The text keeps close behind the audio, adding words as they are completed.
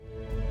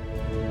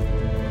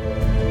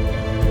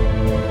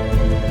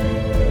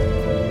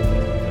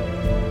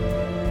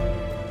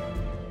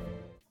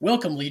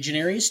Welcome,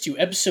 Legionaries, to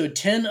episode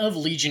 10 of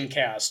Legion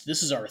Cast.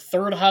 This is our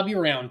third hobby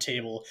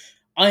roundtable.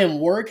 I am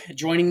Warwick.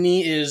 Joining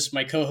me is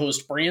my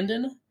co-host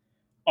Brandon,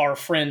 our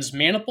friends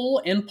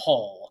Maniple, and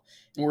Paul.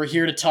 And we're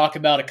here to talk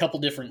about a couple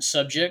different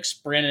subjects.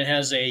 Brandon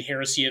has a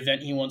heresy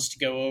event he wants to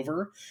go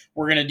over.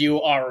 We're going to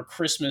do our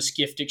Christmas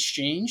gift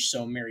exchange,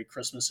 so Merry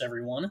Christmas,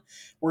 everyone.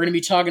 We're going to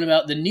be talking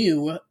about the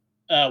new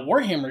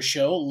Warhammer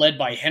show led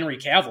by Henry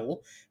Cavill.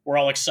 We're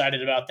all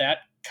excited about that,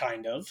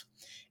 kind of.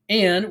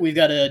 And we've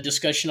got a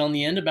discussion on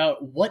the end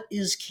about what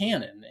is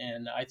canon,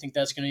 and I think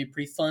that's going to be a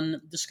pretty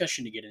fun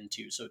discussion to get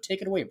into. So take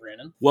it away,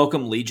 Brandon.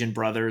 Welcome, Legion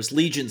brothers,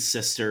 Legion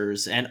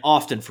sisters, and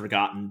often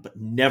forgotten, but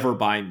never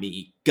by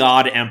me,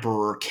 God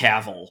Emperor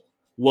Cavill.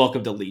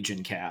 Welcome to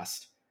Legion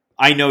Cast.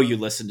 I know you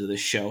listen to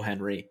this show,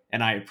 Henry,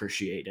 and I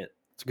appreciate it.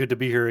 It's good to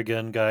be here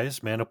again,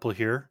 guys. Maniple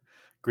here.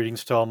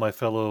 Greetings to all my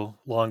fellow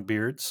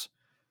longbeards.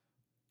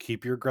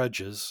 Keep your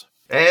grudges.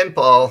 And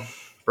Paul,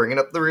 bringing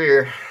up the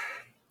rear.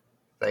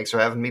 Thanks for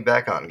having me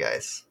back on,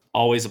 guys.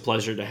 Always a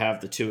pleasure to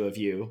have the two of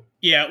you.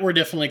 Yeah, we're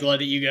definitely glad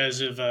that you guys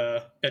have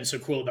been so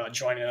cool about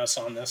joining us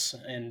on this.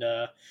 And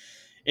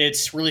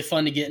it's really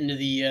fun to get into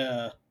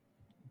the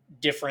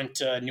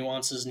different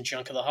nuances and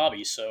junk of the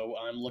hobby. So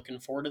I'm looking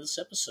forward to this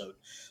episode.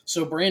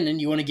 So Brandon,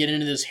 you want to get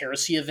into this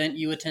heresy event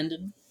you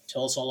attended?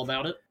 Tell us all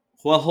about it.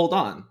 Well, hold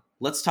on.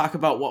 Let's talk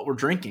about what we're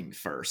drinking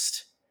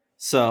first.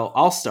 So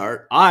I'll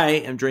start. I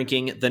am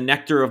drinking the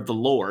Nectar of the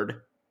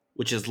Lord,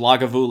 which is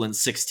Lagavulin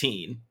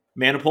 16.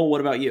 Maniple,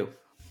 what about you?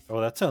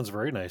 Oh, that sounds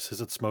very nice. Is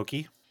it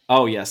smoky?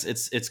 Oh, yes.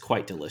 It's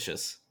quite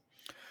delicious.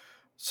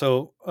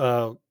 So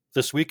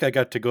this week I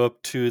got to go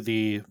up to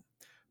the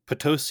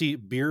Potosi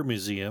Beer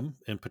Museum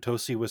in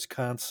Potosi,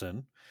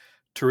 Wisconsin,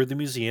 tour the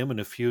museum and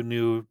a few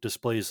new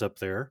displays up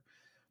there.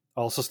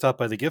 I also stopped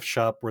by the gift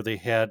shop where they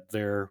had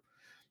their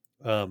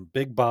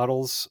big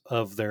bottles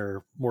of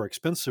their more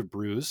expensive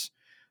brews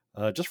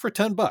just for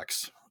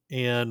 $10.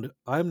 And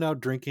I'm now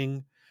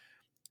drinking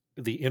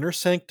the Inner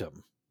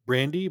Sanctum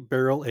Brandy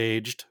Barrel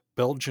Aged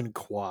Belgian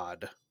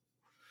Quad,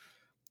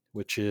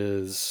 which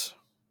is,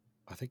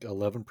 I think,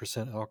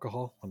 11%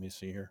 alcohol. Let me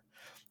see here.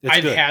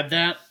 I've had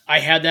that. I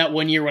had that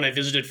one year when I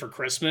visited for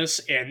Christmas,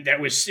 and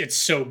it's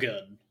so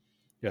good.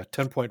 Yeah,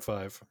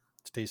 10.5.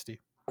 It's tasty.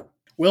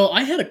 Well,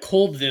 I had a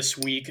cold this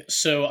week,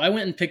 so I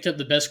went and picked up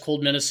the best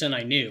cold medicine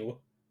I knew,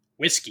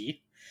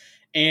 whiskey.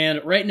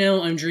 And right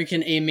now I'm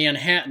drinking a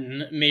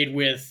Manhattan made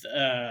with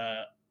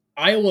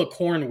Iowa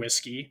corn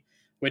whiskey,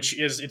 which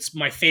it's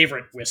my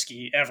favorite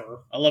whiskey ever.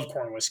 I love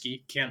corn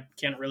whiskey.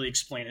 Can't really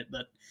explain it,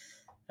 but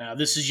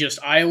this is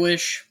just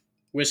Iowish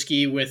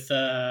whiskey with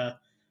a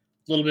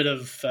little bit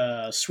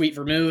of sweet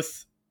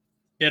vermouth,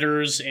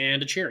 bitters,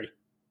 and a cherry.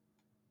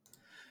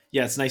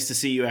 Yeah, it's nice to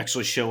see you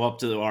actually show up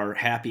to our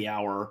happy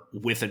hour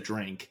with a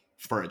drink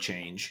for a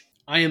change.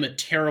 I am a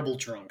terrible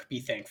drunk. Be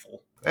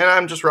thankful. And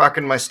I'm just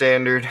rocking my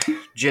standard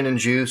gin and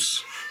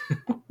juice.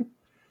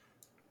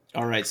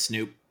 All right,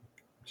 Snoop.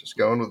 Just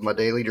going with my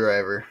daily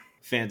driver.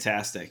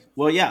 Fantastic.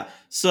 Well, yeah.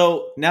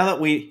 So now that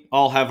we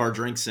all have our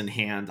drinks in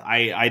hand,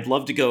 I'd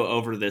love to go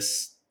over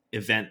this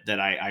event that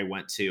I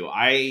went to.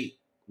 I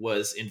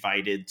was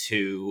invited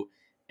to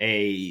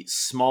a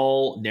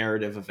small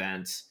narrative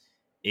event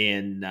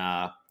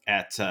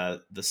at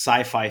the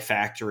Sci-Fi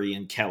Factory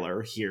in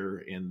Keller here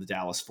in the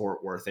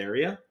Dallas-Fort Worth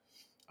area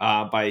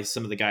by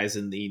some of the guys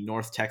in the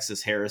North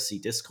Texas Heresy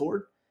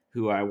Discord,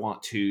 who I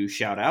want to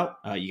shout out.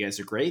 You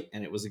guys are great,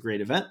 and it was a great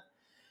event.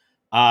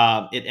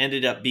 It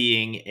ended up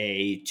being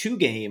a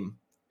 2-game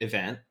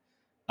event,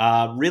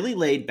 really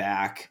laid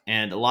back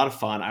and a lot of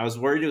fun. I was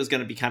worried it was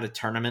going to be kind of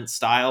tournament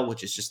style,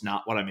 which is just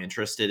not what I'm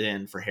interested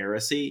in for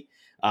Heresy.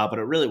 But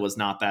it really was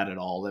not that at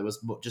all. It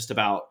was just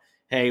about,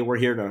 hey, we're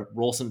here to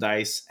roll some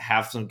dice,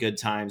 have some good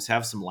times,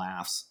 have some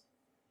laughs.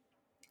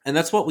 And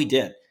that's what we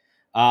did.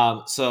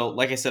 So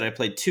like I said, I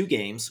played 2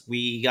 games.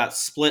 We got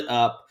split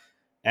up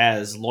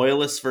as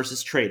loyalists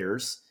versus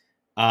traitors.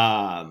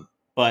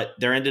 But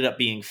there ended up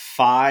being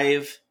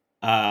 5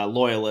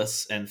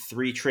 loyalists and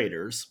 3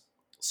 traitors.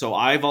 So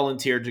I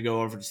volunteered to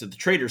go over to the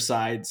traitor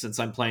side since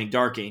I'm playing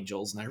Dark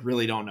Angels, and I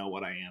really don't know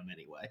what I am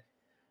anyway.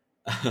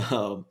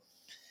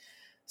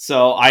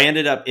 So I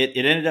ended up it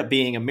ended up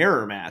being a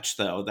mirror match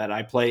though that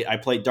I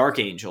played Dark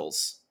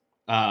Angels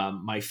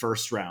my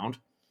first round.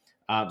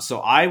 So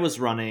I was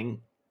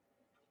running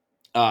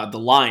the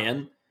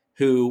Lion,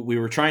 who we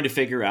were trying to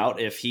figure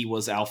out if he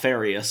was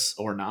Alfarius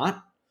or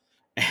not,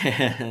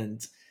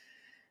 and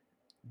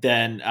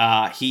then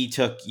he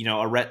took,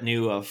 a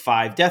retinue of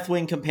 5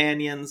 Deathwing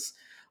companions,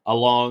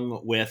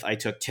 along with, I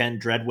took 10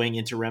 Dreadwing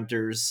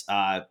Interrupters.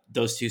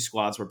 Those 2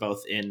 squads were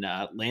both in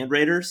Land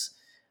Raiders.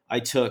 I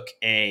took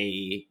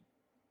a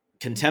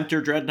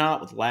Contemptor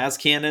Dreadnought with Las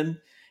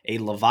Cannon, a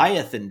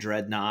Leviathan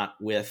Dreadnought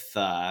with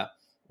a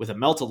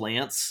Melta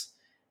Lance,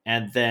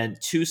 and then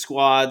 2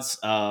 squads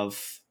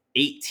of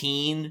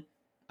 18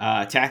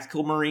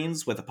 Tactical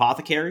Marines with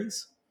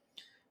Apothecaries.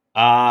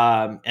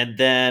 And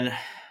then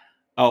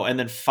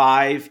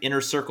 5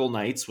 Inner Circle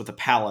Knights with a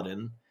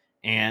Paladin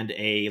and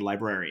a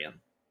Librarian.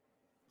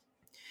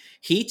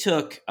 He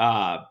took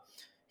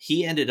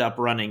he ended up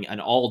running an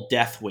all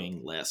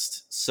Deathwing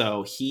list.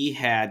 So he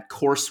had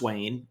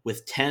Corswain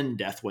with 10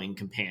 Deathwing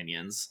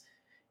companions,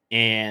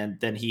 and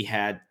then he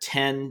had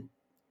 10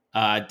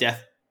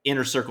 Death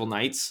Inner Circle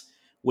Knights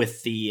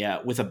with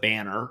a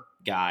banner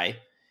guy,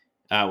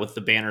 with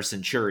the banner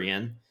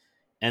Centurion,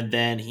 and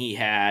then he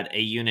had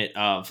a unit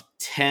of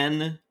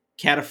 10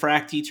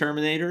 Cataphractii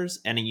Terminators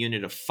and a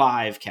unit of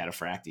 5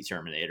 Cataphractii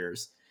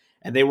Terminators,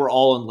 and they were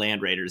all in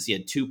Land Raiders. He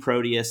had 2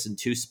 Proteus and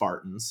 2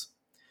 Spartans.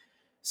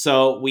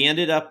 So we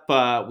ended up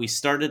we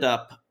started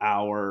up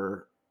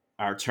our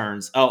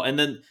turns. Oh, and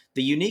then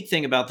the unique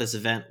thing about this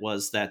event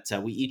was that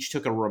we each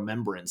took a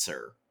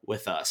Remembrancer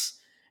with us,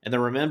 and the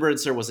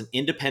Remembrancer was an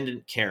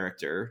independent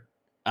character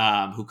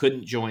who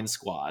couldn't join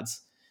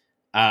squads.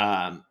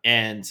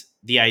 And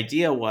the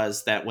idea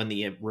was that when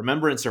the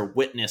Remembrancer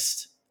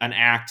witnessed an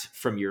act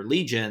from your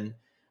legion,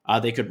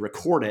 they could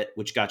record it,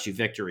 which got you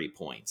victory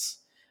points.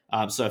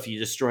 So if you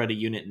destroyed a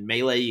unit in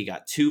melee, you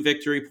got 2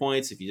 victory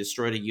points. If you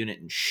destroyed a unit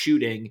in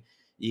shooting,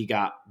 you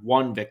got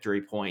 1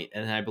 victory point.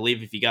 And I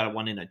believe if you got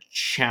one in a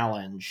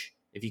challenge,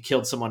 if you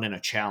killed someone in a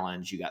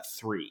challenge, you got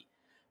 3.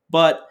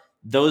 But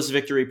those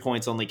victory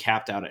points only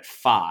capped out at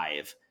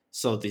 5.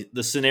 So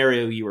the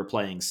scenario you were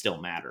playing still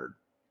mattered.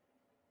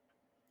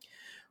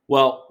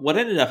 Well, what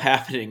ended up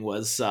happening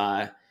was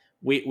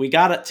we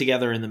got it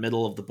together in the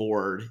middle of the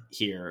board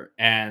here,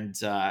 and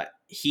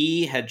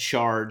he had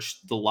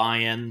charged the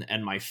Lion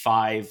and my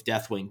 5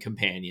 Deathwing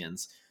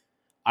companions.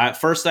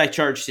 First, I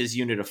charged his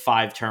unit of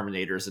 5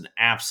 Terminators and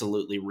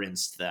absolutely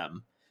rinsed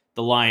them.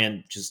 The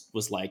Lion just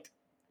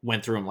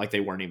went through them like they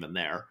weren't even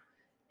there.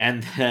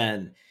 And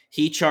then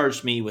he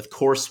charged me with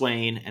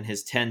Corswain and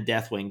his 10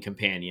 Deathwing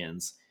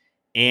companions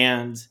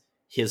and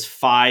his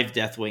 5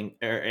 Deathwing,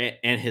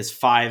 and his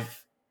 10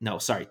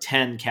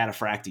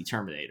 Cataphractii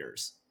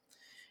Terminators.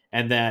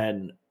 And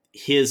then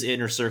his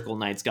Inner Circle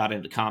Knights got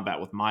into combat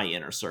with my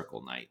Inner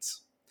Circle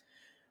Knights.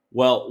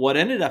 Well, what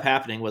ended up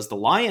happening was the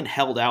Lion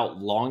held out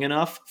long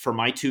enough for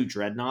my 2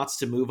 Dreadnoughts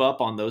to move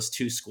up on those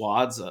 2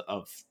 squads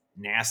of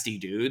nasty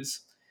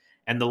dudes.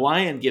 And the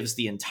Lion gives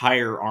the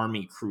entire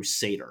army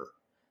Crusader.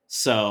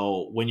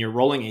 So when you're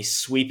rolling a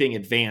sweeping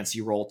advance,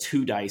 you roll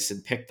 2 dice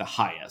and pick the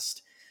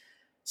highest.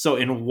 So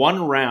in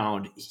one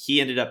round,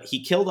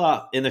 he killed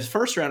off, in the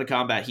first round of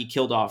combat, he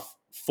killed off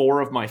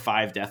 4 of my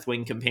 5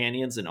 Deathwing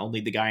companions, and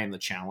only the guy in the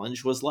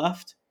challenge was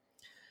left.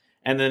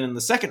 And then in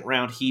the second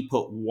round, he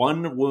put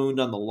 1 wound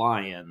on the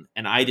Lion,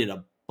 and I did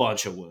a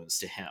bunch of wounds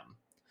to him.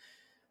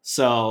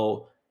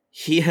 So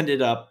he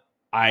ended up,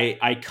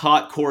 I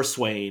caught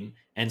Corswain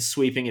and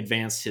sweeping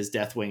advanced his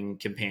Deathwing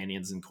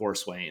companions in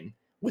Corswain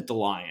with the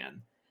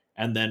Lion.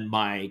 And then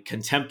my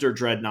Contemptor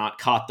Dreadnought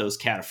caught those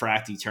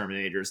Cataphractii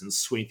Terminators and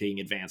sweeping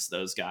advanced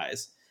those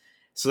guys.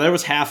 So there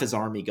was half his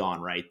army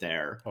gone right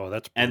there. Oh,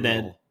 that's brutal. And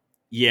then,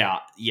 yeah,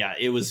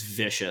 it was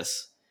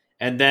vicious.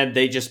 And then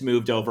they just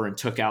moved over and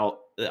took out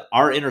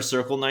our Inner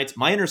Circle Knights.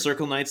 My Inner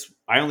Circle Knights,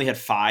 I only had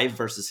 5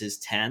 versus his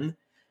 10.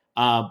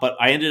 But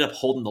I ended up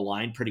holding the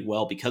line pretty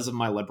well because of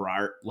my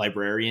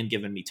Librarian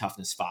giving me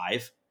toughness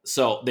 5.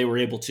 So they were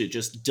able to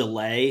just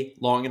delay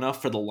long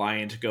enough for the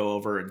Lion to go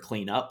over and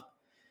clean up.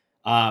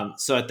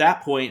 So at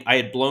that point, I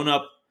had blown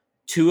up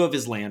 2 of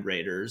his Land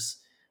Raiders.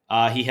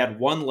 He had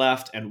 1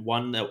 left, and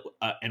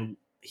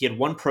he had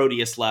 1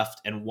 Proteus left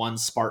and 1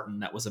 Spartan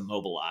that was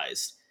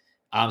immobilized.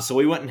 So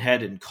we went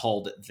ahead and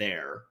called it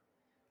there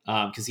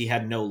because he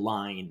had no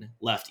line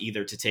left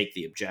either to take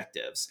the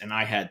objectives, and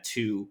I had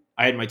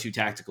my 2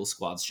 tactical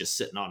squads just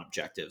sitting on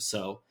objectives.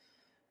 So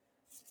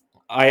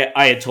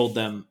I had told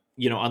them,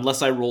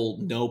 unless I roll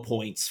no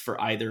points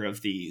for either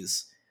of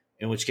these,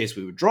 in which case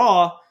we would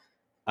draw.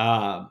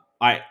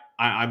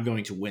 I'm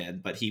going to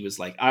win, but he was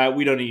like,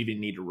 we don't even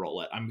need to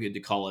roll it. I'm good to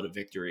call it a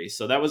victory.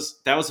 So that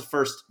was the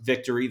first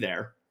victory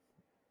there.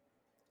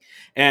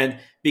 And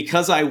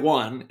because I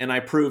won and I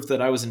proved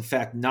that I was in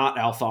fact not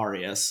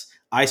Altharius,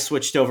 I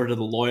switched over to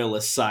the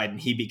loyalist side and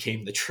he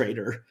became the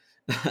traitor.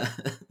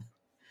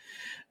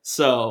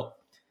 So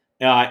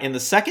in the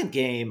second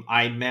game,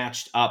 I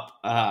matched up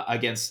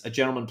against a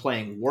gentleman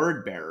playing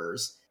Word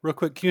Bearers. Real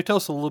quick, can you tell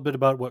us a little bit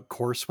about what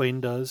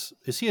Corswain does?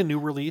 Is he a new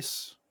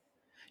release?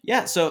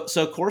 Yeah, so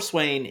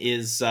Corswain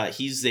is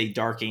he's a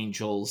Dark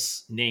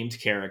Angels named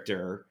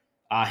character.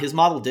 His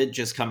model did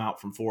just come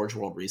out from Forge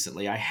World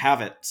recently. I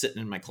have it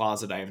sitting in my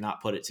closet. I have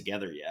not put it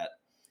together yet.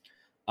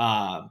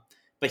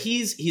 But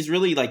he's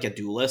really like a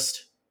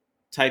duelist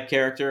type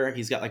character.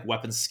 He's got like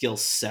weapon skill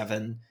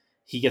 7.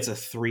 He gets a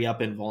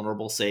 3-up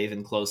invulnerable save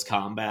in close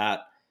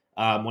combat.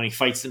 When he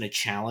fights in a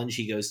challenge,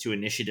 he goes to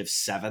initiative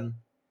 7.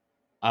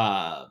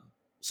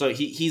 So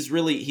he's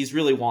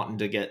really wanting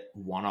to get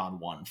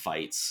one-on-one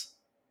fights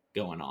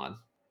going on.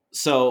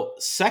 So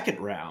second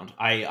round,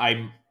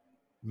 I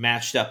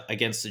matched up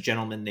against a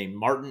gentleman named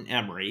Martin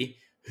Emery,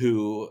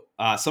 who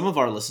some of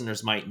our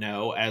listeners might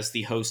know as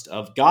the host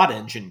of God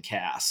Engine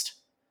Cast.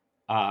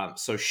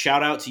 So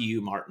shout out to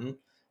you, Martin.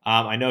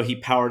 I know he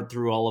powered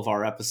through all of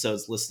our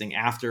episodes listening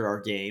after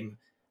our game,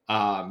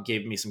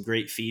 gave me some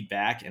great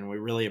feedback, and we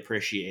really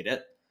appreciate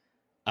it.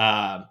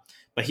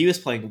 but he was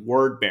playing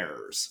Word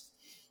Bearers,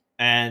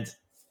 and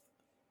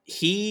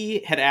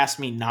he had asked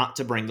me not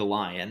to bring the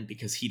Lion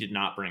because he did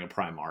not bring a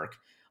Primarch.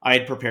 I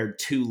had prepared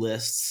 2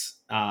 lists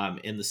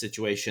in the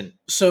situation.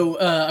 So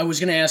I was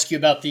going to ask you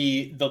about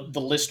the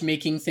list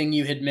making thing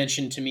you had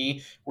mentioned to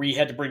me, where you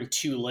had to bring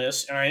 2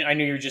 lists. And I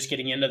knew you were just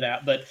getting into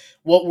that, but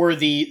what were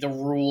the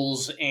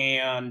rules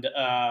and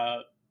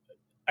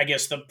I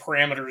guess the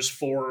parameters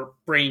for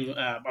bringing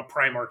a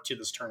Primarch to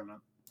this tournament?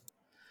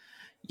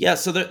 Yeah,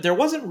 so there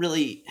wasn't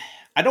really,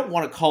 I don't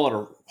want to call it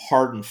a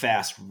hard and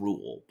fast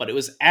rule, but it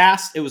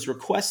was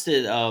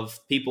requested of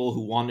people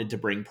who wanted to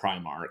bring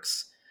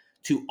Primarchs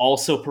to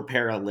also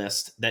prepare a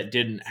list that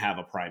didn't have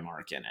a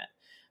Primarch in it,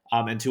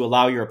 and to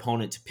allow your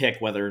opponent to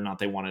pick whether or not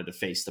they wanted to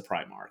face the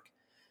Primarch.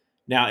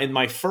 Now, in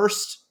my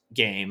first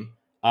game,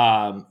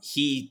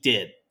 he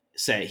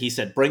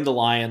said, bring the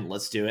Lion,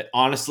 let's do it.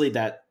 Honestly,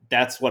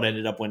 that's what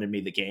ended up winning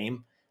me the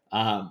game.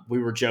 We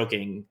were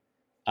joking.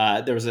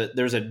 There's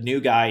a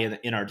new guy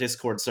in our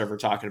Discord server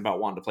talking about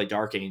wanting to play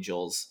Dark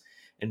Angels,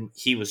 and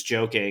he was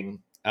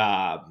joking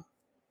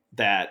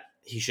that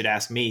he should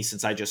ask me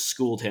since I just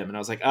schooled him, and I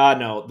was like,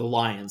 no, the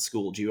Lion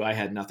schooled you. I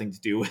had nothing to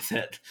do with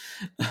it.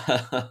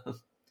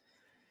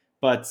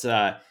 But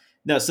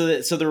no, so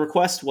the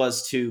request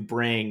was to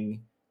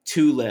bring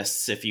 2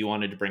 lists if you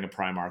wanted to bring a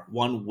Primarch,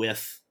 one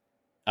with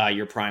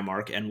your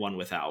Primarch and one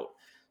without.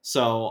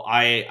 So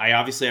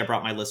I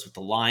brought my list with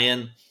the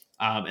Lion.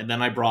 And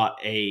then I brought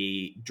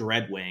a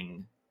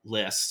Dreadwing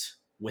list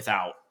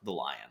without the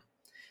Lion.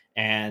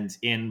 And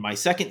in my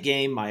second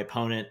game, my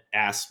opponent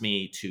asked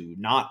me to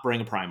not bring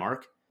a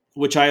Primarch,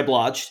 which I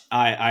obliged.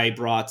 I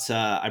brought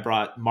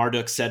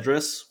Marduk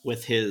Cedrus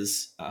with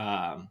his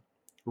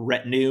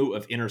retinue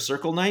of Inner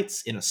Circle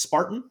Knights in a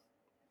Spartan,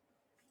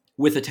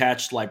 with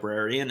attached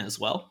Librarian as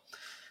well.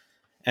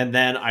 And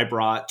then I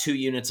brought 2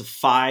 units of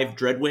 5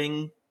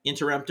 Dreadwing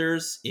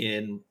Interrupters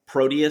in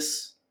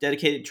Proteus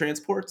dedicated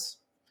transports.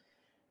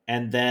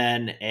 And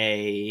then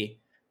 3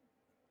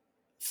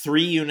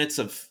 units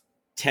of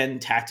 10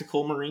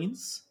 tactical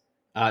Marines.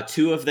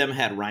 2 of them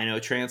had Rhino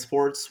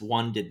transports.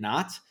 1 did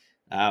not.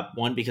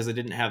 1 because I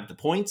didn't have the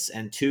points,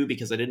 and 2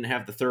 because I didn't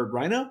have the 3rd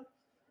Rhino.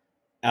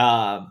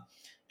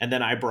 And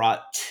then I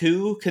brought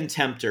 2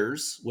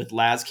 Contemptors with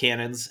Las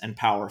Cannons and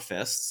Power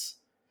Fists,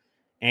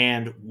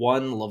 and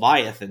 1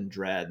 Leviathan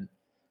Dread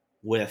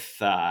with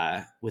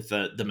the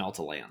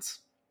Melt-a-Lance.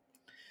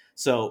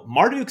 So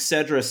Marduk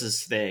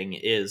Cedrus's thing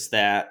is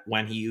that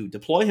when you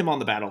deploy him on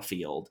the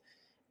battlefield,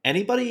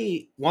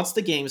 once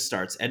the game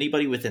starts,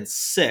 anybody within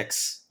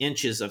 6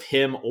 inches of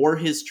him or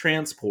his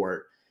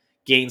transport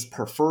gains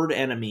preferred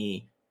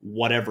enemy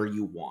whatever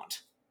you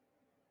want.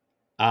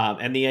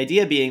 And the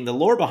idea being, the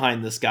lore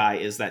behind this guy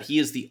is that he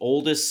is the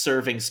oldest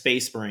serving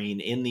Space Marine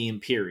in the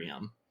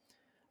Imperium.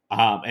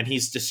 And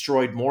he's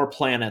destroyed more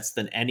planets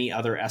than any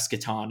other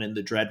Eschaton in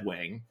the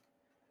Dreadwing.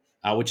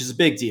 Which is a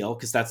big deal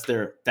because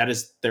that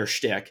is their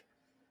shtick.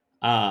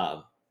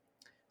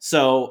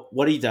 So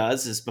what he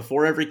does is,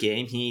 before every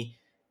game, he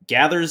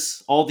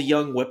gathers all the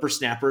young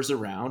whippersnappers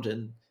around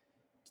and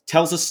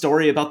tells a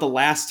story about the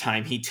last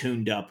time he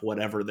tuned up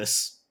whatever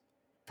this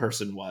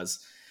person was.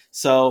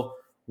 So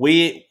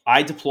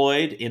I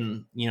deployed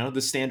in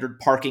the standard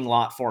parking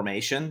lot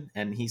formation,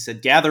 and he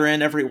said, "Gather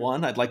in,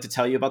 everyone. I'd like to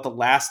tell you about the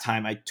last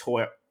time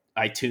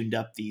I tuned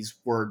up these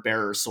Word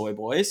Bearer soy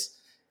boys."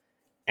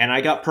 And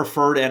I got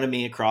preferred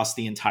enemy across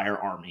the entire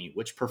army,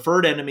 which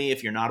preferred enemy,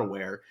 if you're not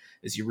aware,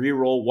 is you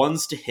reroll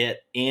 1s to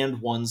hit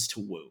and 1s to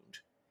wound.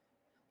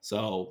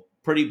 So,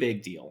 pretty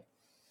big deal.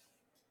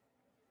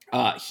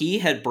 He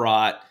had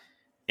brought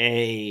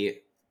a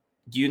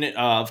unit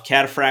of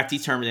Cataphracti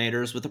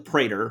Terminators with a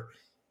Praetor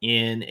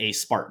in a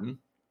Spartan.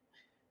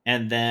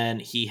 And then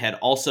he had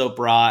also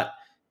brought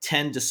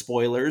 10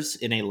 Despoilers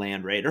in a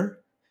Land Raider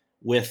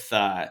with,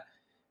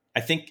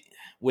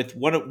 with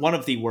one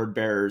of the Word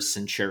Bearers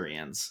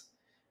Centurions.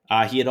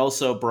 He had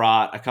also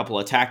brought a couple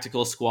of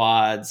tactical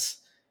squads,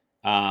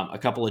 a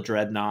couple of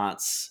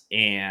dreadnoughts,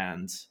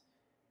 and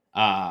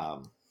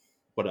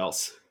what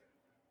else?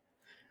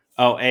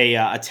 Oh, a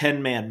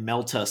 10-man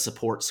Melta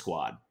support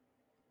squad.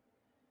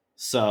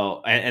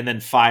 So, and then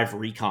 5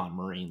 recon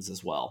Marines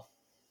as well.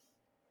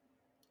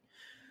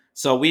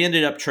 So we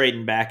ended up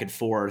trading back and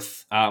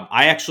forth.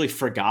 I actually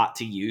forgot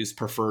to use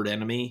preferred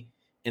enemy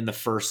in the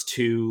first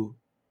 2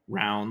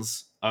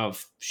 rounds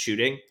of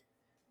shooting,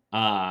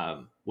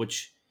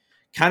 which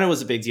kind of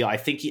was a big deal. I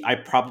think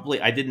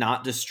I did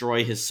not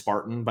destroy his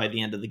Spartan by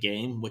the end of the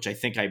game, which I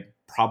think I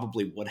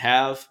probably would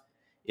have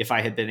if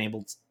I had been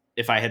able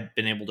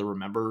to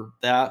remember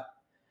that.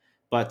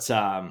 But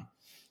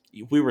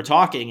we were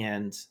talking,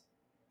 and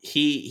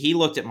he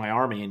looked at my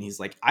army, and he's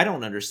like, "I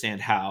don't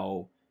understand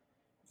how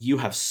you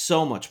have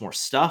so much more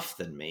stuff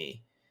than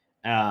me."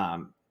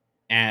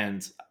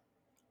 And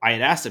I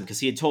had asked him, because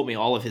he had told me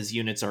all of his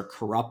units are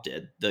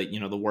corrupted.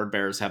 The Word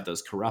Bearers have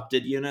those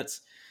corrupted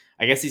units.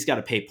 I guess he's got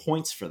to pay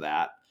points for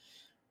that.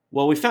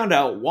 Well, we found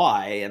out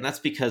why, and that's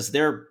because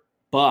their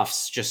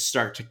buffs just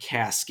start to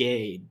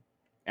cascade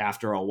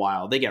after a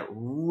while. They get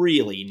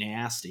really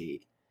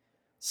nasty.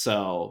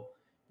 So,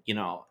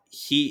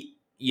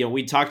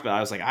 we talked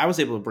about, I was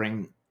able to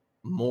bring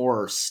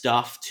more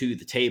stuff to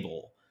the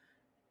table,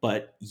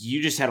 but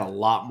you just had a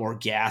lot more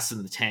gas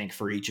in the tank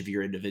for each of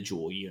your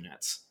individual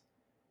units.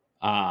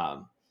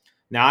 Now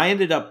I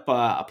ended up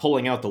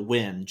pulling out the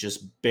win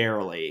just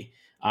barely.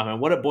 And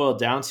what it boiled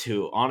down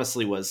to,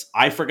 honestly, was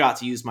I forgot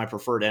to use my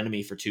preferred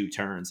enemy for 2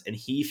 turns, and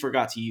he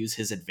forgot to use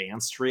his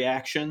advanced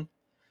reaction,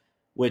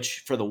 which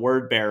for the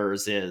word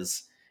bearers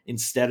is,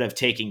 instead of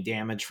taking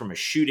damage from a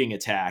shooting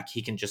attack,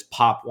 he can just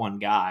pop one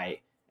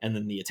guy and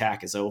then the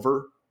attack is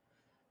over.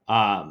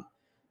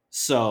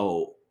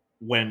 So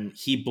when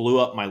he blew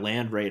up my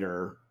Land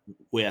Raider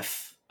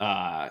with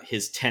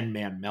his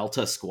 10-man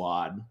Melta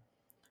squad,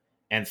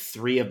 and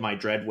 3 of my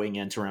Dreadwing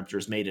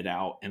Interrupters made it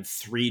out, and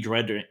 3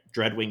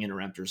 Dreadwing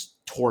Interrupters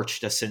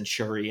torched a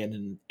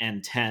Centurion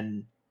and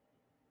 10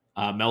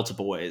 Melta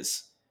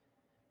Boys,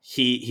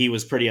 he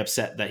was pretty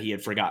upset that he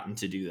had forgotten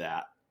to do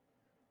that,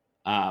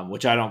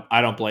 which I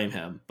don't blame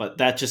him. But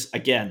that just,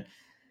 again,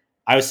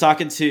 I was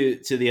talking to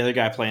the other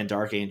guy playing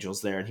Dark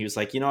Angels there, and he was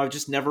like, I've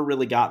just never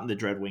really gotten the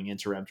Dreadwing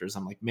Interrupters.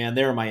 I'm like, man,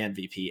 they're my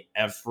MVP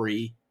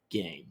every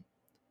game.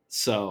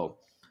 So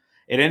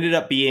it ended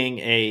up being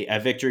a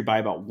victory by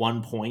about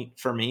 1 point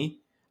for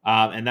me.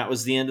 And that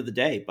was the end of the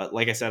day. But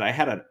like I said, I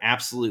had an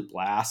absolute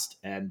blast,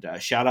 and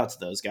shout out to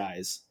those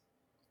guys.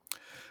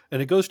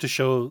 And it goes to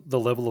show the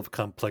level of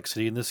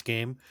complexity in this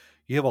game.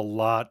 You have a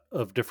lot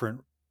of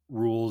different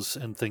rules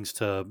and things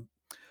to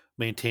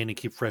maintain and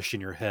keep fresh in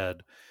your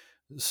head.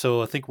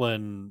 So I think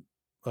when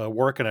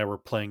Warwick and I were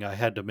playing, I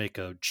had to make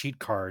a cheat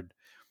card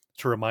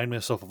to remind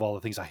myself of all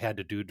the things I had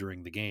to do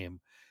during the game.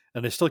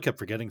 And I still kept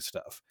forgetting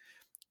stuff,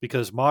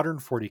 because modern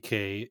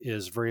 40K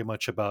is very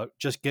much about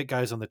just get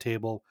guys on the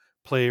table,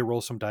 play,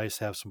 roll some dice,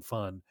 have some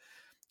fun.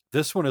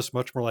 This one is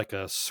much more like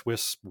a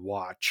Swiss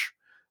watch,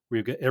 where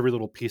you get every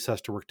little piece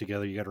has to work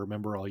together. You got to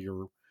remember all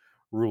your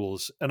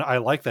rules. And I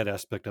like that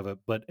aspect of it.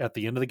 But at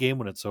the end of the game,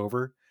 when it's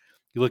over,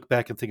 you look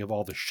back and think of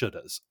all the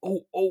shouldas.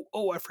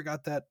 I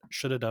forgot that.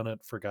 Should have done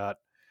it. Forgot.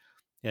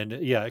 And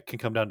yeah, it can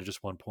come down to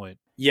just 1 point.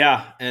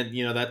 Yeah. And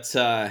that's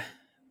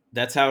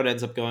how it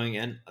ends up going.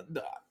 And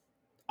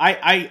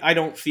I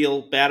don't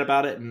feel bad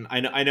about it. And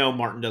I know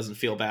Martin doesn't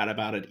feel bad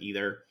about it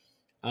either.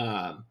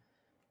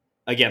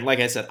 Again, like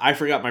I said, I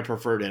forgot my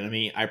preferred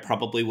enemy. I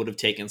probably would have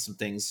taken some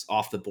things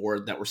off the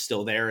board that were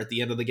still there at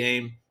the end of the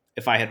game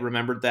if I had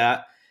remembered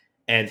that.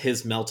 And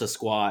his Melta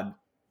squad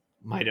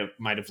might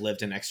have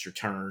lived an extra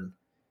turn,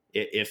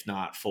 if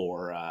not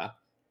for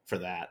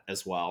that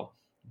as well.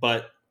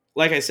 But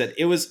like I said,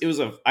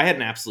 I had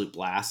an absolute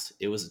blast.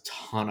 It was a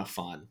ton of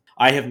fun.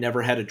 I have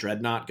never had a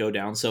Dreadnought go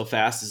down so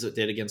fast as it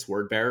did against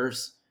Word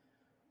Bearers.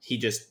 He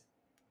just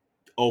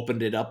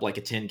opened it up like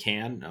a tin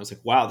can. I was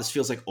like, wow, this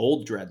feels like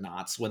old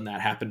Dreadnoughts when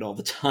that happened all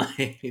the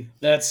time.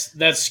 That's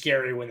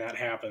scary when that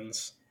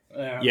happens.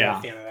 I'm not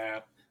a fan of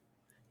that.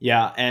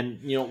 Yeah,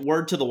 and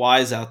word to the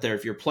wise out there,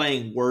 if you're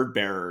playing Word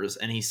Bearers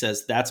and he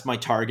says that's my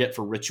target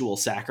for ritual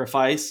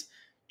sacrifice,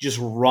 just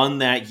run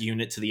that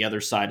unit to the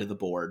other side of the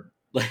board.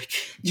 Like,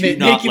 do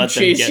not let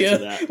them get to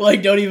that.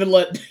 Like, don't even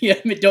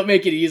don't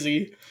make it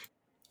easy.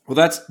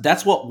 Well,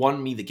 that's what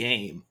won me the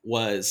game.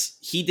 Was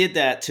he did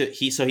that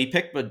so he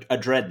picked a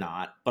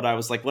Dreadnought, but I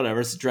was like, whatever,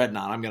 it's a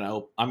Dreadnought.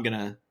 I'm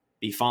gonna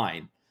be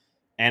fine,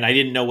 and I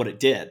didn't know what it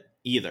did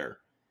either.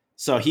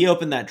 So he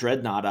opened that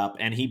Dreadnought up,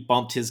 and he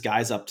bumped his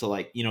guys up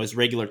to his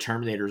regular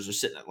Terminators are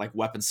sitting at like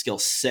weapon skill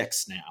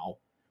 6 now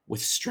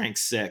with strength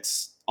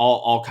 6,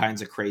 all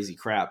kinds of crazy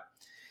crap.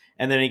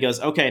 And then he goes,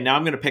 okay, now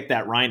I'm going to pick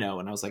that Rhino.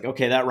 And I was like,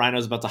 okay, that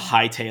Rhino's about to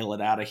hightail it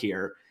out of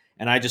here.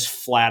 And I just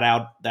flat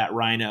out that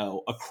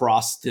Rhino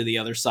across to the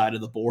other side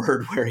of the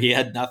board where he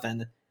had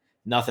nothing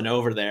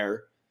over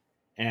there.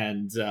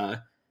 And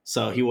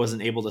so he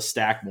wasn't able to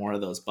stack more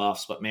of those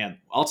buffs. But man,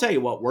 I'll tell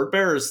you what, Word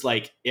Bearers,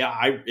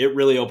 it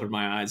really opened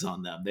my eyes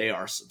on them. They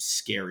are some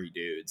scary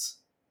dudes.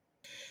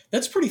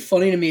 That's pretty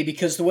funny to me,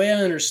 because the way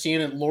I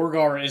understand it,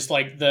 Lorgar is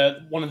like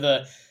one of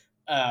the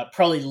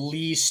probably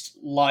least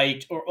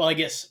liked, or well, I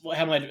guess,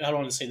 how do I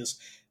want to say this?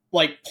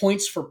 Like,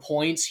 points for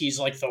points, he's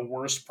like the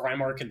worst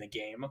Primarch in the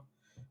game.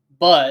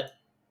 But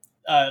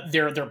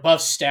their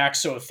buffs stack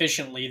so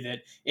efficiently that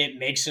it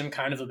makes him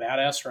kind of a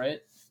badass, right?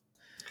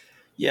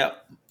 Yeah.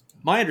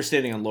 My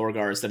understanding on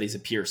Lorgar is that he's a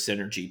pure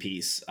synergy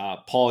piece.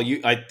 Paul,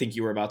 I think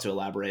you were about to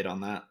elaborate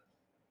on that.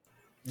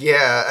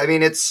 Yeah, I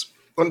mean, it's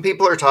when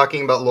people are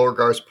talking about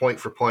Lorgar's point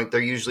for point,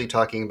 they're usually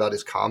talking about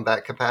his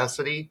combat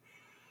capacity,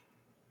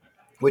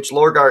 which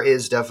Lorgar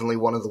is definitely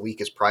one of the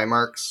weakest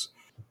Primarchs.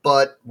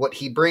 But what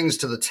he brings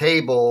to the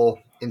table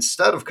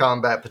instead of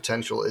combat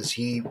potential is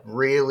he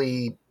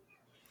really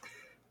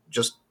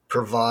just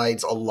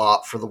provides a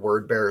lot for the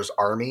Word Bearers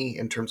army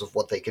in terms of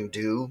what they can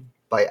do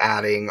by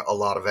adding a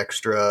lot of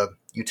extra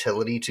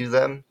utility to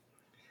them.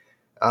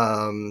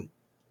 And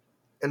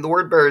the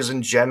Word Bearers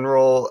in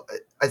general,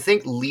 I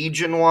think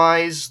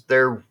Legion-wise,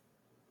 they're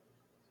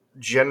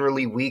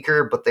generally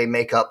weaker, but they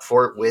make up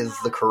for it with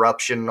the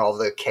corruption and all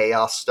the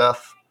chaos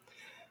stuff.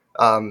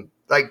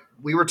 Like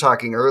we were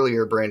talking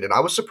earlier, Brandon, I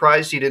was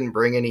surprised he didn't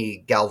bring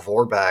any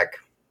Galvor back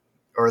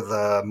or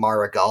the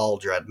Marigal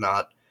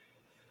dreadnought,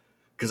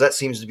 because that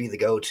seems to be the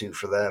go-to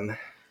for them.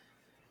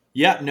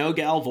 Yeah, no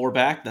Gal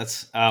Vorback.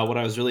 That's what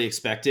I was really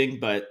expecting,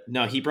 but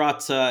no, he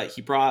brought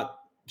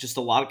just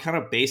a lot of kind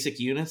of basic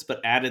units,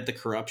 but added the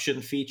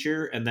corruption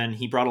feature, and then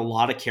he brought a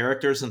lot of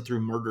characters and threw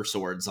murder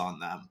swords on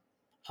them.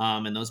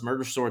 And those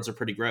murder swords are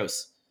pretty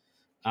gross.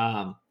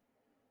 But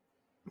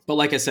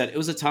like I said, it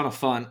was a ton of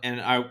fun.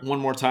 And one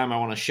more time, I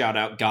want to shout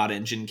out God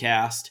Engine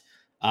Cast.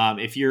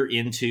 If you're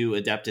into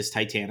Adeptus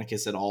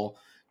Titanicus at all,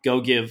 go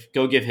give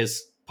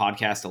his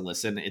podcast a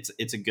listen.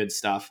 It's a good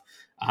stuff.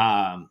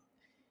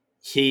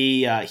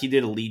 He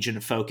did a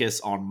Legion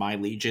focus on my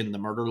Legion, the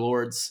Murder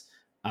Lords,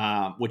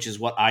 which is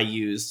what I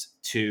used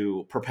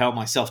to propel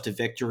myself to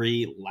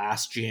victory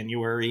last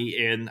January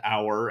in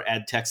our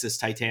Ad Texas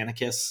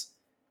Titanicus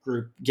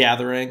group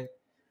gathering.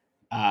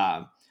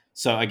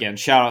 So again,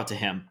 shout out to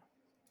him.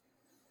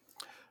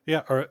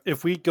 Yeah, or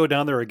if we go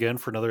down there again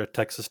for another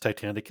Texas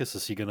Titanicus,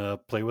 is he going to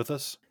play with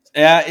us?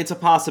 It's a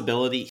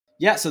possibility.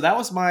 Yeah, so that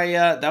was my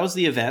that was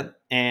the event,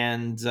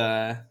 and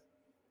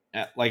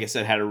like I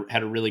said,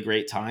 had a really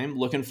great time.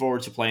 Looking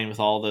forward to playing with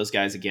all those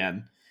guys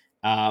again.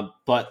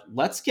 But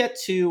let's get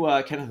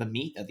to kind of the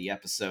meat of the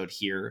episode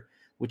here,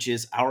 which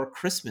is our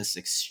Christmas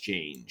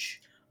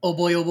exchange. Oh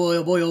boy, oh boy,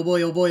 oh boy, oh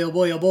boy, oh boy, oh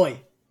boy, oh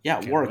boy. Yeah,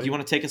 Warwick, you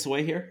want to take us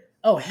away here?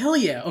 Oh, hell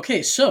yeah.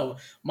 Okay, so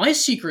my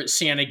secret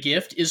Santa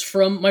gift is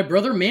from my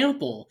brother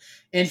Maniple,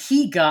 and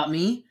he got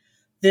me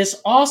this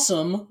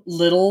awesome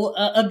little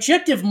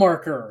objective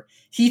marker.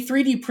 He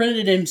 3D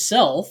printed it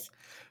himself.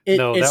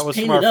 That was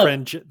from our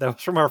friend. That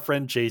was from our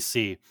friend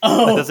JC.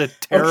 Oh, that is a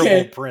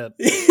terrible print.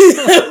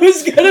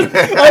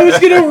 I was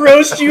gonna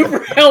roast you for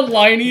how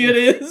liney it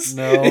is.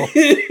 No,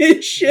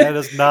 that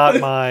is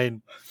not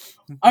mine.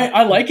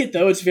 I like it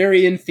though. It's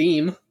very in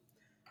theme.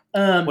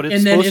 What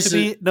it's supposed to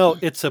be? No,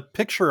 it's a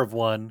picture of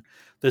one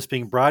that's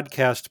being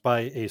broadcast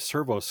by a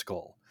servo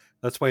skull.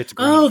 That's why it's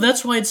grainy. Oh,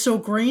 that's why it's so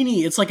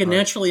grainy. It's like a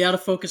naturally out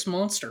of focus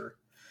monster.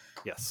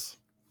 Yes.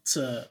 It's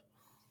a.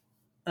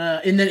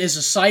 And then as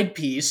a side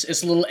piece,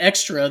 it's a little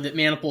extra that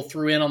Maniple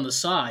threw in on the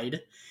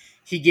side.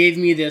 He gave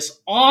me this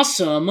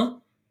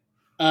awesome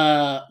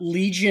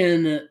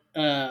Legion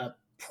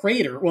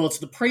Praetor. Well, it's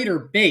the Praetor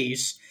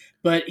base,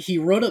 but he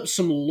wrote up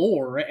some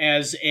lore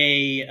as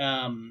a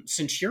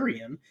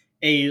Centurion.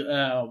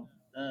 Armistos.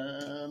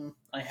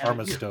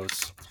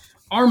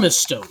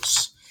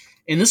 Armistos.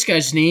 And this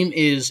guy's name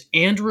is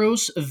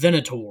Andros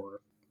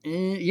Venator.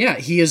 Yeah,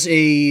 he is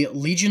a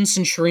Legion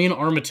Centurion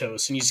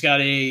Armitos, and he's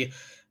got a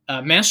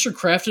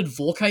master-crafted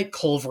Volkite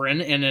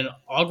Culverin and an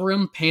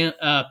Augurum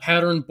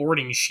pattern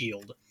boarding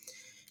shield.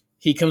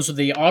 He comes with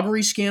the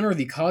Augury Scanner,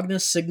 the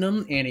Cognis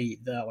Signum, and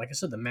like I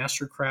said, the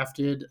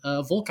master-crafted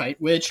Volkite,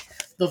 which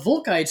the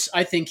Volkites,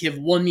 I think, have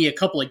won me a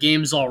couple of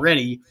games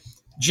already,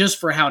 just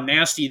for how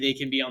nasty they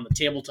can be on the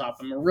tabletop.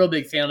 I'm a real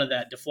big fan of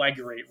that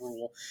deflagrate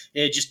rule.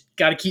 It just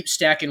got to keep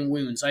stacking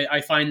wounds.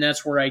 I find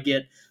that's where I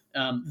get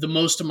the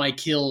most of my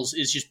kills,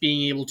 is just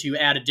being able to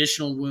add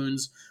additional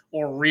wounds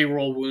or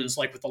reroll wounds,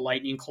 like with the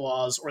lightning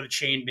claws or the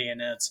chain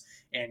bayonets,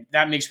 and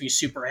that makes me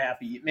super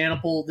happy.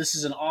 Maniple, this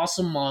is an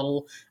awesome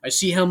model. I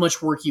see how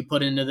much work you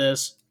put into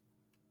this.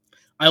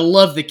 I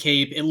love the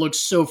cape. It looks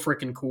so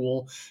freaking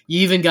cool.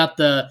 You even got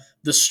the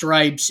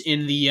stripes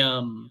in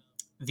the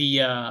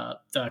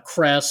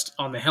crest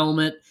on the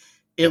helmet.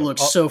 It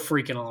looks so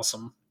freaking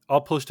awesome.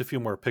 I'll post a few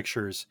more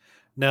pictures.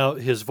 Now,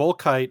 his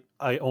Volkite,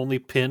 I only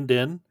pinned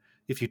in.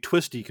 If you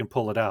twist it, you can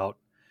pull it out.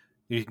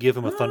 You can give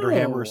him a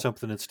Thunderhammer or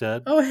something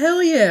instead. Oh,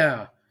 hell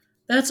yeah.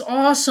 That's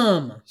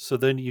awesome. So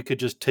then you could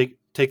just take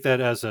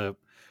that as a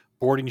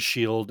boarding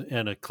shield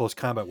and a close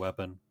combat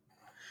weapon.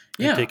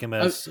 And take him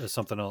as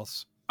something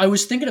else. I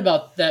was thinking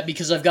about that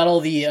because I've got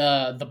all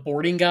the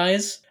boarding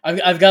guys.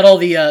 I've got all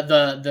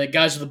the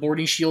guys with the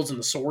boarding shields and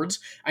the swords.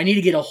 I need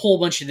to get a whole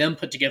bunch of them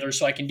put together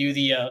so I can do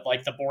the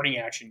boarding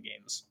action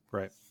games.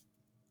 Right.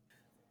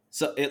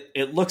 So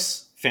it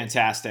looks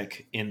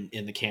fantastic in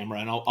the camera,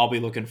 and I'll be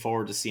looking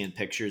forward to seeing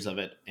pictures of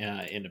it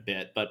in a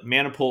bit. But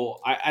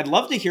Maniple, I'd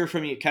love to hear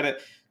from you. Kind of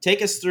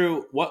take us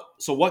through what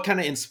kind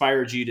of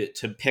inspired you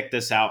to pick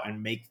this out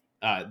and make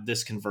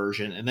this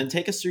conversion, and then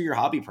take us through your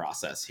hobby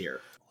process here.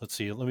 Let's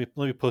see. Let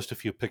me post a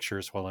few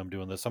pictures while I'm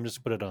doing this. I'm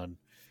just put it on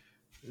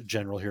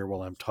general here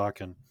while I'm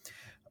talking.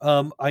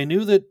 I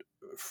knew that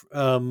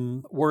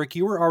Warwick,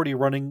 you were already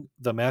running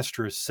the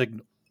master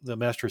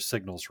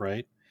signals,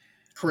 right?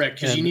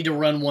 Correct, because you need to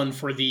run one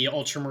for the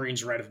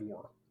Ultramarines Rite of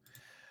War.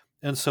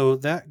 And so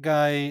that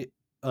guy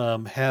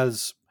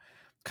has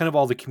kind of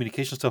all the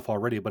communication stuff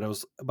already, but I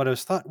was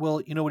thought,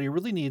 well, what he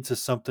really needs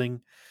is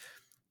something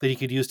that he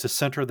could use to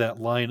center that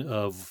line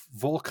of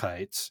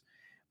Volkites,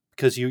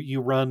 because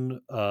you run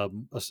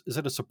is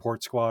it a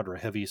support squad or a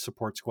heavy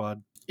support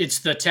squad? It's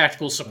the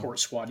tactical support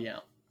squad, yeah.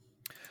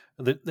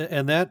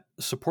 And that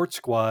support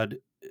squad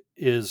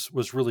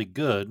was really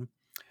good.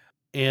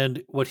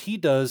 And what he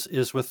does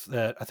is with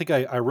that, I think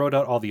I wrote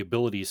out all the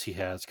abilities he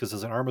has, because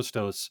as an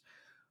Armistos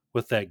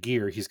with that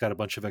gear, he's got a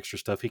bunch of extra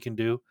stuff he can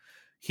do.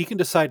 He can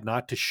decide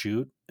not to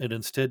shoot and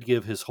instead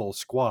give his whole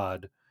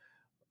squad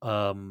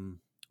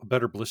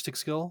better ballistic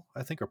skill,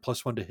 I think, or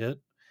 +1 to hit,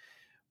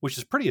 which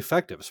is pretty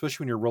effective,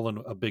 especially when you're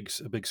rolling a big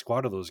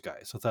squad of those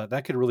guys. I thought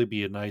that could really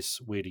be a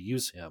nice way to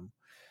use him.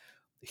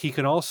 He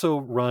can also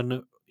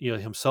run,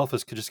 himself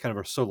as just kind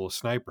of a solo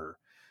sniper.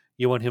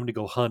 You want him to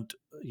go hunt,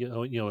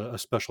 a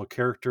special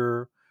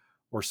character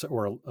or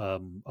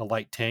a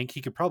light tank.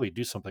 He could probably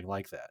do something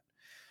like that.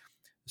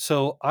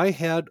 So I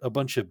had a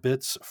bunch of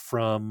bits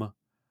from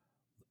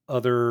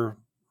other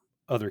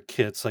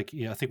kits. Like,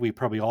 I think we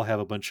probably all have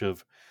a bunch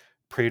of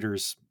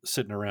Praetors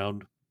sitting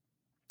around.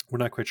 We're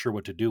not quite sure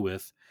what to do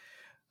with.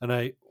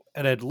 And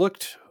I'd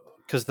looked,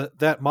 because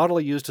that model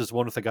I used is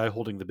one with the guy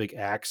holding the big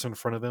axe in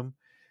front of him.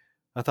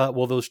 I thought,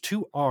 well, those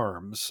two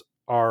arms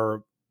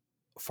are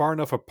far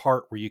enough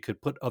apart where you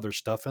could put other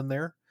stuff in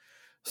there.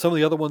 Some of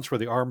the other ones where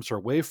the arms are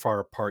way far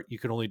apart, you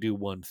can only do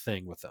one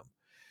thing with them.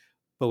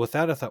 But with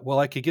that, I thought, well,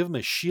 I could give him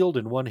a shield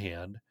in one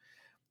hand.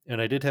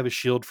 And I did have a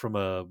shield from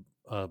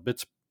a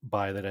bits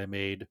buy that I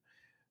made.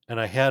 And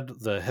I had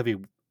the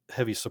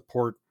heavy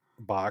support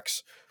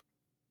box.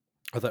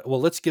 I thought,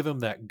 well, let's give him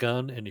that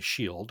gun and a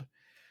shield.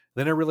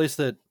 Then I realized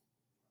that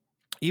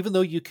even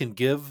though you can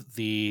give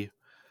the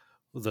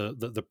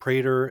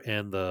Praetor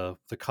and the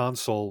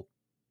Consul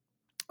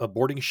a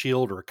boarding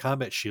shield or a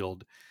combat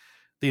shield,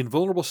 the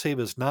invulnerable save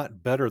is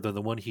not better than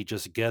the one he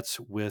just gets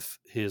with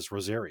his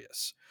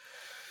Rosarius.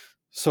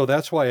 So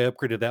that's why I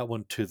upgraded that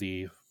one to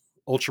the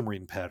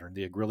Ultramarine pattern,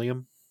 the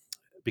Agrilium,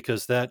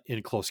 because that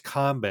in close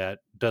combat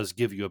does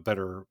give you a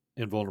better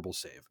invulnerable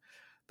save.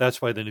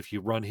 That's why then if you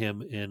run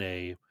him in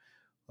a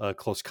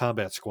close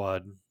combat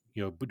squad,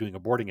 doing a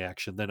boarding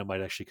action, then it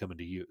might actually come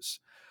into use.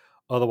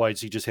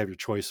 Otherwise, you just have your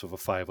choice of a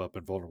 5-up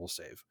invulnerable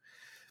save.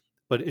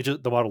 But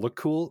the model looked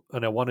cool,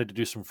 and I wanted to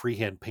do some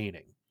freehand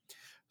painting.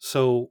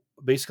 So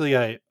basically,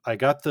 I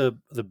got the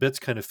bits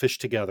kind of fished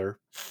together.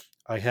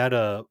 I had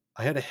a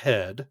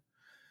head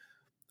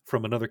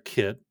from another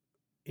kit,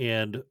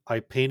 and I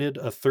painted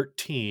a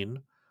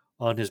 13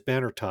 on his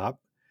banner top,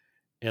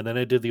 and then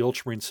I did the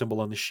Ultramarine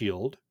symbol on the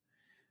shield,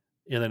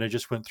 and then I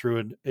just went through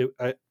and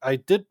I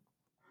did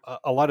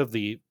a lot of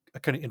the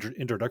kind of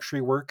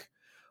introductory work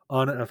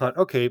on it. And I thought,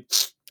 okay,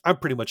 I'm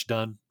pretty much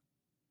done.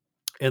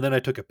 And then I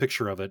took a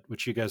picture of it,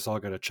 which you guys all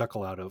got a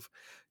chuckle out of,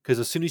 because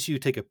as soon as you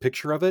take a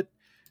picture of it,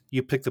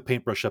 you pick the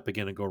paintbrush up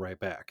again and go right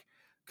back,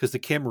 because the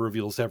camera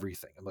reveals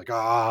everything. I'm like,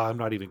 I'm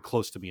not even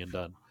close to being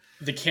done.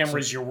 The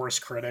camera's your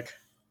worst critic.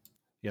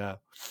 Yeah.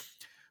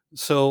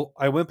 So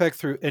I went back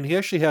through, and he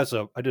actually has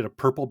I did a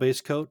purple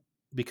base coat,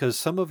 because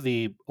some of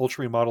the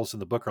Ultramarine models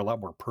in the book are a lot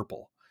more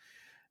purple.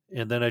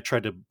 And then I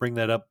tried to bring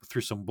that up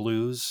through some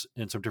blues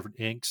and some different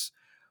inks.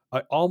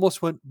 I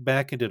almost went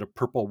back and did a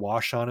purple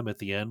wash on him at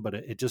the end, but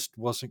it just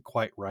wasn't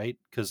quite right,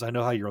 because I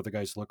know how your other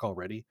guys look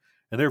already,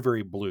 and they're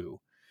very blue.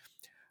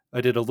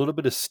 I did a little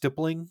bit of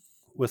stippling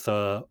with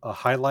a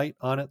highlight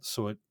on it,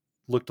 so it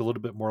looked a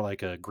little bit more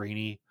like a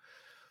grainy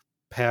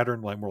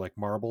pattern, like more like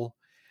marble.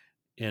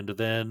 And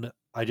then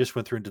I just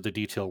went through into the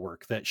detail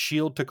work. That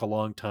shield took a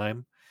long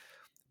time,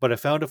 but I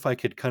found if I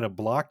could kind of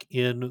block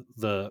in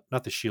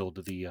not the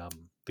shield,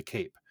 the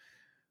cape,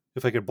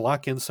 if I could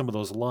block in some of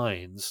those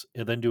lines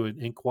and then do an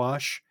ink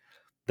wash,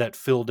 that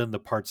filled in the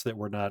parts that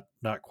were not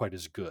quite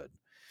as good.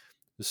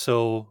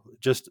 So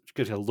just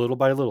little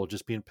by little,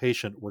 just being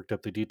patient, worked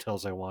up the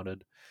details I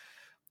wanted.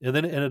 And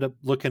then it ended up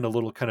looking a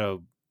little kind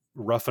of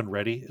rough and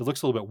ready. It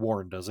looks a little bit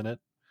worn, doesn't it?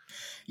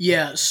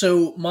 Yeah,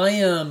 so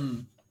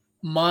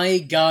my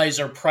guys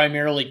are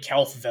primarily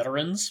Calth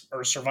veterans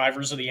or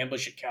survivors of the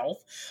ambush at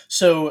Calth.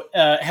 So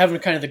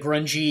having kind of the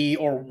grungy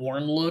or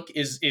worn look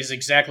is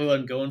exactly what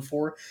I'm going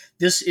for.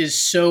 This is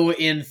so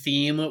in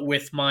theme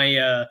with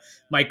my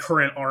my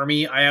current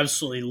army. I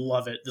absolutely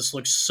love it. This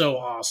looks so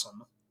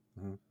awesome.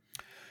 Mm-hmm.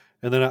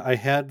 And then I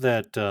had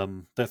that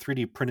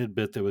 3D printed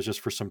bit that was just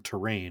for some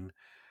terrain.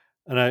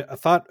 And I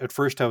thought at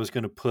first I was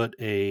going to put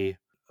I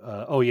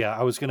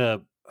was going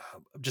to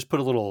just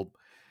put a little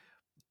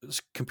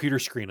computer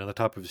screen on the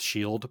top of his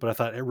shield, but I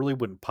thought it really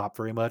wouldn't pop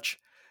very much.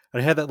 And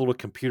I had that little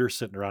computer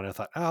sitting around, and I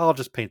thought, I'll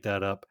just paint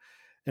that up.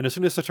 And as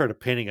soon as I started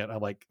painting it,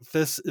 I'm like,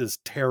 this is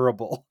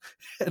terrible.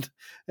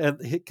 and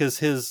because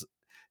his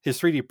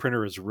 3D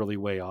printer is really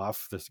way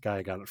off, this guy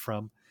I got it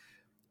from.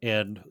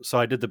 And so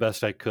I did the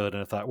best I could,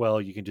 and I thought,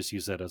 well, you can just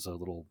use that as a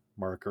little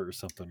marker or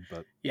something.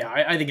 But yeah,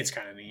 I think it's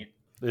kind of neat.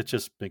 It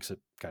just makes it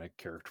kind of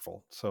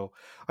characterful. So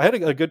I had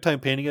a good time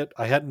painting it.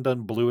 I hadn't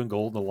done blue and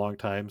gold in a long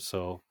time,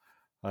 so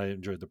I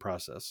enjoyed the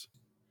process.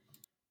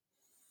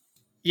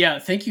 Yeah,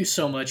 thank you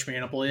so much,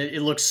 Maniple.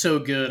 It looks so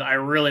good. I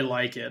really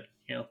like it.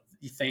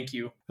 Thank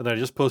you. And then I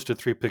just posted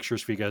 3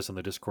 pictures for you guys on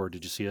the Discord.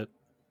 Did you see it?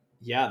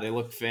 Yeah, they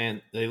look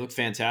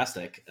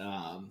fantastic.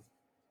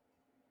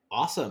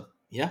 Awesome.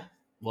 Yeah.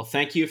 Well,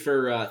 thanks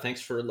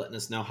for letting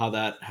us know how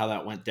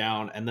that went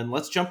down. And then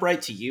let's jump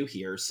right to you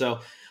here. So,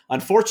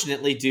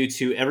 unfortunately, due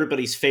to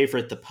everybody's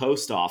favorite, the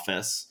post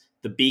office,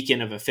 the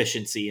beacon of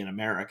efficiency in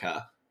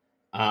America,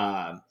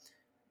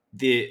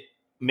 the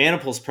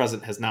Maniple's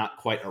present has not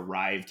quite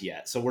arrived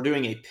yet. So we're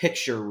doing a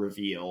picture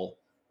reveal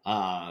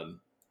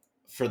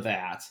for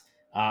that.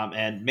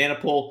 And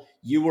Manipul,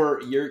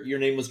 your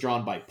name was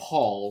drawn by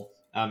Paul,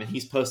 and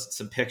he's posted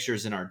some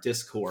pictures in our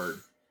Discord.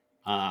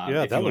 Yeah, If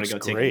you that want to looks go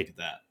take a look great. at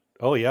that.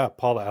 Oh yeah,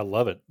 Paul, I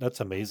love it.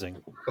 That's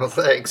amazing. Well,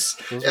 thanks.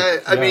 Those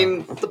are, I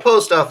mean, the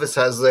post office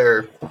has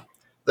their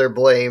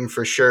blame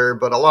for sure,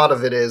 but a lot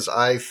of it is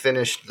I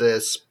finished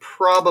this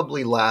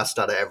probably last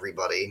out of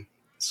everybody.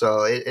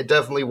 So it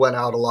definitely went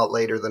out a lot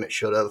later than it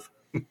should have.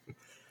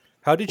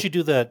 How did you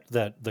do that?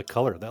 The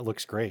color that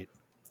looks great.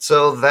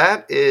 So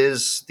that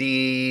is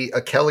the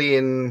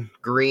Achelian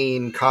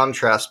green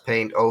contrast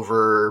paint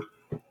over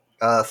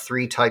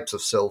 3 types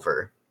of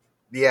silver.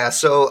 Yeah,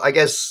 so I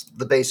guess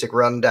the basic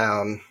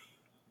rundown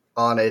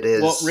on it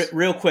is. Well,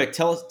 real quick,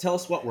 tell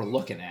us what we're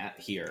looking at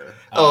here.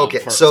 Okay,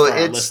 for our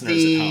it's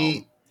listeners at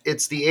home.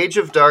 it's the Age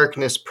of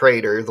Darkness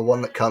Praetor, the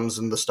one that comes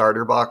in the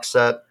starter box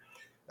set.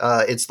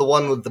 It's the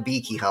one with the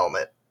beaky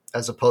helmet,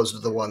 as opposed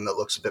to the one that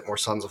looks a bit more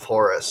Sons of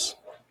Horus.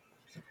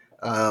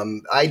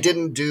 I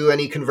didn't do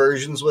any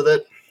conversions with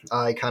it.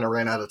 I kind of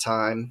ran out of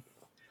time.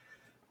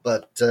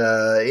 But,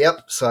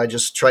 yep, so I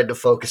just tried to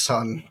focus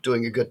on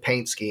doing a good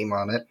paint scheme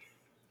on it.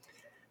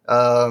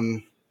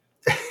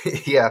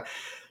 Yeah,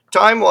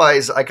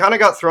 time-wise, I kind of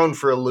got thrown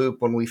for a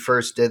loop when we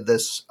first did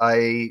this.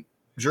 I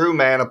drew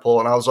Manipul,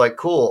 and I was like,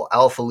 cool,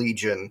 Alpha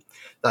Legion.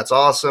 That's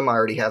awesome. I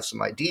already have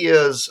some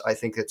ideas. I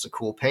think it's a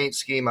cool paint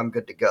scheme. I'm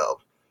good to go.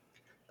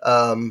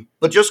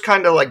 But just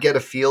kind of like get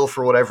a feel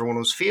for what everyone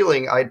was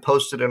feeling, I'd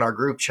posted in our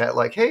group chat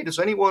like, hey, does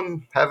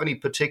anyone have any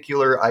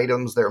particular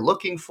items they're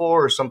looking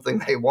for or something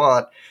they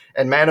want?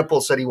 And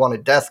Manipul said he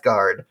wanted Death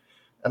Guard.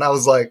 And I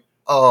was like,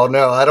 oh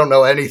no, I don't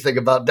know anything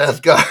about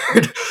Death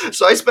Guard.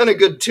 So I spent a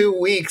good 2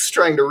 weeks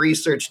trying to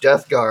research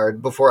Death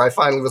Guard before I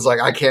finally was like,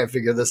 I can't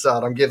figure this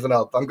out. I'm giving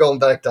up. I'm going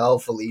back to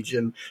Alpha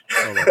Legion.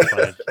 Oh, that's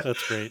fine.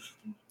 That's great.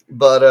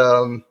 But,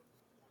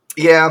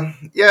 yeah,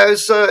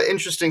 it's an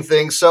interesting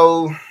thing.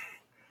 So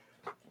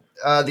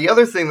the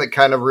other thing that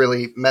kind of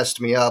really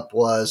messed me up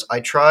was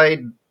I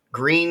tried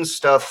green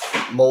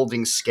stuff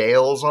molding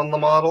scales on the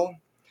model.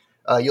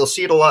 You'll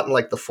see it a lot in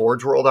like the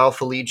Forge World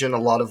Alpha Legion.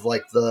 A lot of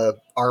like the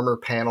armor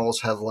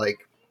panels have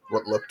like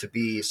what look to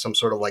be some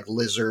sort of like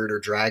lizard or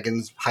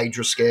dragon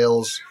hydra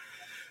scales.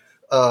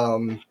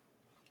 And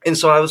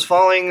so I was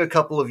following a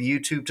couple of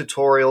YouTube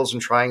tutorials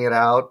and trying it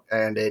out,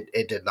 and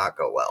it did not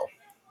go well.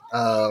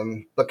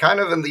 But kind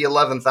of in the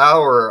 11th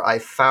hour, I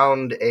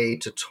found a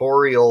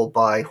tutorial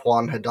by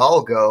Juan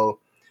Hidalgo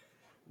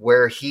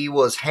where he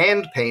was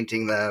hand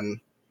painting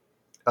them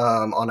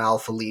on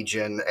Alpha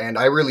Legion, and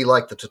I really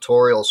liked the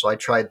tutorial, so I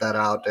tried that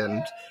out,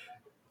 and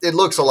it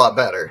looks a lot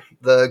better.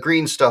 The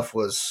green stuff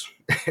was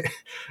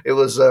it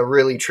was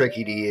really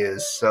tricky to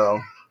use, so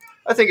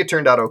I think it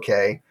turned out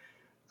okay.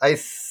 I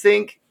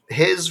think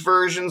his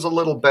version's a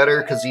little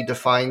better because he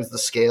defines the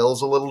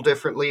scales a little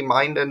differently.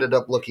 Mine ended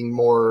up looking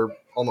more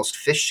almost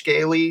fish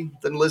scaly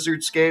than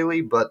lizard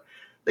scaly, but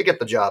they get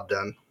the job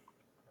done.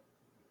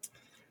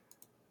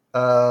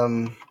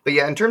 But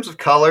yeah, in terms of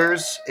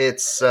colors,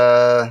 it's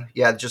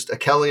just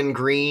Achelian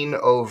green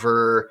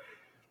over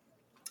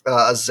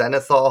a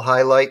Zenithal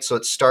highlight. So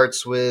it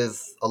starts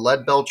with a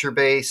Lead Belcher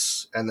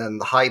base, and then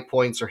the high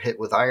points are hit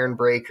with Iron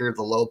Breaker,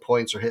 the low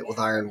points are hit with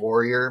Iron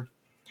Warrior.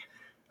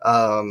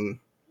 And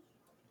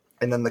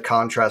then the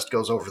contrast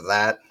goes over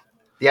that.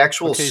 The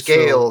actual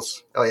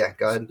scales... Oh yeah,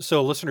 go ahead.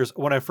 So listeners,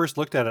 when I first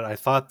looked at it, I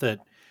thought that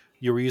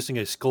you were using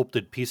a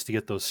sculpted piece to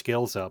get those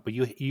scales out, but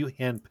you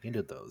hand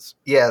painted those.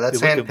 Yeah,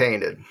 that's hand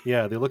painted.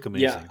 Yeah, they look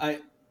amazing. Yeah,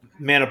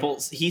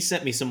 Manipul, he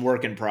sent me some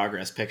work in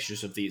progress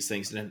pictures of these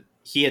things, and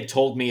he had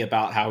told me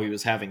about how he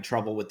was having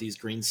trouble with these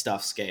green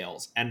stuff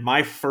scales. And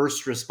my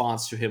first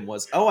response to him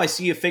was, "Oh, I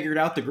see you figured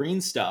out the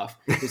green stuff."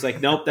 He's like,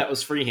 "Nope, that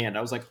was freehand."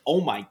 I was like,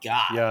 "Oh my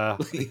god!" Yeah,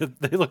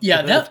 they look.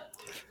 Yeah, good.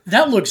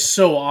 That looks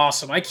so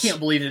awesome. I can't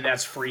believe that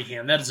that's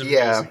freehand. That is amazing.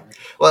 Yeah.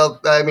 Well,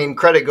 I mean,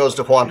 credit goes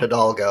to Juan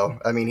Hidalgo.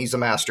 I mean, he's a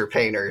master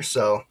painter,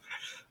 so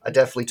I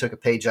definitely took a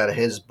page out of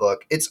his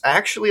book. It's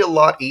actually a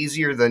lot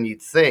easier than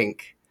you'd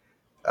think.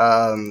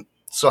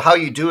 So how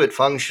you do it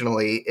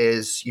functionally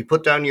is you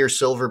put down your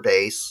silver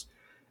base,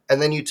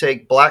 and then you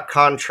take black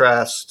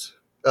contrast,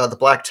 the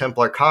Black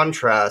Templar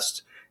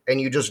contrast, and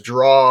you just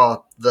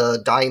draw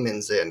the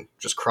diamonds in,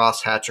 just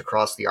cross-hatch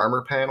across the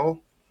armor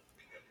panel.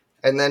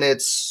 And then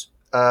it's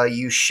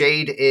you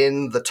shade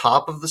in the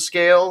top of the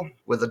scale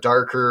with a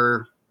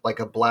darker, like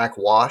a black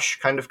wash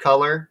kind of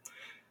color.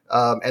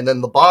 And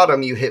then the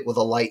bottom you hit with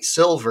a light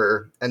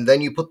silver, and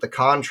then you put the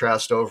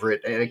contrast over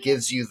it, and it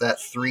gives you that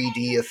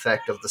 3D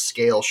effect of the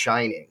scale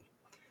shining.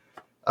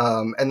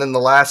 And then the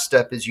last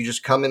step is you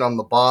just come in on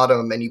the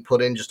bottom and you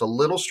put in just a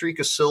little streak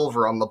of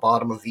silver on the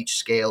bottom of each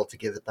scale to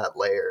give it that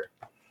layer.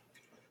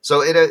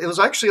 So it was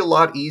actually a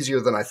lot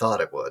easier than I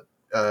thought it would,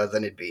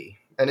 than it'd be.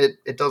 And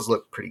it does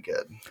look pretty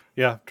good.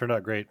 Yeah, turned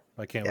out great.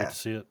 I can't wait to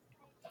see it.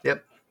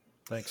 Yep.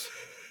 Thanks.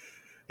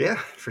 Yeah,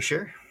 for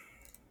sure.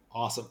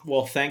 Awesome.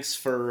 Well, thanks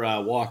for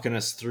walking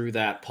us through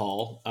that,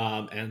 Paul.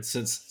 And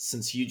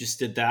since you just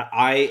did that,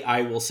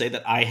 I will say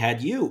that I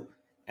had you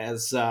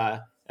as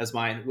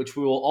mine, which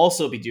we will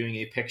also be doing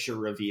a picture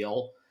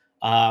reveal.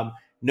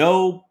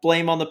 no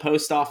blame on the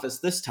post office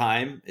this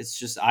time. It's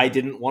just I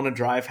didn't want to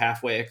drive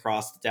halfway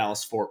across the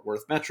Dallas-Fort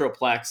Worth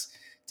Metroplex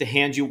to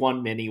hand you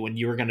one mini when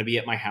you were going to be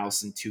at my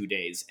house in 2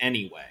 days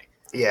anyway.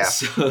 Yeah.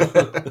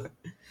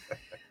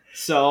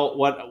 So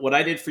what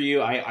I did for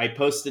you, I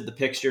posted the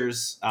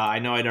pictures. I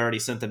know I'd already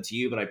sent them to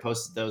you, but I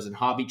posted those in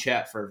Hobby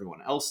Chat for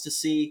everyone else to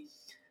see.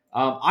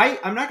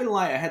 I'm not gonna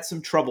lie, I had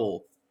some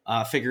trouble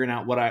figuring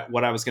out what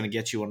I was gonna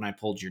get you when I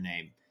pulled your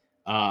name,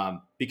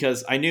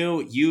 because I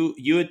knew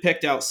you had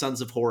picked out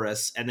Sons of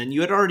Horus, and then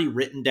you had already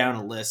written down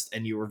a list,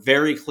 and you were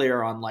very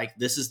clear on like,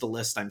 this is the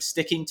list I'm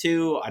sticking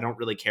to. I don't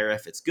really care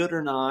if it's good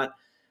or not.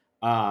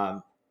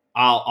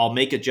 I'll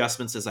make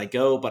adjustments as I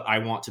go, but I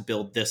want to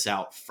build this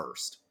out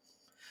first.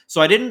 So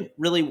I didn't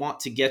really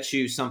want to get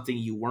you something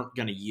you weren't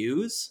going to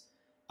use.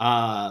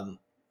 My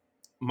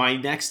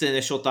next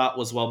initial thought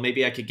was, well,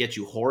 maybe I could get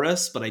you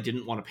Horus, but I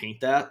didn't want to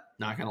paint that.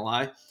 Not going to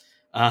lie.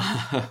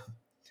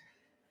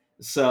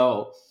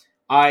 So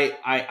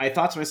I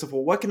thought to myself,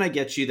 well, what can I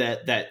get you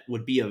that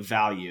would be of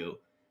value?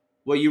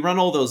 Well, you run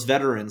all those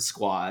veteran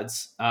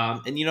squads,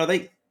 and you know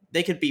they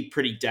could be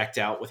pretty decked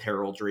out with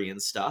heraldry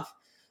and stuff.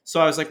 So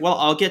I was like, well,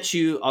 I'll get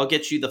you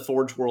the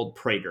Forge World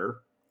Praetor.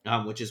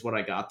 Which is what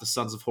I got, the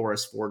Sons of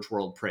Horus Forge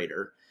World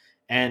Praetor.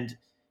 And,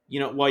 you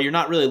know, while you're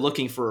not really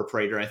looking for a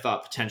Praetor, I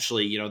thought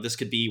potentially, you know, this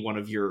could be one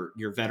of your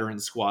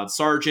veteran squad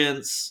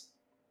sergeants,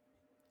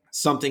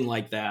 something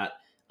like that.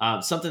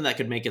 Something that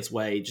could make its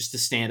way just to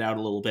stand out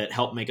a little bit,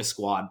 help make a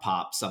squad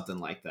pop, something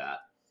like that.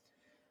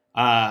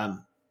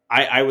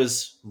 I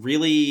was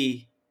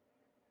really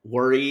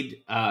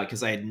worried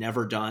because I had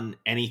never done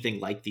anything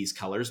like these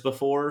colors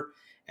before.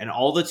 And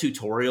all the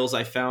tutorials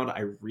I found,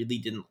 I really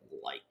didn't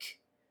like.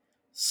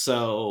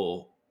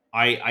 So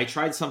I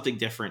tried something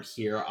different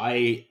here.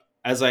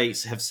 As I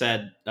have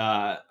said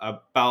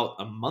about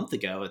a month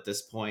ago at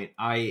this point,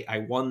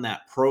 I won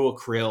that Pro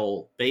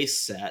Acryl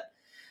base set,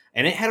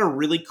 and it had a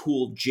really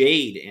cool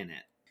jade in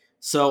it.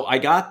 So I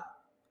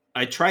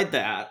tried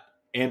that,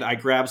 and I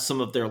grabbed some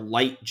of their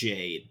light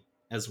jade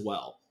as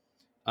well.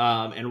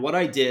 And what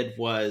I did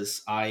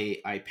was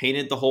I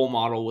painted the whole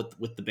model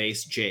with the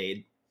base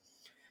jade,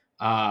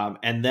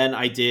 and then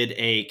I did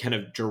a kind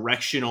of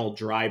directional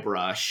dry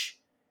brush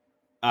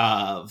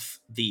of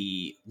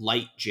the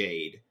light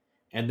jade,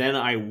 and then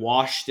I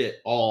washed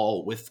it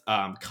all with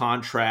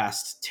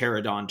contrast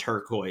Pterodon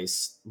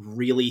turquoise,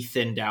 really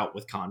thinned out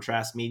with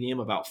contrast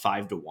medium, about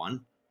 5:1,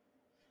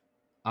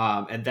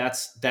 and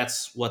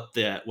that's what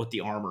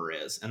the armor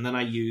is. And then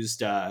I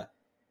used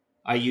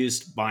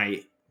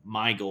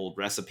my gold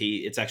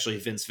recipe. It's actually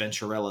Vince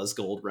Venturella's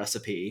gold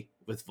recipe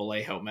with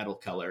Vallejo metal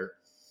color,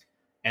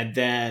 and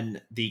then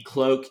the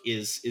cloak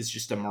is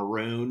just a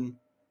maroon.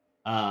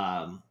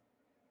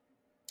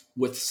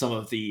 With some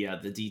of the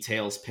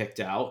details picked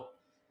out.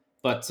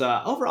 But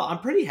overall, I'm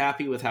pretty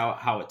happy with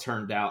how it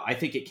turned out. I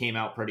think it came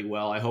out pretty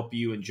well. I hope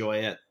you enjoy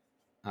it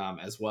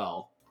as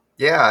well.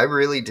 Yeah, I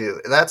really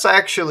do. That's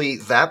actually,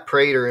 that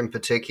Praetor in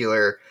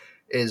particular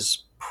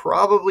is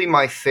probably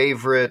my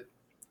favorite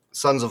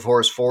Sons of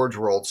Horus Forge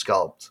World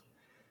sculpt.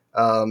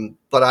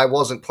 But I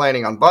wasn't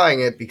planning on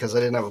buying it because I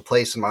didn't have a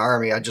place in my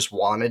army. I just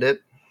wanted it.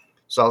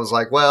 So I was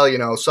like, well, you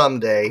know,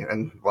 someday.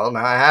 And, well,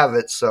 now I have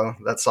it, so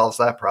that solves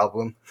that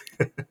problem.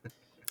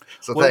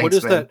 So thanks, what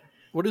is man.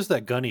 What is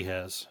that gun he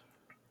has?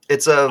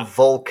 It's a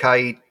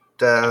Volkite.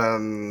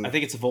 I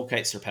think it's a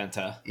Volkite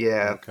Serpenta.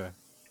 Yeah. Okay.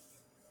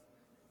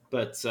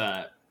 But,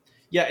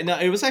 yeah, no,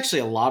 it was actually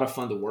a lot of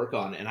fun to work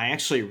on, and I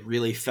actually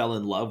really fell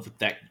in love with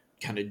that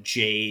kind of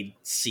jade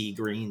sea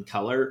green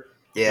color.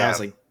 Yeah. And I was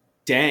like,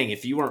 dang,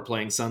 if you weren't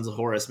playing Sons of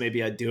Horus,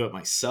 maybe I'd do it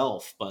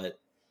myself. But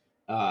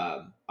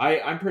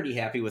I'm pretty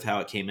happy with how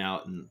it came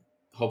out, and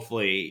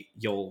hopefully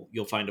you'll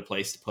find a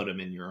place to put him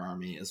in your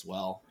army as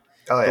well.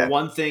 Oh, yeah. The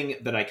one thing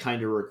that I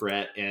kind of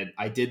regret, and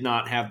I did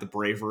not have the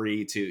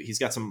bravery to, he's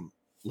got some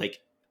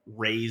like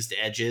raised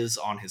edges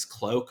on his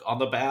cloak on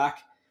the back,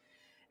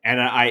 and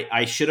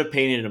I should have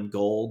painted him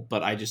gold,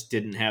 but I just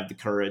didn't have the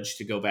courage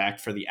to go back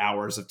for the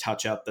hours of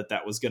touch up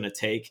that was going to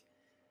take.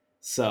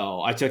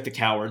 So I took the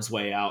coward's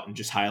way out and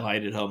just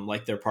highlighted them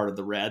like they're part of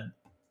the red.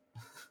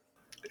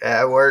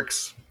 Yeah, it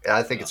works. Yeah,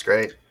 I think it's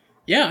great.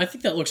 Yeah, I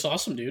think that looks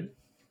awesome, dude.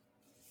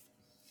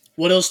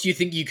 What else do you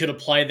think you could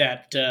apply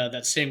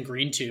that same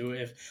green to?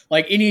 If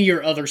like any of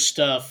your other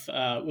stuff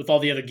with all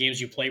the other games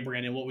you play,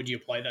 Brandon, what would you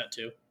apply that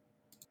to?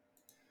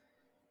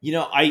 You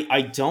know,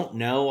 I don't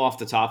know off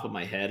the top of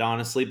my head,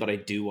 honestly, but I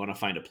do want to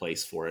find a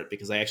place for it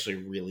because I actually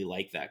really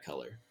like that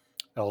color.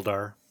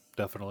 Eldar,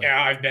 definitely.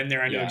 Yeah, I've been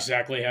there. I know Yeah.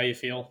 exactly how you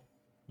feel.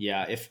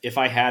 Yeah, if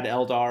I had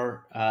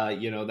Eldar,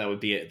 you know, that'd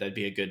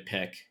be a good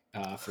pick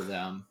for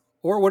them.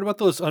 Or what about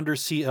those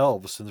undersea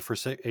elves in the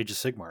first Age of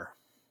Sigmar?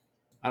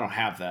 I don't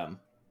have them,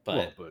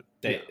 but,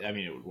 yeah. I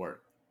mean, it would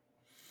work.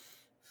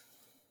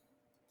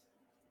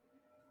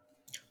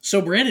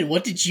 So, Brandon,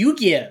 what did you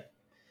get?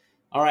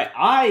 All right,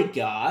 I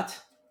got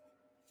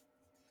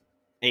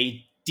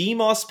a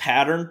Demos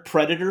pattern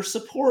Predator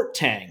support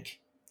tank.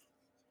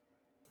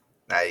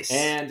 Nice.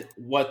 And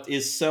what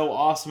is so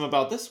awesome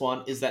about this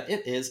one is that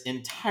it is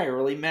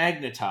entirely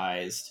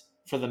magnetized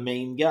for the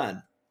main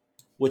gun,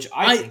 which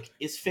I think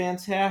is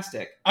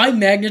fantastic. I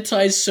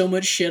magnetized so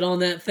much shit on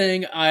that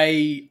thing,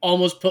 I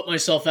almost put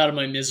myself out of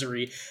my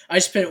misery. I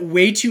spent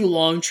way too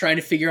long trying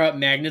to figure out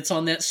magnets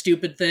on that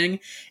stupid thing,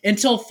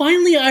 until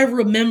finally I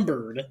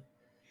remembered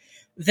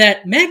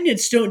that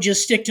magnets don't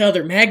just stick to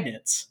other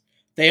magnets.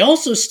 They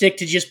also stick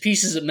to just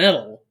pieces of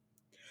metal.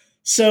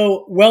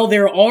 So, while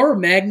there are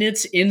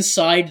magnets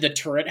inside the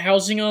turret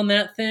housing on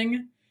that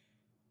thing,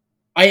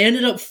 I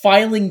ended up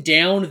filing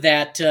down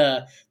that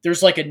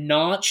there's like a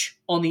notch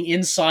on the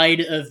inside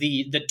of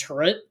the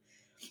turret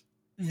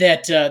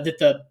that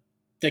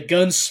the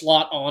guns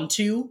slot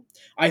onto.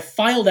 I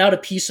filed out a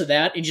piece of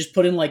that and just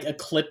put in like a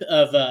clip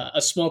of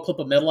a small clip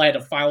of metal I had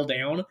to file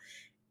down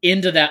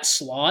into that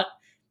slot,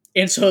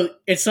 and so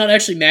it's not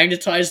actually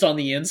magnetized on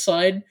the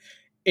inside.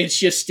 It's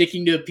just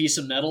sticking to a piece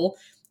of metal,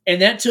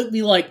 and that took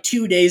me like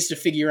 2 days to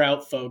figure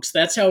out, folks.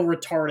 That's how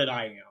retarded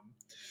I am.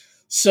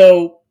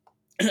 So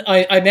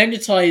I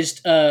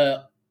magnetized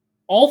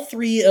all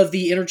three of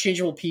the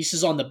interchangeable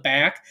pieces on the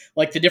back,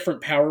 like the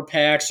different power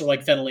packs or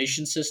like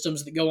ventilation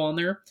systems that go on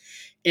there.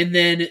 And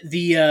then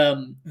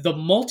the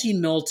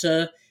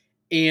multi-melta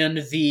and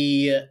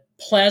the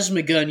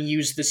plasma gun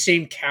use the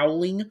same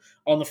cowling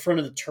on the front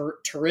of the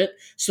turret.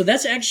 So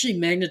that's actually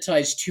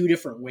magnetized two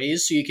different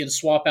ways. So you can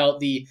swap out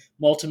the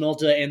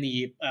multi-melta and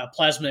the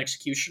plasma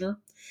executioner.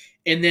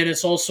 And then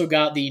it's also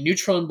got the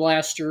neutron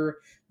blaster,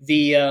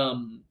 the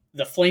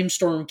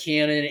flamestorm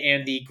cannon,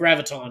 and the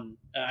graviton.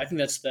 I think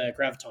that's the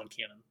graviton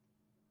cannon.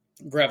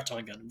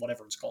 Graviton gun,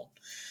 whatever it's called.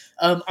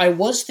 I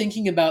was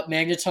thinking about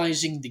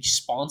magnetizing the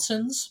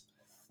sponsons,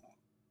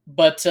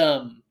 but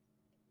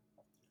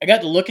I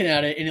got to looking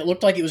at it, and it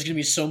looked like it was going to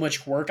be so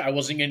much work I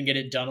wasn't going to get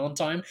it done on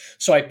time.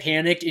 So I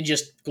panicked and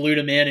just glued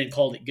them in and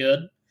called it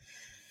good.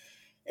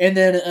 And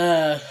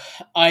then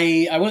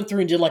I went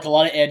through and did like a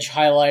lot of edge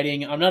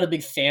highlighting. I'm not a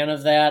big fan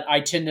of that. I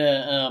tend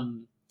to,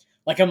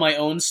 like on my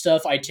own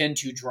stuff, I tend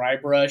to dry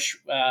brush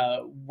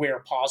where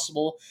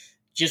possible,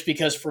 just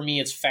because for me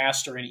it's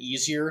faster and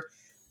easier.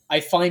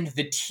 I find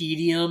the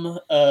tedium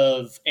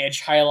of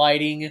edge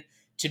highlighting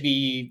to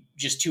be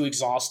just too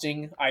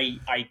exhausting.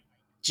 I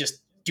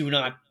just do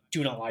not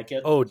like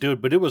it. Oh,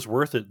 dude, but it was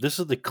worth it. This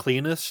is the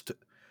cleanest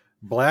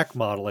black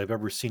model I've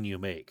ever seen you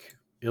make.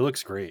 It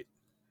looks great.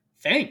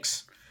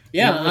 Thanks.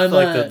 Yeah, even with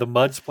like the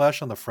mud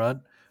splash on the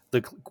front,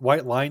 the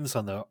white lines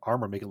on the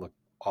armor make it look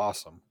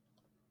awesome.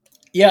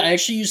 Yeah, I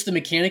actually used the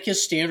Mechanicus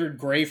Standard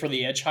Gray for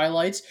the edge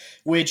highlights,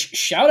 which,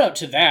 shout out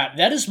to that.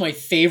 That is my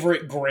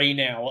favorite gray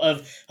now.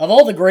 Of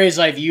all the grays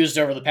I've used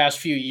over the past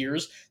few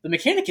years, the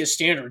Mechanicus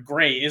Standard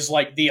Gray is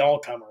like the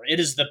all-comer. It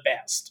is the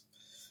best.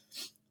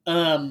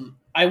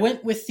 I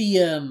went with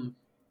the...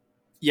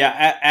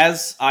 Yeah,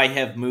 as I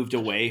have moved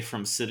away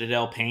from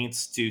Citadel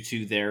paints due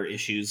to their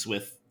issues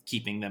with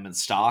keeping them in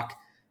stock,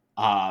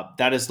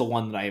 that is the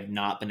one that I have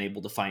not been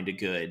able to find a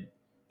good...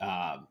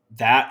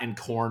 that and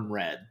Corn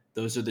Red.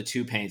 Those are the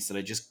two paints that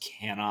I just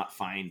cannot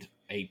find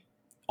a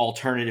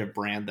alternative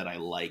brand that I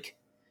like.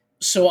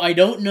 So I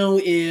don't know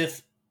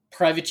if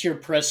Privateer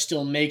Press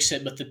still makes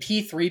it, but the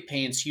P3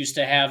 paints used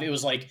to have, it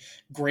was like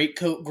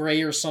Greatcoat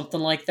Gray or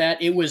something like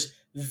that. It was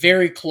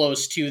very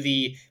close to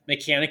the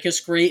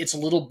Mechanicus Gray. It's a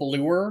little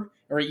bluer,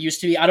 or it used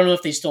to be. I don't know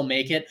if they still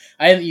make it.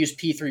 I haven't used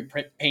P3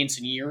 paints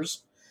in years.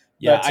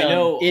 Yeah, but,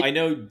 I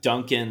know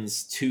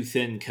Duncan's Too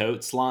Thin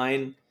Coats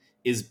line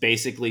is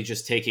basically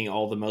just taking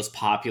all the most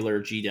popular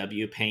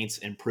GW paints,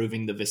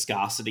 improving the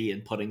viscosity,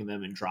 and putting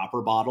them in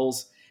dropper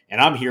bottles. And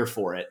I'm here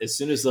for it. As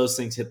soon as those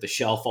things hit the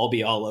shelf, I'll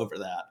be all over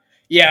that.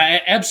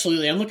 Yeah,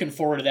 absolutely. I'm looking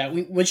forward to that.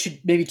 We should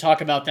maybe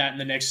talk about that in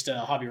the next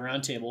Hobby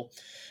Roundtable.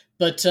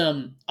 But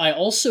I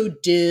also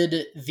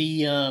did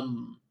the...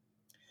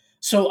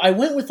 so I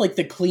went with like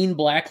the clean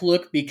black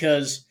look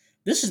because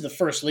this is the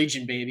First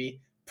Legion, baby.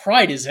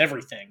 Pride is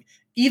everything.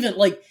 Even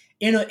like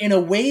in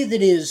a way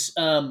that is...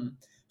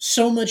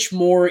 so much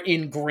more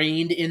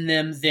ingrained in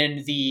them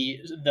than the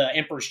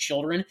Emperor's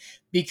Children,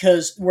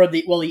 because while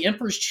the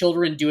Emperor's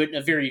Children do it in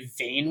a very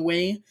vain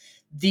way,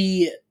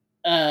 the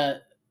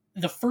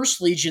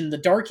First Legion, the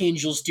Dark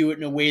Angels, do it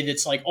in a way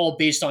that's like all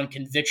based on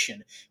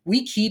conviction.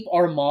 We keep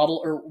our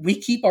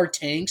our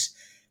tanks,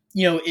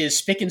 as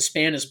spick and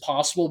span as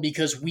possible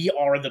because we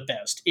are the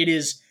best.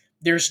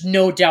 There's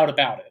no doubt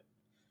about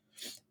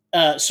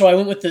it. So I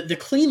went with the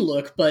clean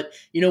look, but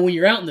when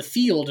you're out in the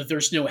field, if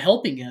there's no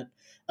helping it,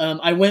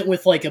 I went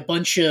with like a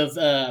bunch of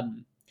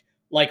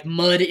like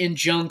mud and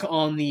junk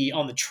on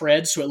the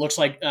tread, so it looks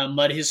like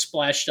mud has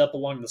splashed up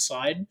along the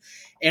side.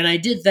 And I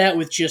did that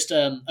with just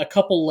a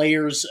couple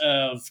layers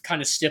of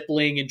kind of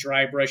stippling and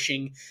dry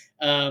brushing.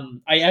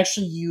 I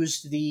actually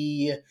used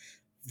the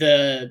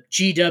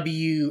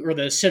GW or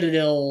the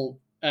Citadel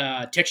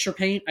texture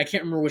paint. I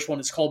can't remember which one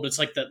it's called, but it's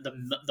like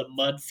the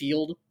mud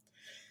field.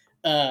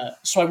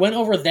 So I went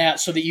over that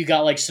so that you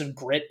got like some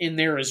grit in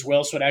there as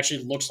well, so it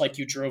actually looks like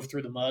you drove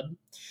through the mud.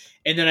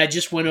 And then I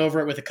just went over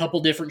it with a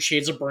couple different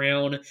shades of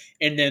brown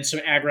and then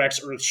some Agrax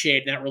Earth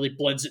Shade, and that really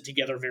blends it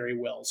together very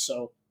well.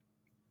 So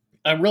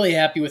I'm really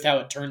happy with how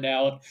it turned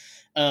out.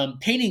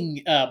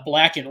 Painting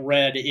black and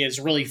red is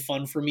really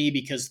fun for me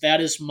because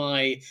that is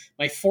my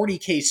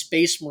 40K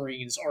Space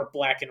Marines are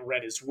black and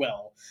red as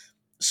well.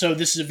 So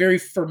this is a very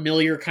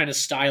familiar kind of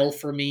style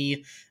for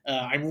me.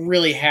 I'm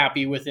really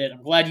happy with it.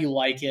 I'm glad you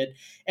like it.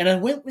 And I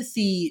went with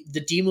the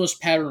Demos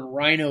pattern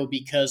Rhino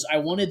because I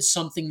wanted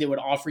something that would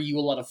offer you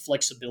a lot of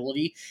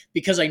flexibility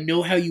because I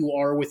know how you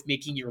are with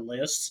making your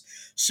lists.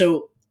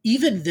 So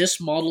even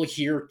this model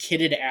here,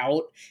 kitted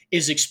out,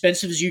 as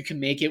expensive as you can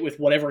make it with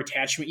whatever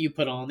attachment you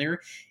put on there,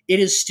 it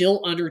is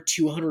still under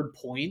 200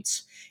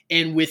 points.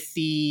 And with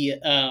the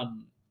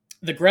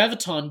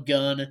Graviton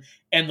gun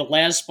and the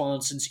las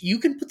sponsons, you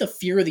can put the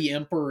Fear of the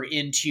Emperor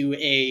into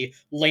a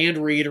Land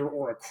Raider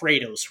or a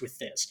Kratos with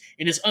this,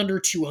 and it's under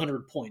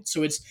 200 points.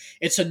 So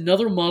it's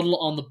another model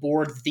on the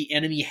board that the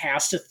enemy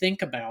has to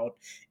think about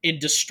and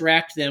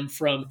distract them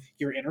from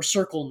your Inner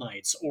Circle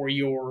Knights or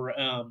your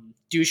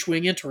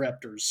Douchewing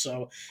Interrupters.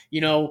 So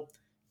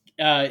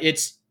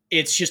it's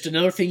just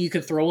another thing you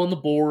can throw on the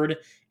board.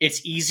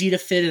 It's easy to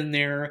fit in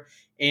there,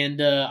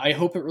 and I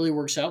hope it really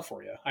works out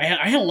for you. I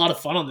had a lot of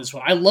fun on this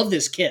one. I love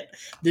this kit.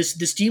 This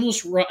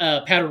Demos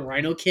pattern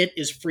Rhino kit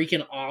is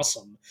freaking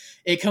awesome.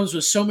 It comes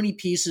with so many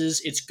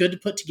pieces. It's good to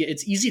put together.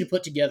 It's easy to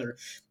put together,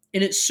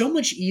 and it's so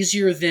much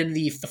easier than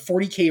the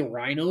 40K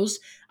Rhinos.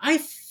 I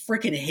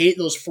freaking hate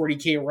those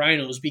 40K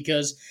Rhinos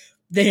because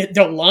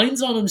the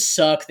lines on them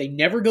suck. They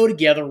never go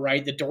together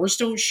right. The doors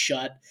don't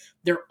shut.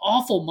 They're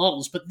awful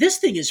models, but this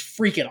thing is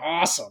freaking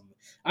awesome.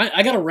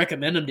 I gotta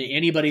recommend them to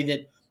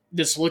anybody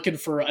that's looking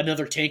for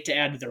another tank to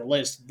add to their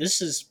list.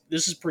 This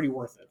is pretty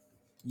worth it.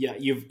 Yeah,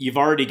 you've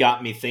already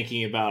got me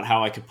thinking about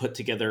how I could put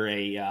together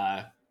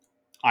a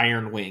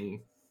Iron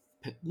Wing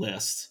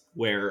list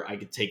where I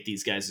could take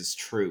these guys as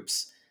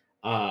troops.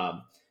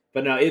 But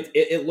no,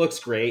 it looks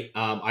great.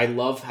 I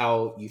love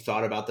how you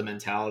thought about the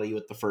mentality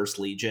with the First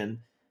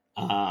Legion.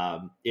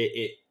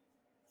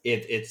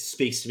 It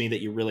speaks to me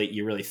that you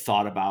really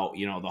thought about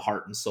the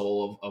heart and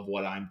soul of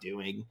what I'm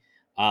doing.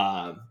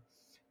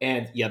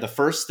 And yeah, the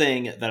first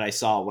thing that I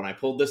saw when I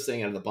pulled this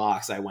thing out of the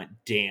box, I went,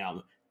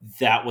 damn,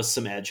 that was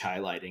some edge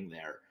highlighting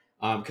there.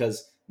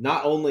 Because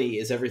not only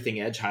is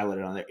everything edge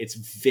highlighted on there, it's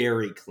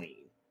very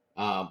clean,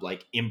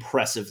 like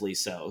impressively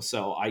so.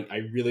 So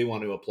I really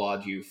want to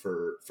applaud you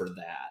for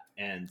that.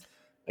 And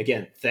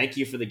again, thank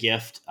you for the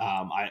gift.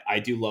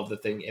 I do love the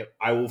thing.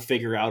 I will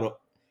figure out.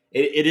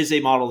 It is a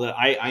model that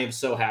I am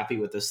so happy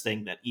with this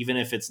thing that even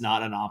if it's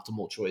not an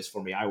optimal choice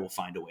for me, I will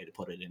find a way to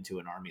put it into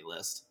an army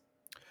list.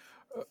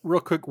 Real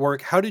quick,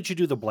 Warwick, how did you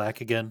do the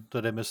black again?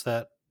 Did I miss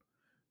that?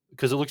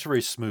 Because it looks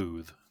very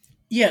smooth.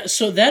 Yeah,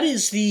 so that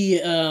is the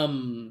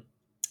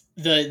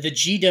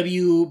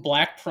GW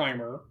black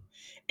primer,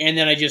 and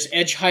then I just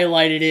edge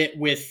highlighted it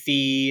with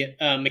the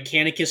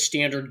Mechanicus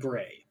standard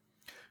gray.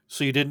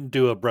 So you didn't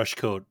do a brush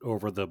coat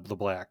over the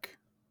black.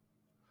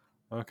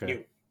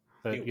 Okay.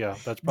 Yeah,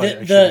 that's probably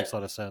actually makes a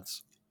lot of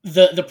sense.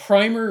 The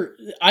primer,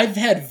 I've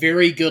had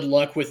very good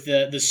luck with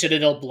the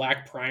Citadel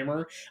black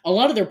primer. A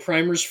lot of their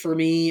primers for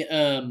me,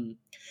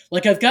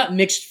 like I've got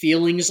mixed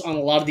feelings on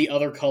a lot of the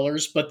other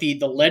colors, but the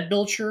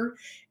Leadbilcher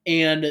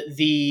and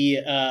the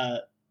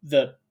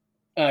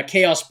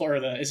Chaos, or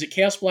is it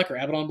Chaos Black or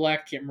Abaddon Black?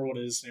 I can't remember what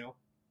it is now.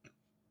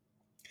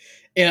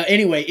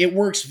 Anyway, it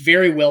works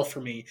very well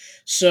for me.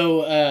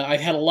 So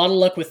I've had a lot of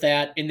luck with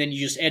that, and then you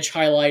just edge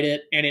highlight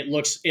it, and it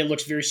looks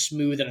very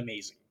smooth and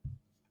amazing.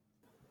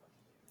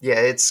 Yeah,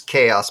 it's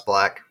Chaos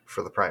Black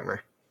for the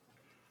primer.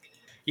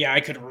 Yeah, I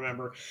couldn't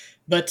remember,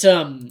 but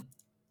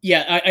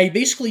yeah, I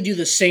basically do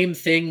the same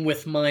thing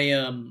with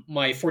my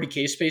my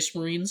 40K Space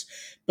Marines,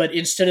 but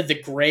instead of the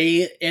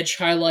gray edge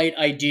highlight,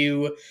 I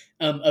do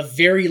a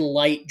very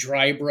light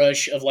dry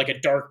brush of like a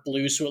dark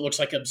blue, so it looks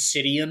like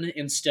obsidian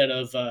instead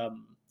of the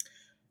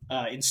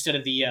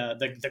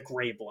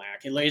gray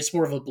black. It's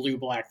more of a blue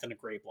black than a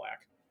gray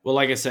black. Well,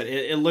 like I said,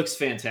 it looks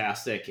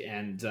fantastic,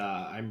 and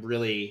I'm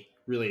really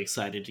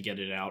excited to get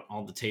it out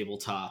on the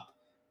tabletop.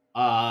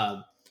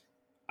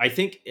 I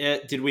think,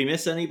 did we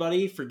miss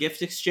anybody for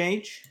gift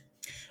exchange?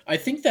 I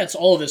think that's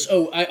all of this.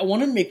 Oh, I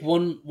wanted to make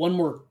one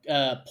more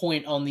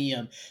point on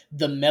the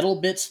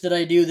metal bits that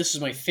I do. This is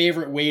my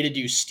favorite way to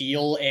do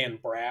steel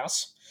and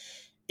brass.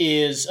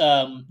 Is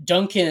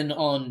Duncan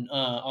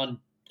on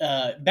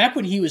back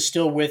when he was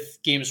still with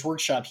Games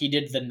Workshop, he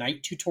did the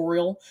knight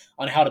tutorial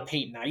on how to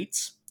paint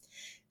knights.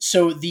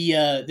 So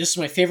this is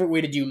my favorite way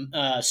to do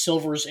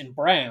silvers and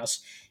brass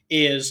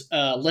is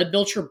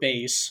Leadbilcher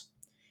base.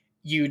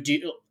 You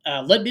do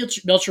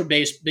Leadbilcher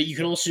base, but you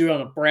can also do it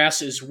on a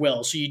brass as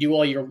well. So you do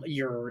all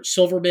your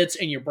silver bits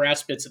and your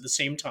brass bits at the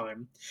same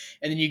time,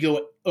 and then you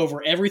go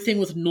over everything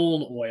with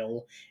Nuln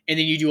oil, and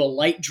then you do a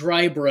light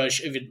dry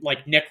brush of it,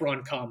 like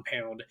Necron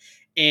compound,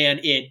 and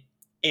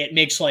it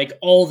makes like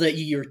all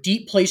your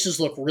deep places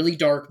look really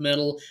dark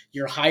metal.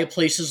 Your high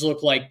places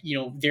look like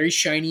very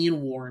shiny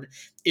and worn.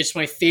 It's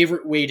my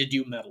favorite way to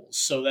do metals,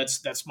 so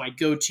that's my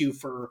go-to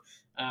for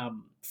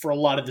a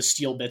lot of the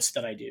steel bits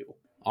that I do.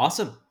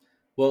 Awesome.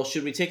 Well,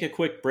 should we take a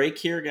quick break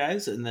here,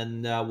 guys, and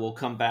then we'll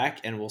come back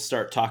and we'll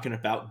start talking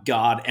about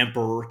God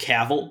Emperor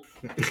Cavill?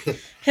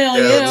 Hell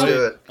Yeah, yeah! let's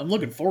do it. I'm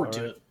looking forward to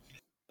All it.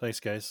 right.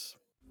 Thanks, guys.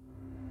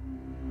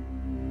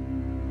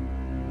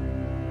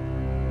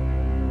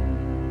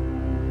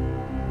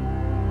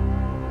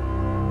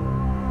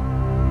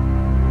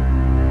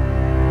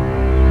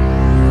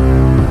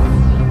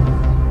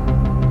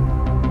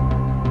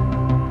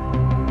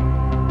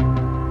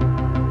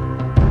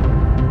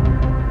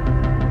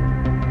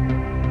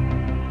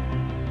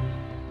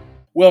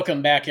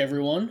 Welcome back,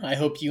 everyone. I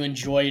hope you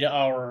enjoyed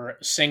our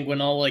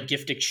Sanguinala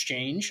gift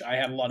exchange. I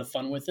had a lot of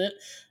fun with it.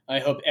 I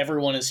hope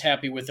everyone is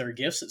happy with their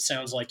gifts. It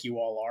sounds like you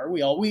all are.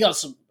 We all got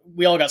some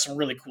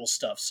really cool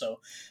stuff,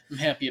 so I'm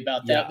happy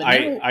about that. But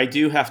now, I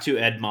do have to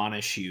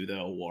admonish you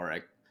though,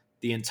 Warwick.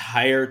 The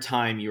entire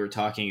time you were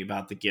talking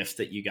about the gift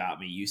that you got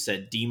me, you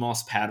said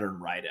Demos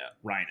pattern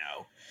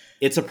rhino.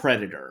 It's a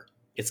predator.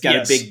 It's got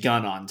Yes. a big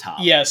gun on top.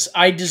 yes,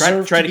 I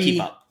deserve Try to to be.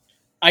 keep up.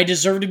 I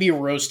deserve to be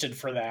roasted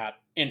for that.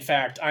 In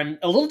fact, I'm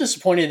a little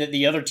disappointed that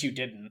the other two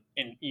didn't.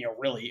 And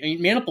really, I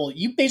mean, Maniple,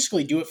 you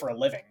basically do it for a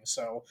living,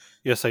 so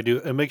Yes, I do.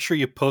 And make sure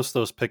you post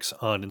those pics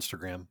on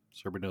Instagram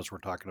so everybody knows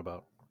what we're talking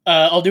about.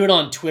 I'll do it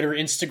on Twitter.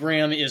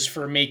 Instagram is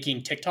for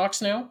making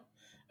TikToks now.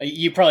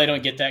 You probably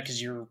don't get that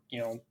because you're,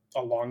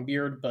 a long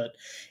beard, but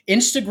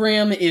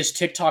Instagram is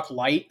TikTok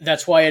light.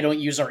 That's why I don't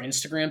use our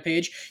Instagram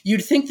page.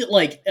 You'd think that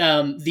like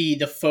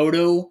the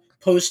photo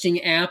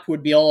posting app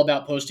would be all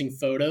about posting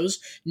photos.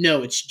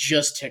 No, it's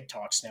just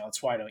TikToks now.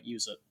 That's why I don't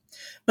use it.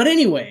 But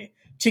anyway,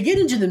 to get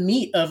into the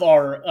meat of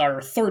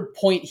our third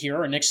point here,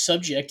 our next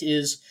subject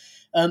is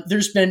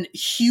there's been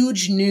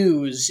huge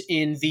news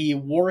in the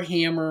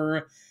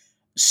Warhammer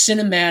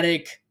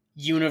Cinematic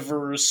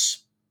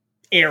Universe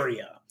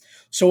area.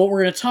 So what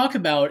we're going to talk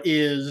about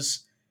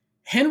is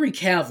Henry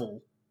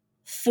Cavill,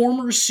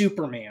 former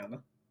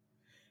Superman,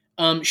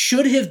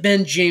 should have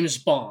been James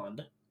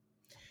Bond,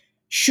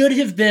 should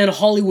have been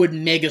Hollywood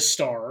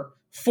megastar,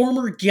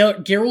 former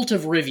Geralt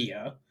of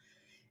Rivia,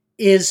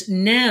 is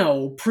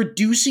now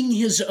producing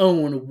his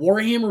own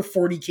Warhammer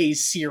 40k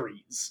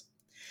series.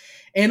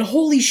 And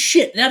holy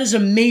shit, that is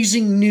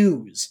amazing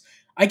news.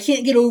 I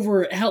can't get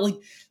over how,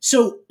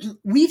 so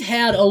we've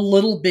had a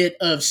little bit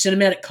of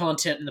cinematic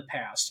content in the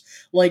past.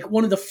 Like,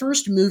 one of the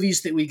first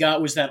movies that we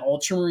got was that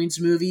Ultramarines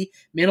movie.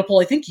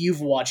 Manipul, I think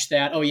you've watched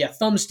that. Oh yeah,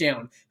 thumbs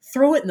down.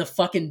 Throw it in the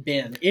fucking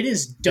bin. It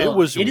is dumb. It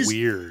was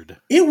weird.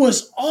 It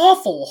was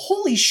awful.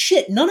 Holy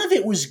shit, none of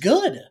it was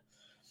good.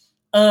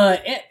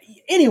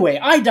 Anyway,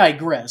 I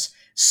digress.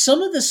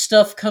 Some of the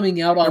stuff coming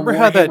out on Remember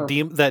Warhammer...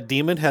 how that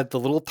demon had the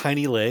little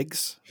tiny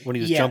legs when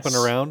he was jumping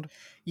around?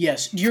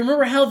 Yes. Do you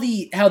remember how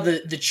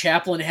the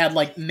chaplain had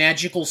like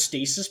magical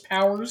stasis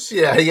powers?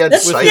 Yeah, he had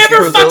That's psychic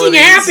never fucking abilities.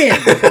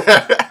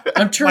 happened.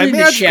 I'm turning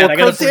the chat. I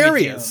gotta bring it down.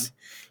 Crotarius.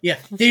 Yeah,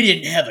 they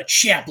didn't have a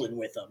chaplain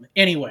with them.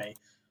 Anyway,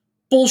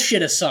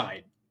 bullshit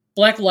aside,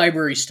 Black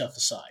Library stuff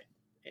aside.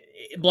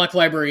 Black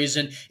Library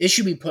isn't. It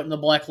should be put in the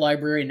Black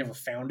Library and never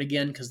found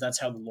again because that's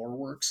how the lore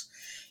works.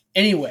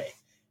 Anyway,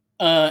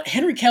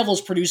 Henry Cavill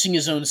is producing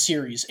his own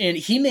series, and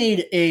he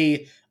made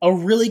a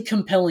really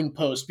compelling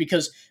post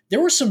because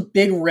there were some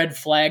big red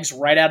flags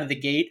right out of the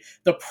gate.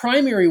 The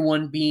primary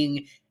one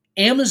being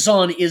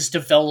Amazon is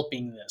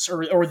developing this,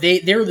 or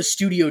they're the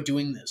studio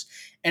doing this.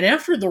 And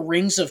after the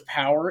Rings of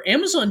Power,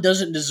 Amazon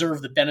doesn't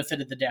deserve the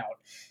benefit of the doubt.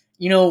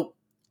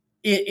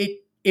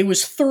 It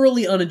was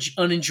thoroughly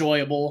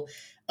unenjoyable.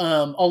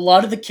 A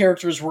lot of the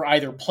characters were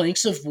either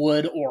planks of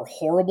wood or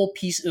horrible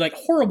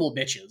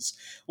bitches.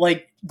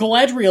 Like,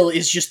 Galadriel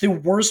is just the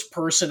worst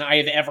person I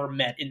have ever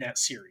met in that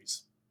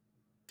series.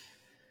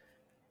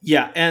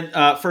 Yeah,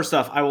 and first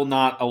off, I will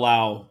not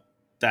allow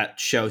that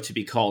show to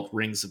be called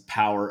Rings of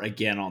Power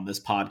again on this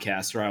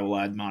podcast, or I will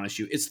admonish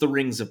you. It's the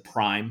Rings of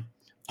Prime.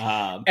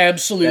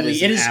 Absolutely. That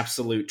is an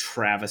absolute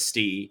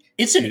travesty.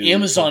 It's an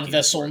Amazon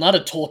vessel, not a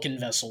Tolkien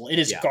vessel. It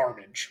is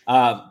garbage.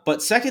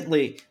 But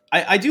secondly,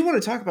 I do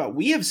want to talk about,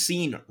 we have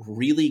seen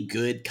really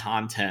good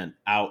content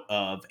out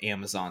of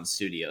Amazon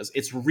Studios.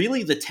 It's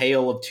really the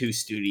tale of two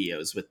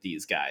studios with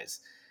these guys.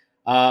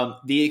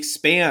 The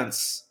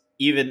Expanse,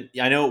 even,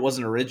 I know it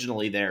wasn't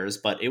originally theirs,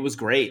 but it was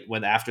great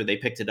after they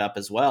picked it up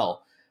as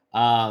well.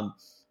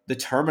 The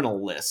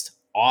Terminal List,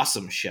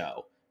 awesome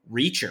show.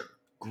 Reacher,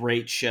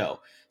 great show.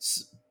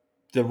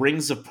 The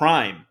Rings of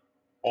Prime,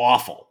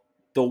 awful.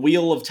 The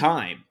Wheel of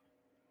Time,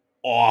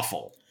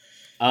 awful.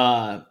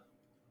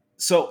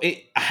 So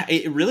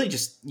it really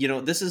just,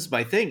 this is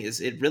my thing,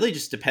 is it really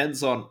just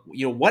depends on,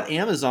 what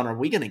Amazon are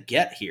we going to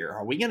get here?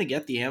 Are we going to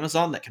get the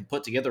Amazon that can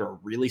put together a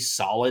really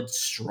solid,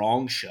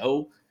 strong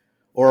show?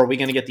 Or are we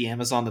going to get the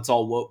Amazon that's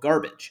all woke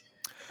garbage?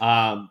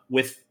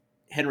 With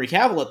Henry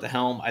Cavill at the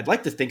helm, I'd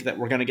like to think that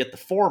we're going to get the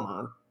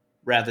former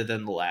rather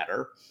than the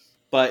latter.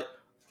 But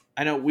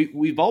I know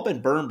we've all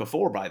been burned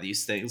before by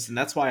these things, and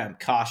that's why I'm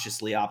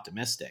cautiously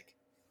optimistic.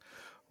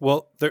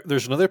 Well,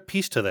 there's another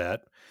piece to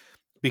that,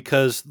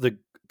 because the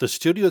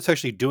studio that's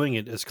actually doing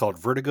it is called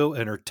Vertigo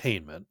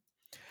Entertainment.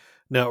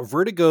 Now,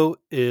 Vertigo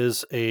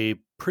is a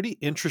pretty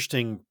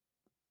interesting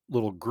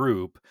little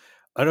group.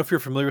 I don't know if you're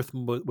familiar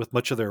with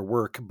much of their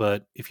work,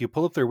 but if you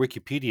pull up their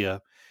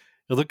Wikipedia,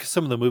 you look at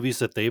some of the movies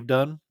that they've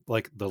done,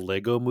 like the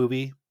Lego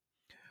Movie,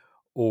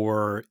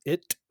 or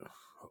It,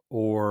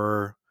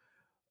 or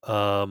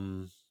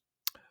um,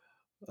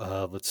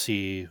 let's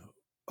see.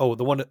 Oh,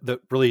 the one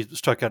that really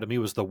stuck out to me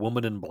was The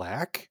Woman in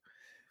Black.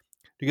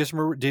 Do you guys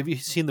remember? Have you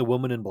seen The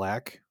Woman in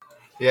Black?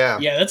 Yeah,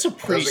 Yeah, that's a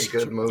that's pretty a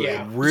good movie.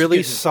 Yeah, it's a Really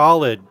good movie.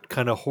 solid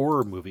kind of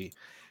horror movie.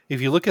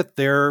 If you look at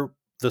the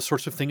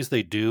sorts of things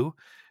they do,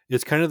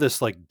 it's kind of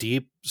this like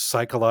deep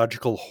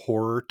psychological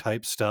horror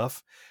type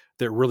stuff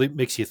that really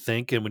makes you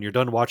think. And when you're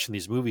done watching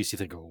these movies, you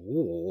think,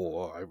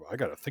 "Oh, I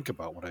got to think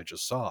about what I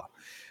just saw."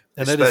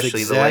 And that is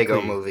Especially the Lego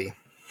exactly movie.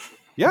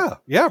 Yeah,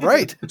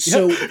 right.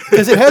 So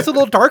because it has a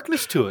little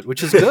darkness to it,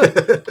 which is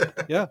good.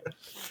 Yeah.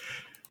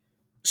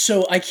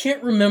 So I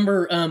can't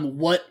remember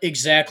what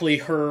exactly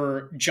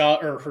her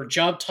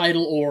job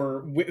title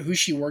or who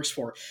she works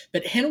for,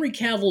 but Henry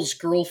Cavill's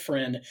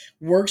girlfriend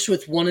works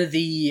with one of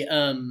the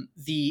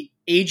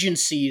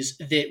agencies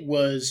that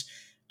was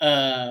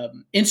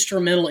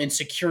instrumental in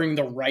securing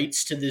the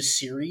rights to this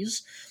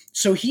series.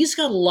 So he's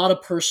got a lot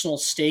of personal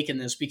stake in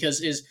this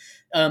because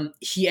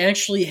he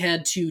actually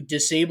had to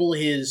disable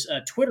his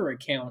Twitter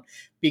account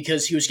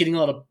because he was getting a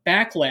lot of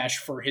backlash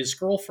for his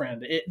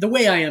girlfriend. The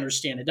way I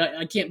understand it,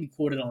 I can't be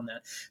quoted on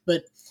that,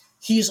 but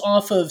he's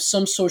off of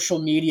some social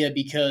media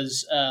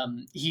because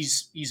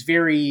he's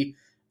very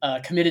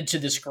committed to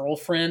this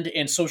girlfriend,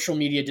 and social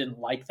media didn't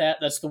like that.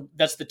 That's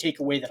the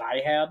takeaway that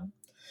I had.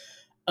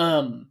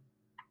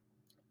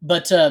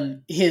 But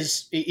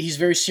he's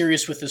very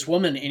serious with this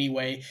woman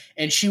anyway,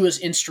 and she was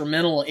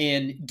instrumental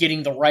in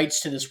getting the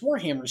rights to this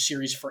Warhammer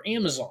series for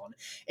Amazon.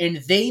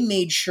 And they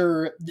made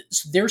sure,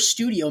 their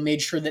studio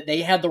made sure that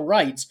they had the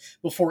rights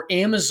before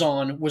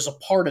Amazon was a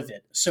part of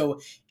it. So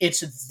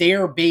it's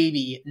their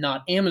baby,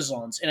 not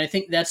Amazon's. And I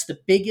think that's the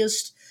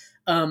biggest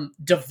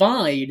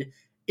divide.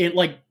 It,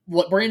 like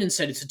what Brandon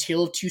said, it's a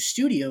tale of two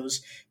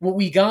studios. What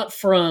we got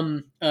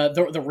from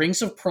the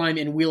Rings of Prime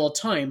and Wheel of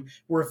Time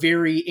were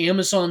very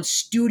Amazon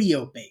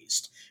studio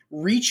based.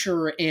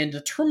 Reacher and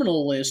the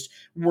Terminal List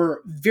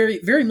were very,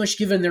 very much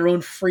given their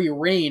own free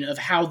reign of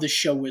how the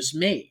show was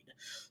made.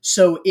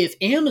 So if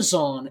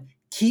Amazon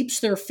keeps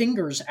their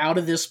fingers out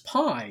of this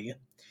pie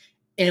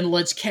and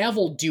lets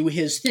Cavill do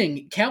his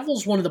thing,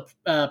 Cavill's one of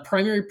the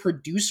primary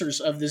producers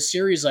of this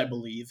series, I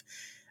believe.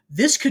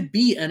 This could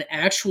be an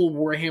actual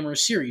Warhammer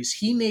series.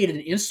 He made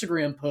an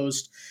Instagram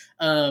post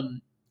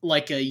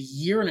like a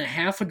year and a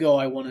half ago,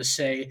 I want to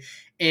say,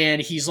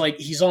 and he's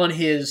on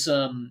his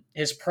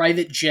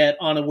private jet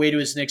on a way to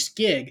his next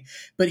gig,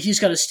 but he's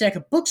got a stack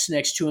of books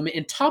next to him,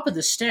 and top of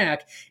the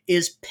stack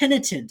is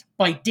Penitent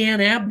by Dan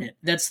Abnett.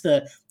 That's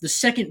the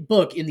second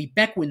book in the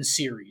Beckwin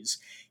series.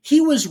 He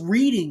was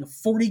reading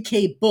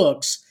 40K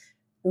books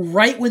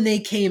right when they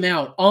came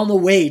out on the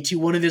way to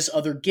one of his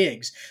other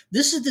gigs.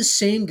 This is the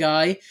same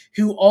guy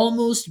who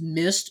almost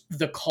missed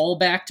the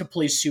callback to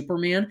play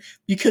Superman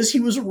because he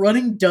was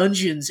running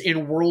dungeons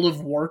in World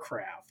of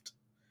Warcraft.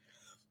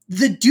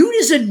 The dude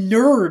is a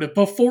nerd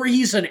before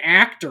he's an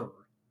actor.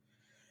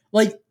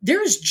 Like,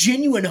 there's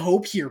genuine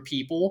hope here,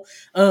 people.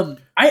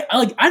 I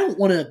don't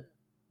want to...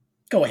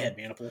 Go ahead,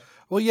 Maniple.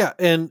 Well, yeah,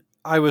 and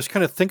I was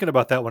kind of thinking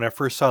about that when I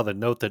first saw the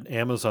note that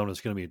Amazon was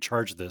going to be in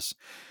charge of this.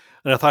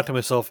 And I thought to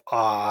myself,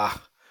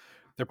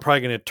 they're probably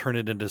going to turn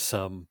it into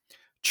some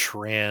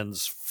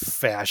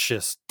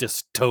trans-fascist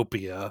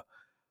dystopia.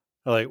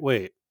 I'm like,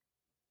 wait,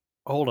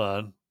 hold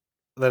on.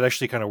 That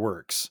actually kind of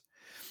works.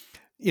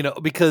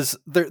 Because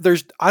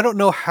there's I don't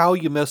know how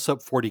you mess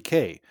up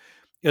 40K.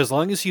 As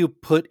long as you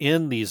put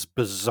in these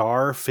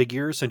bizarre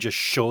figures and just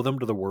show them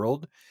to the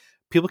world,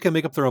 people can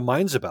make up their own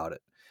minds about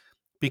it.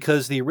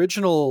 Because the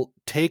original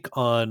take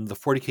on the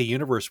 40K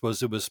universe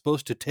was it was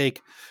supposed to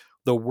take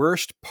the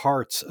worst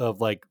parts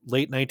of like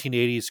late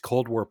 1980s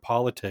Cold War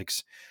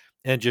politics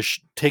and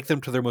just take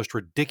them to their most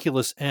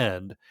ridiculous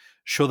end,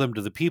 show them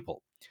to the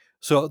people.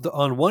 So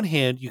on one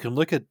hand, you can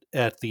look at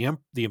the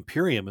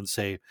Imperium and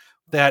say,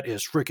 that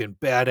is freaking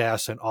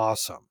badass and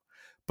awesome,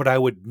 but I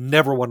would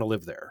never want to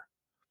live there.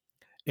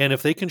 And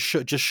if they can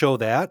just show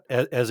that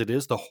as it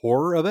is, the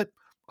horror of it,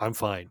 I'm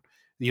fine.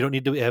 You don't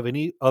need to have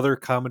any other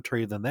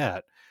commentary than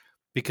that,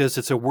 because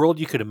it's a world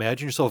you could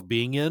imagine yourself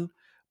being in,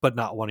 but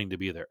not wanting to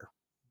be there.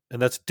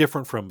 And that's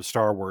different from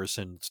Star Wars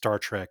and Star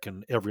Trek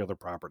and every other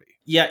property.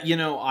 Yeah,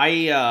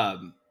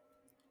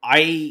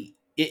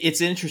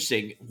 it's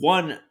interesting.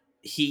 One,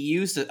 he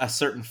used a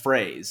certain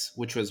phrase,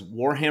 which was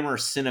Warhammer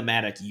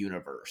Cinematic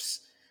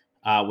Universe,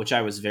 which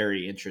I was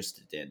very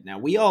interested in. Now,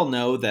 we all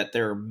know that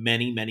there are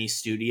many, many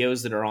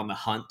studios that are on the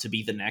hunt to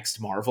be the next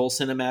Marvel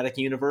Cinematic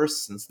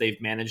Universe, since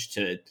they've managed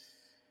to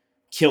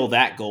kill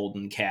that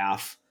golden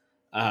calf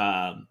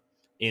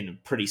in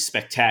pretty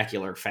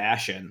spectacular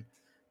fashion.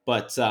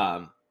 But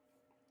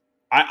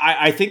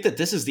I think that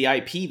this is the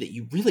IP that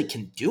you really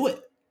can do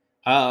it.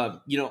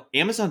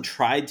 Amazon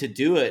tried to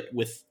do it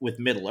with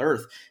Middle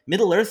Earth.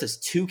 Middle Earth is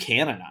too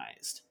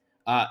canonized.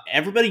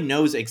 Everybody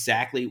knows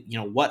exactly,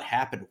 what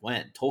happened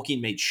when.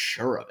 Tolkien made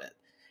sure of it.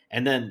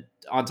 And then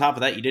on top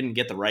of that, you didn't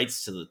get the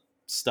rights to the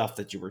stuff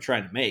that you were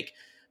trying to make.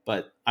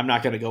 But I'm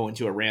not going to go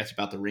into a rant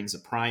about the Rings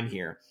of Prime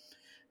here.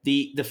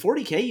 The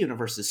 40K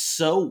universe is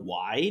so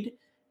wide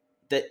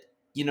that,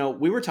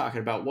 we were talking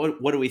about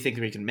what do we think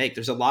we can make?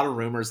 There's a lot of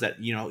rumors that,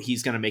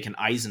 he's going to make an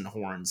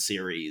Eisenhorn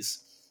series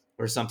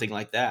or something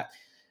like that.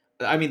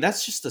 I mean,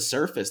 that's just the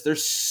surface.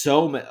 There's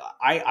so many.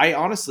 I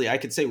honestly, I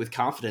could say with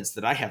confidence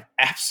that I have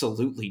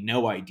absolutely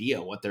no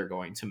idea what they're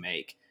going to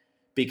make,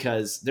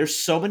 because there's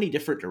so many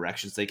different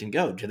directions they can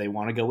go. Do they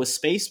want to go with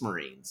Space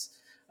Marines?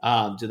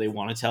 Do they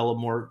want to tell a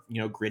more,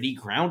 gritty,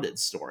 grounded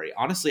story?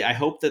 Honestly,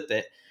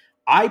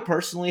 I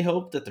personally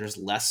hope that there's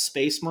less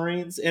Space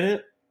Marines in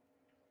it.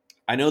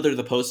 I know they're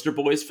the poster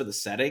boys for the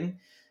setting,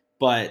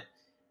 but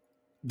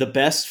the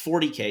best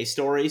 40K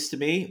stories to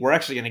me, we're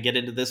actually going to get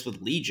into this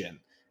with Legion.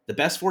 The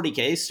best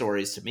 40K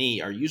stories to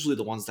me are usually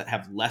the ones that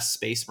have less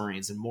Space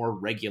Marines and more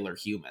regular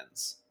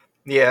humans.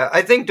 Yeah,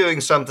 I think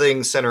doing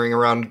something centering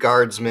around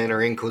Guardsmen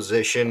or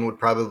Inquisition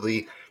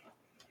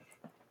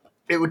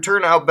it would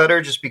turn out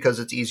better just because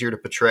it's easier to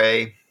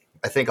portray.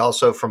 I think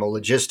also from a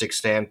logistics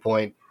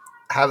standpoint,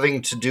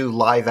 having to do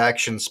live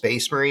action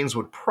Space Marines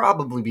would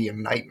probably be a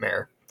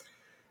nightmare.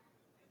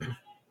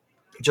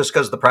 Just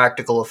because the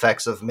practical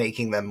effects of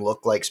making them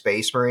look like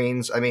Space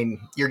Marines. I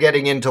mean, you're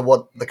getting into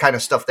what the kind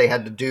of stuff they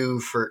had to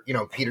do for,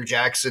 Peter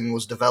Jackson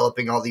was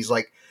developing all these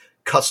like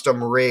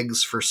custom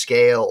rigs for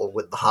scale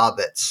with the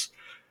Hobbits.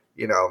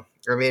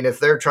 I mean, if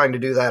they're trying to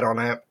do that on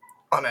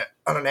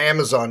an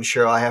Amazon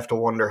show, I have to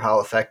wonder how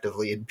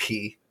effectively it'd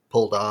be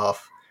pulled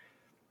off.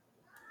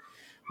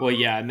 Well,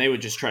 yeah, and they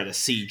would just try to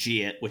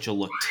CG it, which will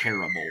look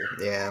terrible.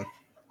 Yeah.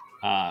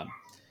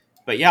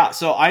 But yeah,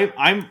 so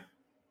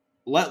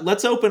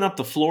let's open up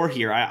the floor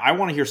here. I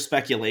want to hear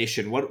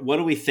speculation. What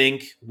do we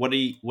think? What do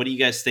you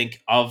guys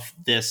think of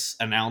this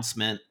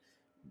announcement?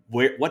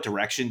 What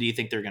direction do you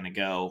think they're going to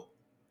go?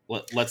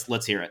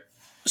 Let's hear it.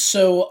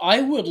 So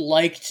I would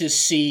like to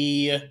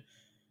see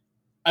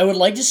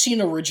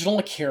an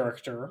original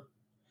character.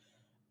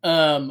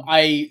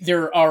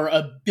 There are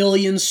a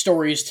billion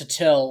stories to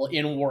tell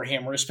in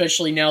Warhammer,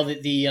 especially now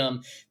that the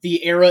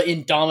era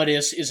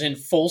Indomitus is in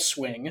full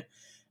swing.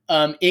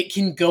 It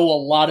can go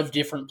a lot of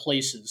different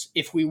places.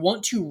 If we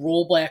want to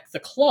roll back the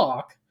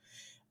clock,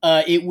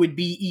 it would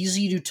be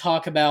easy to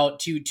talk about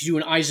to do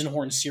an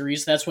Eisenhorn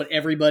series. That's what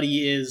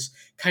everybody is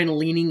kind of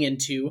leaning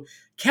into.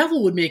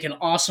 Cavill would make an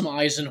awesome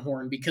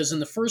Eisenhorn because in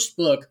the first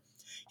book,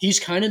 he's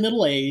kind of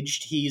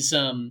middle-aged. He's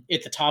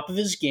at the top of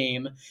his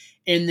game.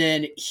 And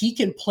then he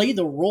can play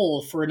the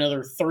role for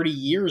another 30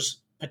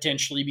 years,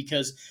 potentially,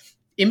 because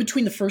in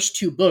between the first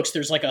two books,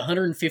 there's like a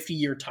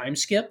 150-year time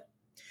skip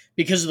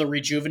because of the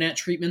rejuvenate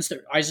treatments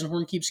that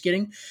Eisenhorn keeps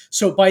getting.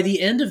 So by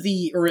the end of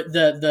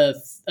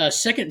the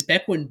second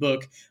Beckwin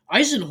book,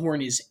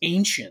 Eisenhorn is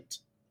ancient.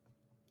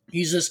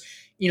 He's this,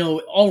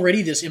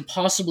 already this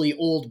impossibly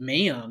old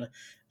man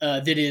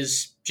that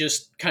is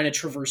just kind of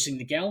traversing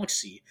the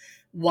galaxy.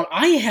 What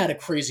I had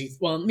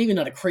maybe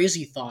not a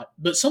crazy thought,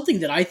 but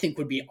something that I think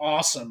would be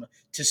awesome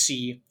to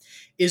see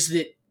is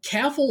that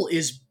Cavill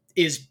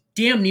is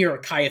damn near a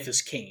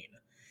Caiaphas Cain.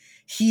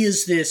 He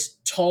is this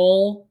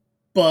tall,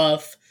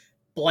 buff,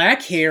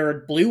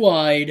 black-haired,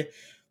 blue-eyed,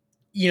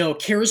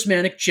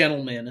 charismatic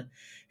gentleman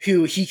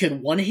who he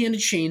could one-hand a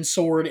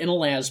chainsword and a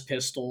las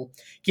pistol,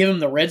 give him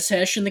the red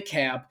sash and the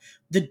cap.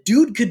 The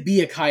dude could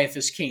be a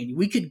Caiaphas Cain.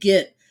 We could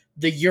get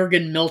the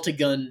Jurgen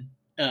Meltegun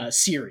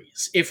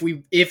series if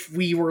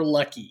we were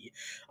lucky.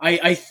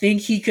 I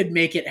think he could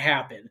make it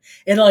happen.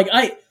 And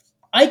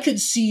I could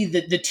see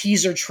the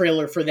teaser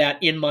trailer for that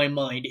in my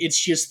mind. It's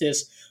just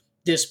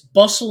this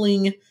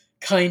bustling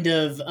kind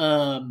of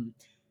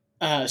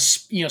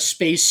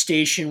space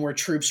station where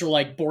troops are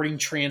like boarding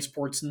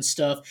transports and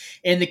stuff,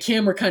 and the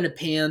camera kind of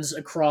pans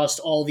across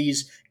all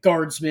these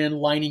guardsmen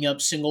lining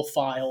up single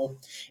file,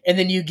 and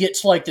then you get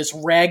to like this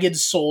ragged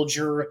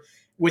soldier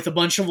with a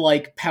bunch of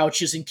like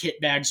pouches and kit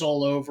bags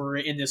all over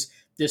in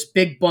this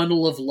big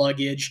bundle of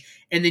luggage,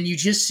 and then you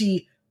just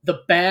see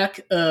the back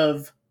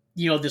of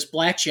this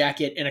black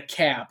jacket and a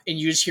cap, and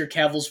you just hear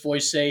Cavill's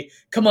voice say,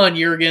 "Come on,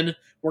 Jurgen,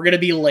 we're gonna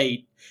be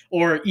late."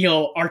 Or,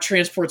 our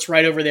transport's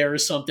right over there or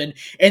something.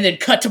 And then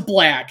cut to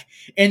black.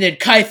 And then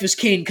Caiaphas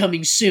Cain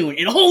coming soon.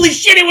 And holy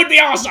shit, it would be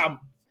awesome!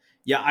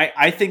 Yeah,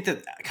 I think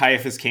that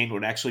Caiaphas Cain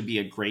would actually be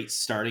a great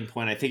starting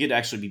point. I think it'd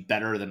actually be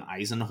better than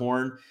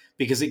Eisenhorn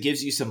because it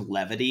gives you some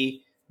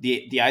levity.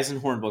 The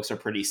Eisenhorn books are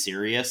pretty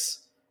serious.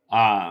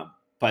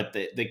 But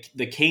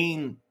the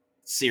Cain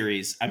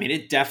series, I mean,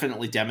 it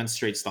definitely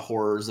demonstrates the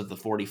horrors of the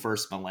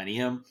 41st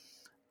millennium.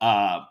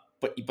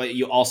 But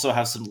you also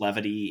have some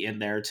levity in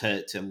there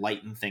to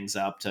lighten things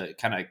up, to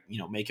kind of,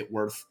 make it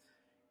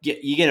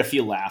you get a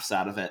few laughs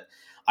out of it.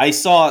 I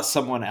saw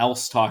someone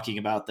else talking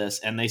about this,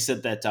 and they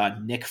said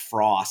that Nick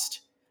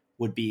Frost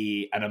would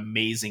be an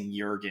amazing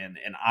Jurgen,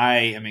 and I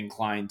am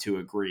inclined to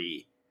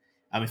agree.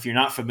 If you're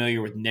not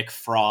familiar with Nick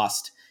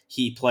Frost,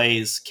 he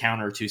plays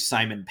counter to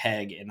Simon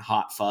Pegg in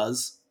Hot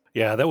Fuzz.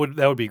 Yeah, that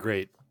would be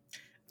great.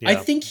 Yeah. I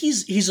think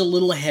he's a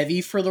little heavy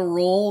for the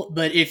role,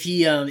 but if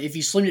he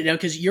slimmed it down,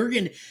 because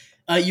Jurgen,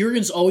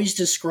 Jurgen's always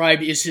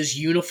described as his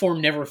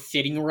uniform never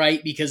fitting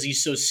right because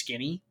he's so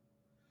skinny.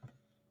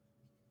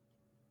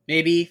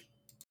 Maybe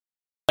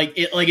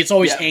it's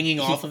always hanging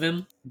off of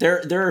him.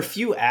 There are a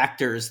few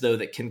actors though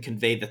that can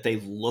convey that they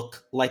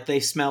look like they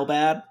smell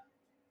bad,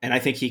 and I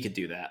think he could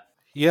do that.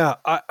 Yeah,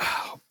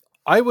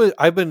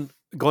 I've been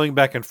going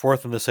back and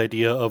forth on this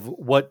idea of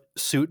what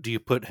suit do you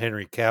put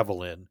Henry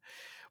Cavill in,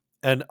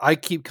 and I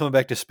keep coming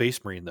back to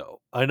Space Marine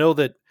though. I know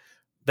that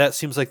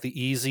seems like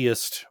the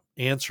easiest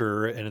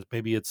answer, and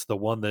maybe it's the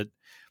one that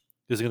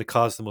is going to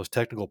cause the most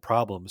technical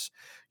problems.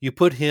 You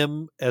put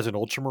him as an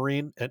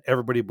Ultramarine, and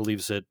everybody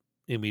believes it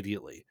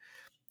immediately.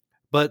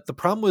 But the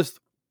problem with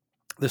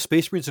the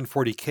Space Marines in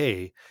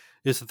 40K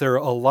is that they're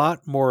a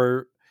lot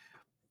more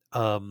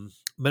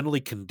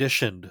mentally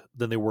conditioned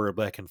than they were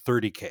back in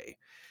 30K.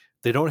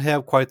 They don't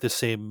have quite the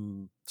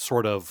same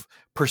sort of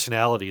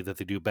personality that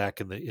they do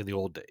back in the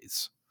old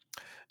days.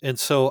 And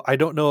so I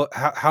don't know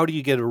how do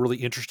you get a really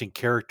interesting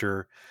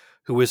character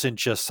who isn't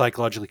just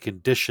psychologically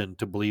conditioned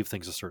to believe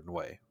things a certain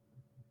way.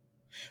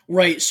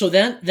 Right, so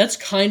that's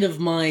kind of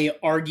my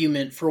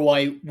argument for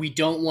why we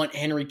don't want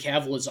Henry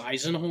Cavill as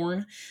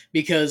Eisenhorn,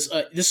 because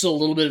this is a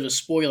little bit of a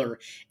spoiler.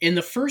 In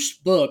the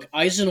first book,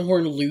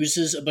 Eisenhorn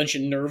loses a bunch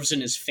of nerves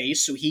in his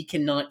face, so he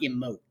cannot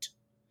emote.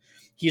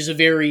 He's a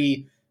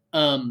very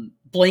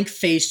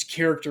blank-faced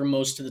character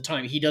most of the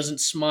time. He doesn't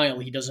smile,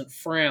 he doesn't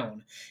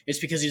frown. It's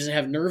because he doesn't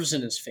have nerves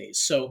in his face.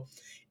 So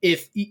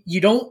if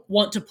you don't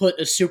want to put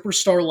a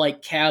superstar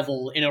like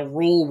Cavill in a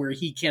role where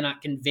he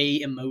cannot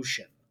convey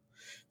emotion.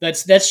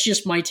 That's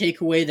just my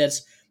takeaway.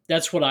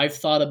 That's what I've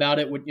thought about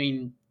it.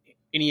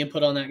 Any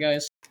input on that,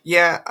 guys?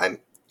 Yeah,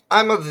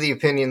 I'm of the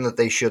opinion that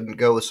they shouldn't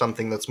go with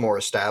something that's more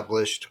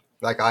established,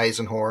 like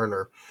Eisenhorn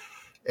or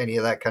any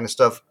of that kind of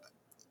stuff.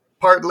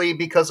 Partly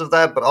because of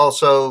that, but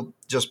also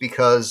just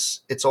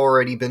because it's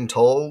already been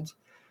told.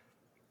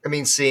 I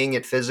mean, seeing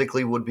it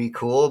physically would be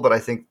cool, but I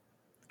think,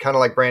 kind of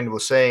like Brandon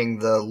was saying,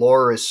 the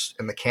lore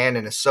and the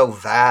canon is so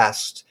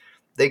vast,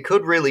 they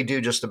could really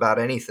do just about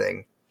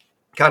anything.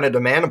 Kind of to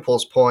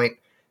Manipul's point,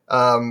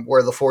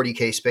 where the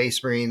 40K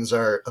Space Marines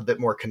are a bit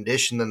more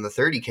conditioned than the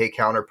 30K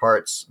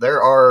counterparts,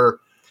 there are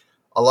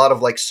a lot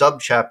of like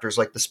sub-chapters,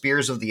 like the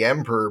Spears of the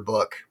Emperor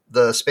book.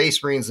 The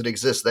Space Marines that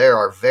exist there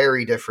are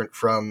very different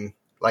from,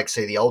 like,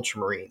 say, the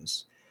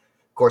Ultramarines.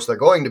 Of course, they're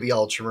going to be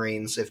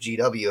Ultramarines if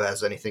GW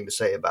has anything to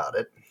say about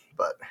it,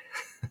 but...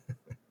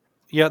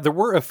 Yeah, there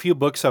were a few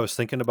books I was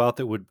thinking about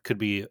that could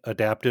be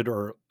adapted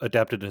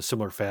in a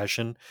similar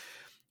fashion.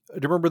 Do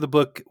you remember the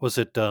book? Was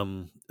it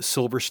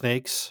Silver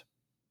Snakes?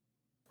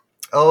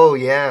 Oh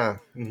yeah,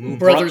 mm-hmm.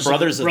 Brothers of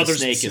the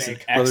Snake is an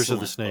excellent Brothers of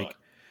the Snake. book.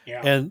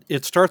 Yeah. And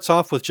it starts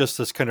off with just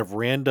this kind of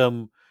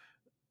random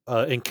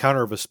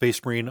encounter of a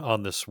Space Marine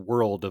on this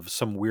world of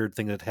some weird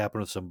thing that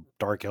happened with some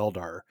Dark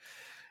Eldar.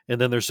 And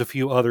then there's a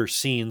few other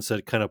scenes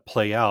that kind of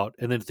play out.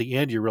 And then at the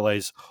end, you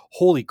realize,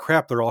 holy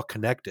crap, they're all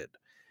connected.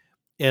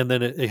 And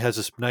then it has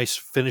this nice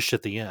finish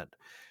at the end.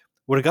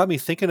 What it got me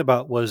thinking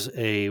about was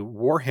a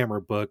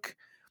Warhammer book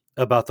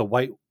about the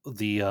white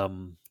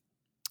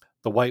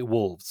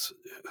wolves,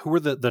 who were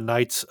the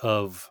knights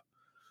of.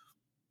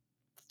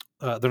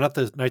 They're not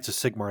the Knights of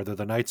Sigmar; they're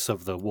the Knights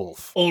of the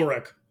Wolf.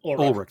 Ulrich,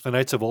 the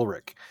Knights of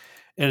Ulrich,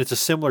 and it's a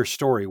similar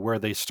story where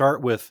they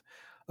start with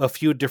a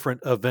few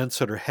different events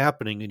that are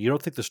happening, and you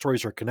don't think the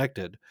stories are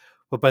connected,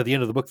 but by the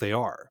end of the book, they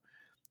are.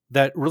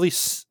 That really,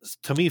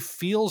 to me,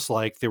 feels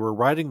like they were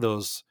writing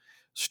those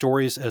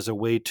stories as a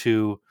way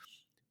to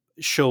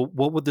show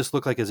what would this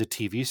look like as a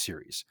TV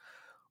series,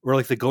 or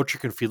like the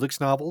Gotrek and Felix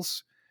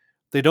novels.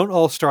 They don't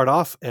all start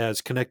off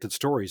as connected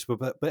stories,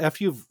 but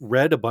after you've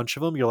read a bunch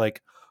of them, you're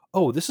like,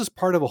 oh, this is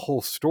part of a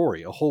whole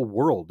story, a whole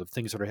world of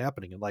things that are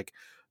happening. And like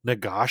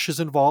Nagash is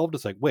involved.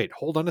 It's like, wait,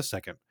 hold on a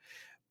second.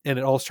 And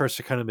it all starts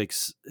to kind of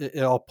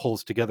it all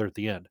pulls together at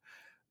the end.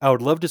 I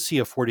would love to see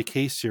a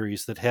 40K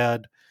series that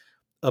had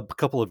a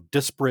couple of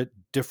disparate,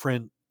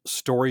 different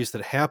stories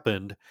that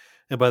happened.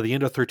 And by the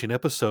end of 13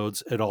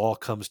 episodes, it all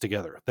comes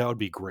together. That would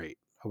be great.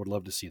 I would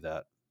love to see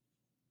that.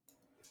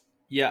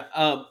 Yeah.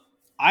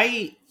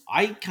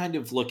 I kind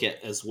of look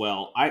at as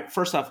well.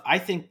 First off, I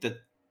think that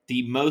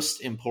the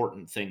most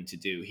important thing to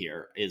do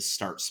here is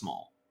start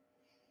small.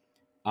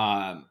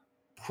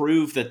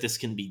 Prove that this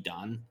can be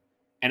done.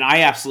 And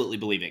I absolutely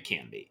believe it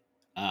can be.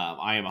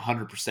 I am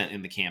 100%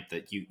 in the camp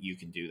that you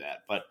can do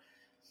that. But,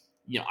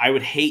 I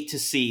would hate to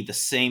see the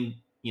same,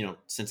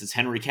 since it's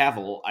Henry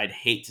Cavill, I'd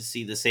hate to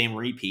see the same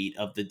repeat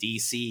of the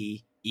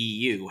DC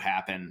EU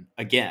happen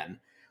again,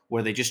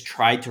 where they just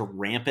tried to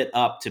ramp it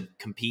up to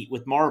compete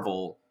with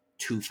Marvel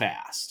too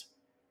fast.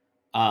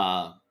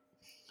 Talk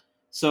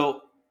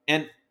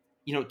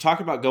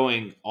about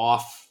going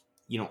off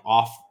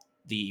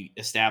the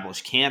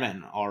established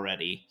canon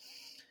already.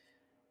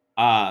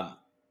 I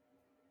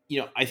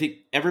think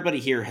everybody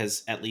here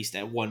has at least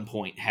at one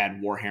point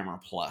had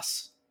Warhammer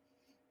Plus.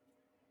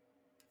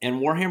 And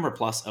Warhammer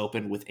Plus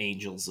opened with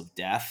Angels of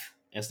Death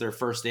as their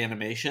first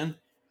animation,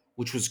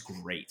 which was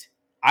great.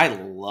 I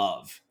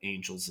love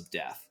Angels of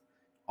Death.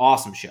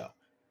 Awesome show.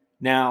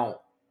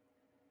 Now,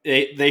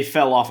 they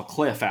fell off a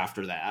cliff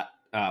after that,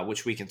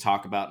 which we can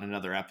talk about in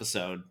another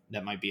episode.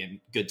 That might be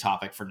a good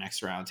topic for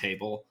next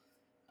roundtable.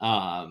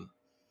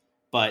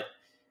 But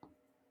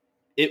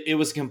it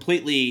was a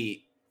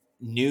completely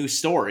new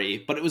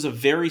story, but it was a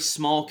very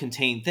small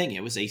contained thing.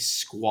 It was a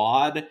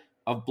squad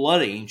of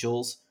blood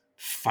angels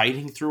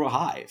fighting through a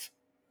hive.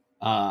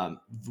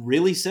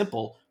 Really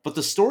simple, but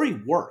the story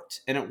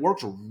worked, and it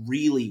worked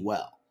really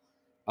well.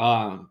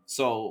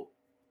 So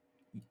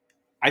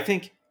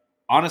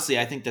honestly,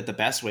 I think that the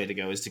best way to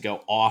go is to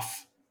go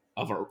off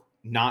of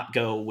not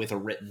go with a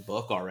written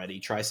book already,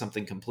 try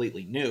something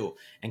completely new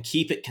and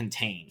keep it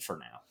contained for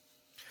now.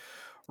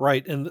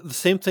 Right. And the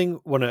same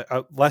thing when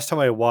last time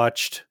I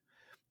watched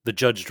the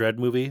Judge Dredd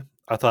movie,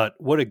 I thought,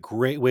 what a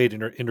great way to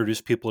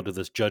introduce people to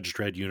this Judge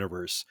Dredd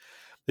universe.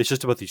 It's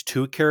just about these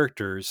two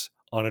characters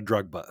on a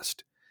drug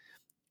bust.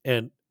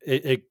 And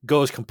it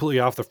goes completely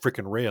off the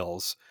freaking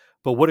rails.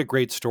 But what a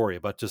great story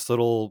about this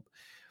little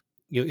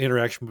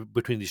interaction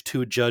between these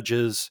two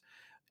judges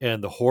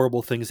and the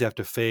horrible things they have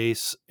to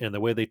face and the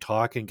way they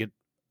talk and get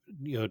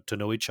to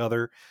know each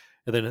other,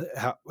 and then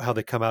how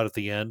they come out at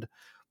the end.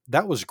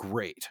 That was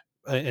great.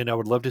 And I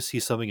would love to see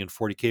something in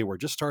 40K where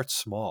it just starts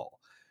small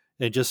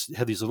and just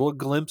have these little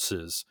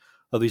glimpses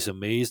of these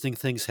amazing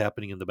things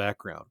happening in the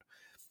background.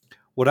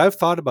 What I've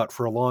thought about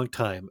for a long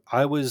time,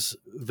 I was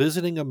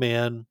visiting a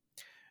man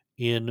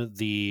in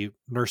the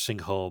nursing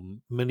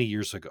home many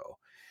years ago.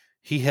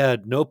 He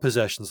had no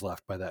possessions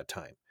left by that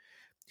time.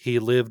 He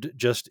lived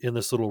just in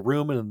this little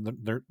room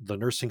in the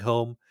nursing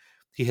home.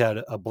 He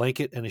had a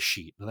blanket and a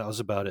sheet, and that was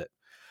about it.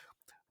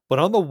 But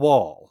on the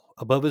wall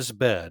above his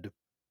bed,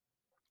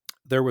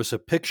 there was a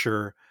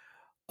picture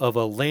of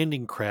a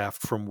landing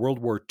craft from World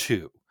War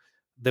II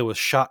that was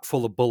shot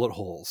full of bullet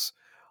holes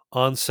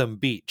on some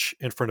beach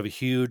in front of a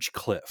huge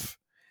cliff.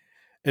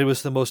 It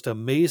was the most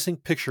amazing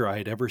picture I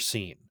had ever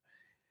seen.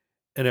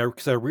 And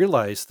because I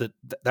realized that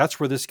that's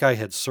where this guy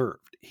had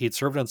served. He had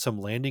served on some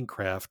landing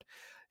craft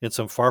in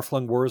some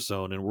far-flung war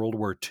zone in World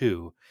War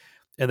II,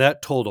 and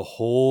that told a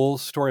whole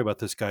story about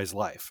this guy's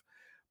life.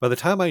 By the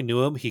time I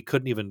knew him, he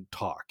couldn't even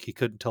talk. He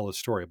couldn't tell a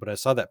story, but I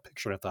saw that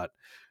picture and I thought,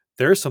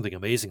 there's something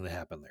amazing that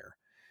happened there.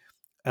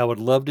 I would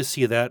love to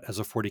see that as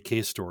a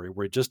 40K story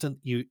where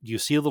you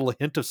see a little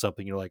hint of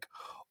something. You're like,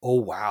 oh,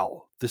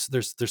 wow,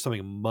 there's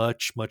something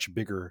much, much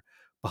bigger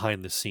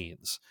behind the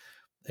scenes.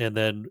 And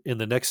then in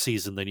the next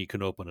season, then you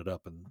can open it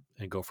up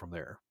and go from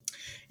there.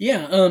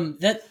 Yeah,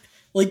 that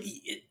like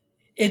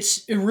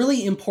it's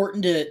really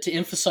important to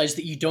emphasize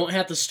that you don't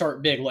have to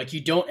start big. Like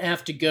you don't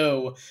have to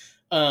go,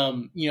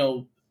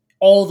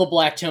 all the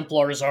Black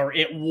Templars are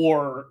at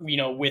war,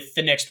 with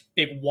the next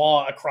big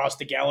war across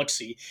the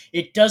galaxy.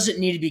 It doesn't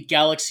need to be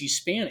galaxy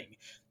spanning.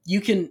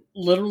 You can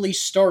literally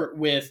start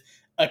with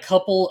a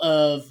couple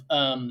of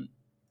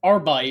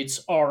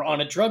Arbites are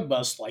on a drug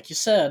bust, like you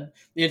said.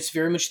 It's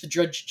very much the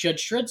Judge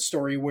Dredd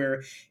story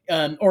where,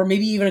 or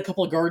maybe even a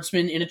couple of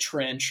guardsmen in a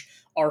trench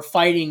are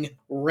fighting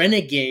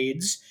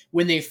renegades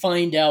when they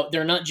find out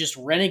they're not just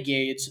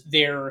renegades,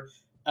 they're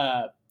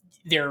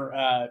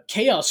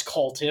chaos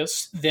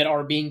cultists that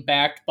are being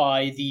backed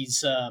by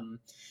these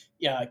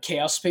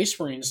chaos space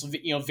marines.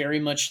 Very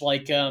much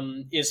like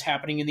is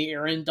happening in the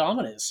era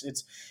Indominus.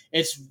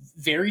 It's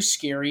very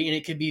scary and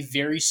it can be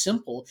very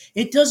simple.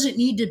 It doesn't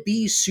need to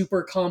be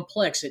super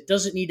complex. It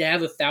doesn't need to have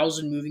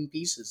 1,000 moving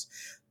pieces.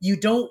 You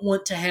don't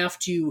want to have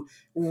to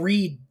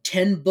read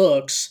 10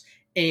 books,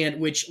 and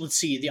which, let's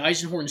see, the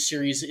Eisenhorn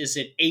series is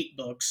at 8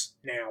 books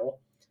now.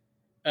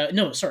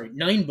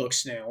 9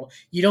 books now.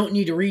 You don't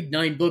need to read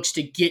 9 books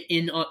to get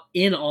in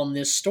on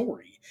this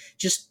story.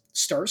 Just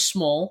start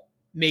small,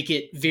 make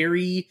it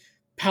very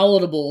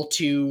palatable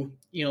to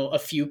a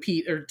few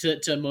people, or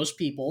to most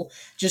people,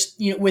 just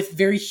with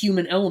very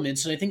human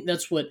elements. And I think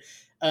that's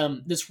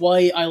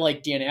why I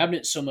like Dan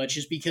Abnett so much,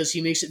 is because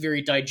he makes it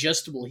very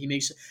digestible. He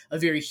makes a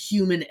very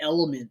human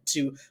element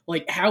to,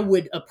 like, how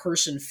would a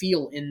person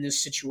feel in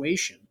this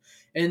situation,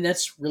 and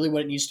that's really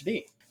what it needs to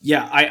be.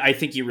 Yeah, I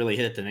think you really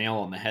hit the nail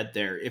on the head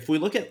there. If we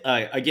look at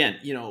again,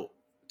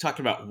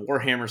 talking about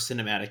Warhammer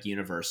Cinematic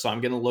Universe, so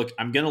I'm gonna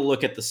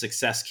look at the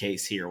success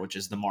case here, which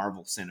is the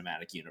Marvel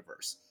Cinematic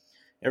Universe.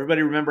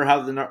 Everybody remember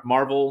how the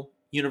Marvel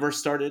universe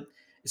started?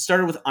 It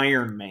started with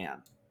Iron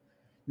Man.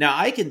 Now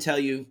I can tell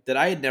you that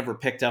I had never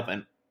picked up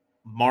a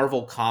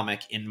Marvel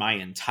comic in my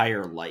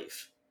entire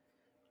life.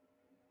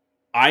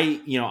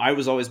 I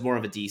was always more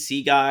of a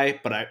DC guy,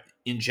 but I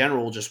in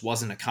general just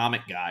wasn't a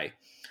comic guy.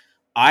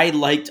 I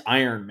liked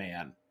Iron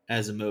Man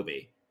as a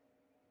movie.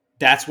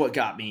 That's what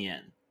got me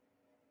in.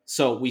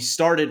 So we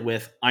started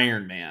with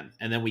Iron Man,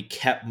 and then we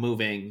kept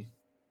moving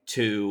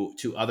to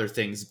other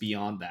things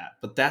beyond that.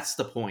 But that's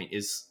the point,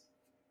 is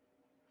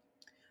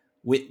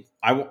we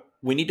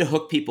need to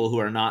hook people who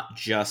are not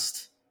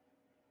just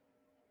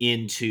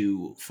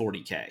into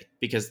 40K,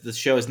 because the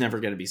show is never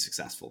going to be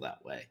successful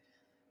that way.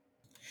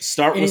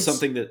 Start with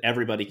something that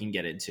everybody can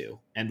get into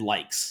and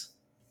likes.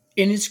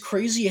 And it's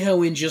crazy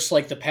how in just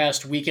like the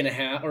past week and a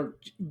half, or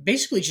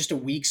basically just a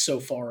week so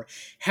far,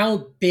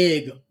 how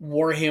big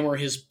Warhammer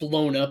has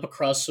blown up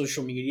across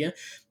social media.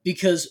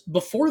 Because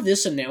before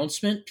this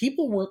announcement,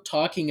 people weren't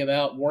talking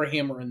about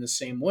Warhammer in the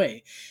same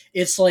way.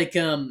 It's like,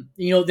 there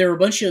are a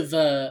bunch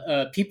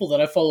of people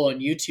that I follow on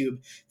YouTube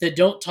that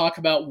don't talk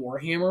about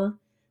Warhammer,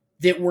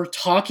 that were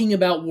talking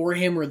about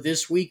Warhammer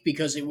this week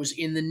because it was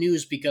in the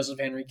news because of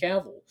Henry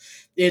Cavill.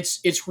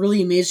 It's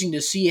really amazing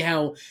to see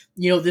how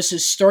this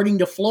is starting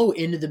to flow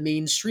into the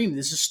mainstream.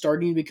 This is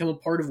starting to become a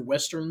part of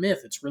Western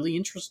myth. It's really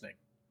interesting.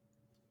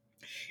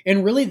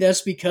 And really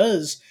that's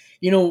because,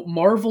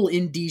 Marvel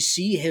and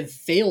DC have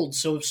failed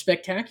so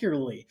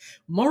spectacularly.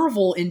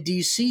 Marvel and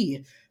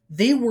DC,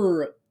 they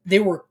were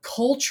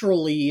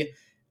culturally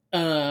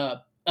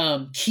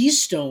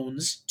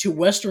keystones to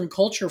Western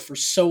culture for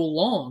so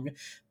long,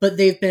 but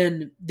they've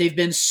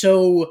been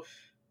so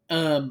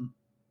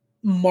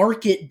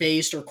market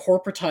based or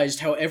corporatized,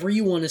 however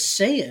you want to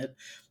say it.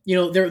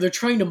 They're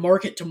trying to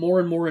market to more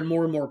and more and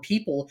more and more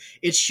people.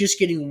 It's just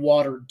getting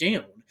watered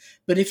down.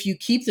 But if you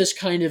keep this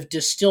kind of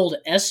distilled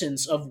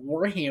essence of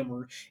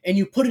Warhammer and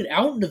you put it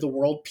out into the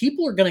world,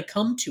 people are going to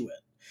come to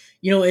it.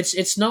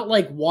 It's not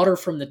like water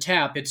from the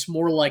tap. It's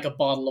more like a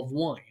bottle of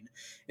wine.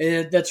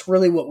 And that's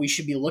really what we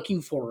should be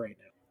looking for right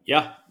now.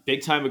 Yeah,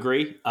 big time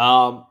agree.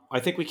 I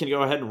think we can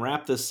go ahead and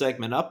wrap this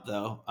segment up,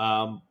 though.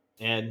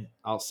 And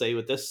I'll say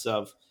with this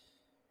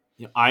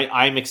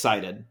I'm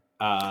excited.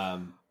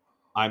 I'm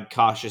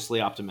cautiously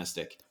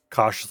optimistic.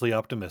 Cautiously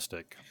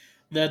optimistic.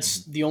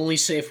 That's the only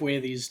safe way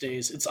these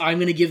days. I'm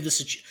going to give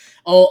this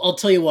I'll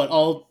tell you what.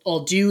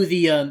 I'll do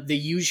the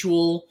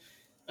usual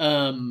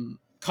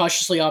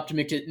cautiously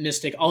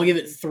optimistic. I'll give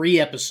it 3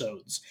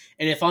 episodes.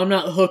 And if I'm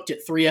not hooked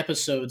at 3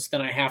 episodes,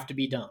 then I have to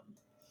be done.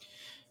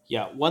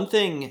 Yeah, one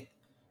thing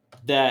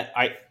that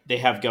they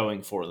have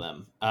going for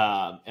them,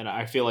 and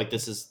I feel like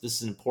this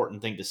is an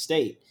important thing to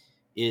state,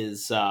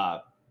 is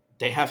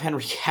they have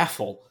Henry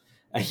Cavill.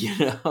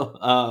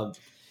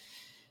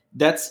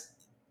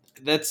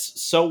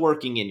 That's so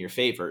working in your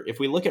favor. If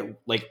we look at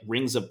like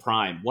Rings of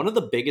Prime, one of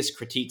the biggest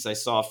critiques I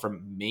saw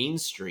from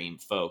mainstream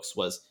folks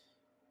was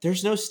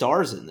there's no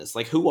stars in this.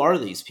 Like, who are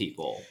these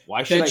people?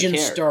 Why should I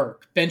care?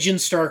 Benjen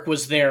Stark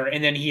was there,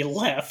 and then he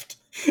left.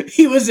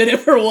 He was in it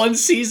for 1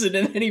 season,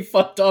 and then he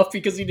fucked off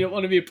because he didn't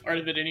want to be a part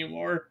of it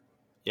anymore.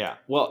 Yeah.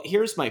 Well,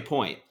 here's my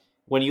point.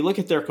 When you look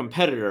at their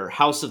competitor,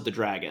 House of the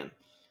Dragon,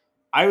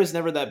 I was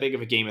never that big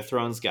of a Game of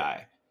Thrones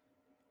guy.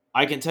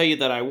 I can tell you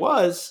that I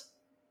was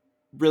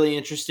really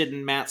interested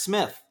in Matt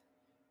Smith.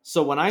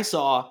 So when I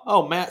saw,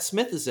 oh, Matt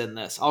Smith is in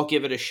this, I'll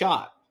give it a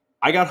shot.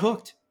 I got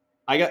hooked.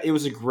 It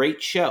was a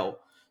great show.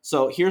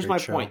 So here's my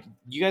point.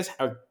 You guys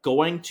are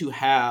going to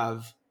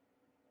have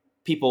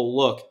people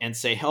look and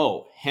say,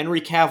 oh,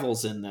 Henry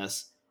Cavill's in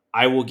this.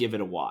 I will give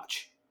it a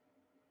watch.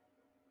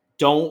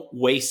 Don't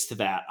waste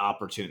that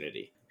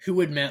opportunity. Who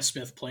would Matt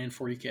Smith play in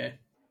 40K?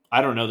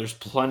 I don't know. There's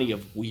plenty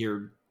of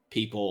weird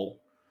people.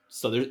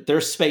 So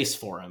there's space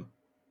for him.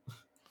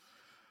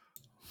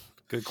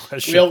 Good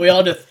question. We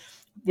ought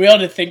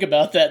to think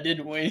about that,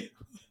 didn't we?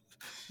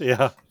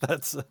 Yeah,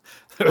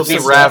 we'll see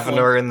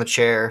Ravner in the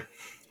chair.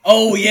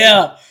 Oh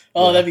yeah.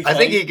 Oh, yeah. That'd be fun. I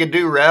think he could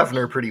do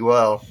Ravner pretty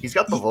well. He's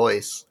got the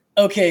voice.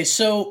 Okay,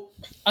 so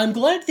I'm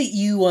glad that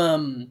you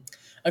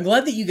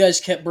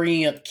guys kept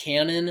bringing up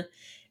canon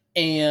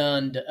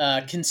and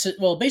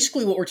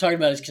basically what we're talking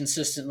about is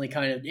consistently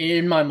kind of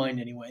in my mind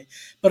anyway.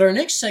 But our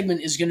next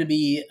segment is going to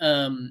be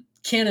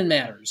canon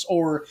matters,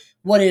 or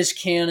what is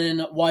canon?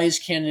 Why is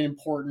canon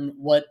important?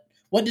 What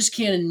does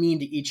canon mean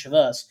to each of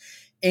us?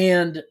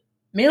 And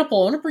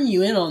Maniple, I want to bring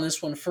you in on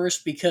this one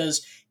first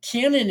because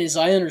canon, as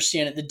I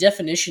understand it, the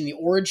definition, the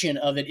origin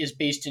of it is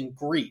based in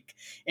Greek.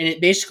 And it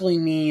basically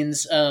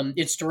means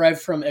it's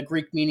derived from a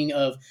Greek meaning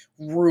of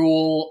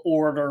rule,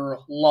 order,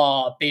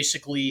 law,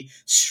 basically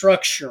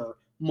structure,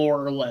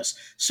 more or less.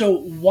 So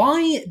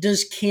why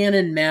does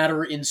canon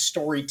matter in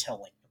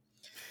storytelling?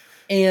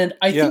 And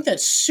I think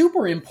that's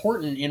super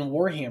important in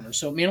Warhammer.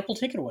 So Maniple,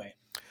 take it away.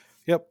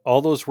 Yep,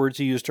 all those words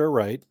you used are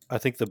right. I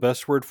think the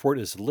best word for it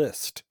is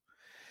list.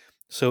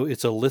 So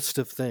it's a list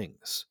of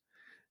things.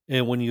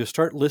 And when you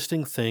start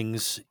listing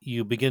things,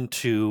 you begin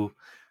to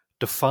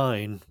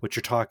define what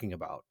you're talking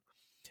about.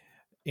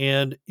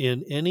 And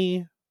in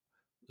any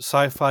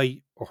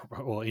sci-fi,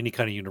 or any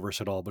kind of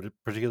universe at all, but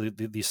particularly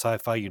these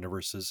sci-fi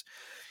universes,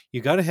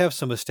 you got to have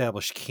some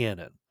established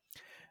canon.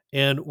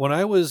 And when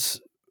I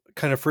was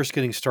kind of first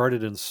getting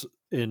started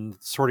in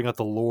sorting out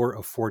the lore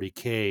of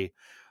 40K,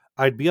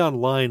 I'd be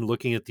online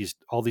looking at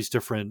all these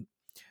different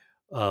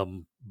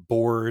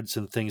boards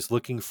and things,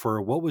 looking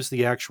for what was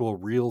the actual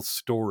real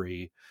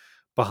story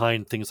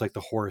behind things like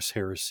the Horus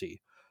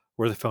Heresy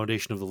or the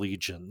Foundation of the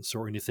Legions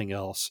or anything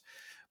else.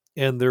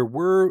 And there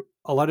were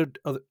a lot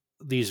of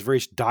these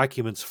various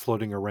documents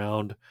floating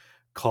around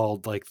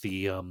called like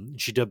the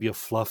GW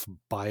Fluff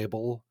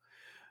Bible.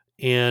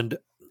 And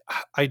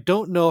I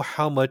don't know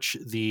how much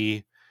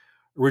the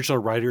original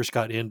writers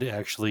got into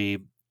actually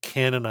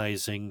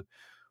canonizing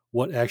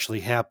what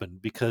actually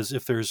happened, because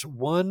if there's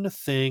one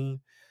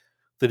thing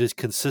that is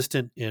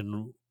consistent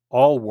in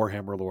all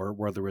Warhammer lore,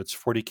 whether it's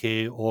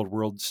 40K, Old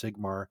World,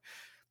 Sigmar,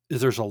 is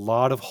there's a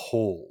lot of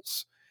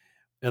holes.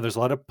 And there's a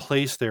lot of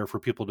place there for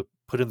people to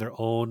put in their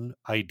own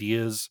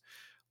ideas,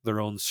 their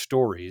own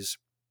stories.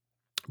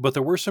 But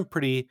there were some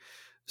pretty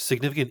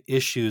significant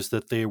issues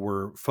that they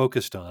were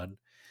focused on.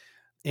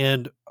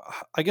 And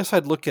I guess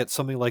I'd look at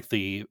something like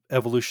the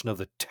evolution of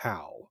the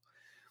Tau.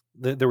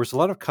 There was a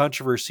lot of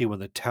controversy when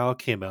the Tau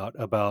came out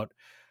about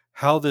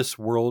how this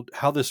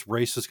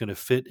race is going to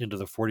fit into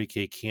the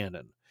 40K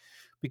canon,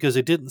 because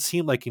it didn't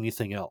seem like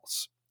anything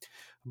else.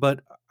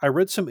 But I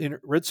read some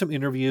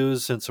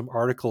interviews and some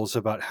articles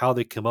about how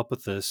they came up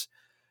with this,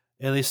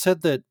 and they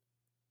said that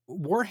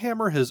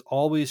Warhammer has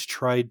always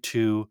tried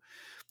to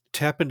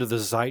tap into the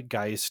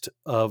zeitgeist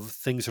of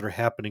things that are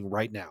happening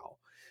right now.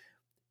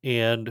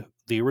 And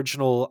the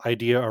original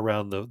idea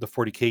around the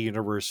 40K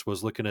universe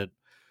was looking at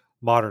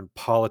modern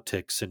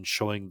politics and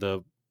showing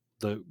the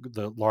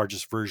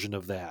largest version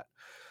of that.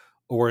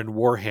 Or in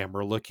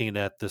Warhammer, looking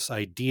at this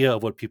idea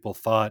of what people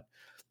thought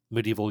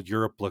medieval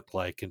Europe looked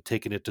like and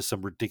taking it to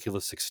some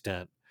ridiculous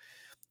extent.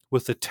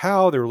 With the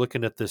Tau, they're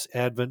looking at this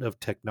advent of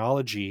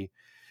technology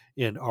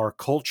in our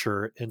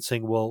culture and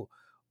saying, well,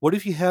 what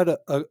if you had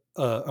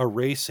a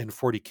race in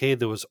 40K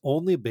that was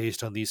only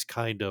based on these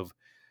kind of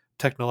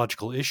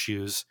technological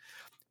issues?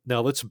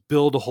 Now let's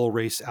build a whole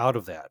race out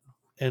of that.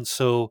 And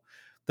so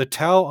the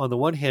Tau, on the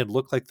one hand,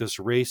 look like this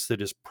race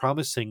that is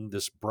promising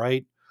this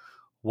bright,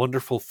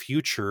 wonderful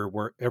future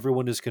where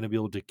everyone is going to be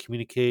able to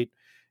communicate,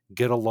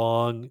 get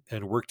along,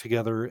 and work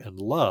together and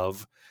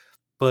love.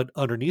 But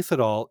underneath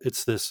it all,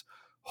 it's this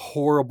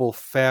horrible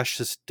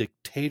fascist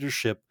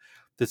dictatorship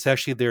that's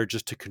actually there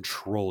just to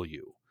control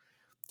you.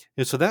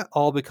 And so that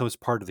all becomes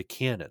part of the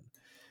canon.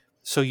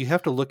 So you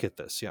have to look at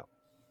this, yeah.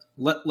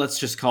 Let's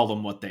just call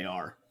them what they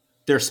are.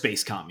 They're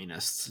space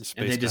communists,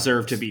 and they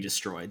deserve to be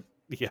destroyed.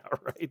 Yeah,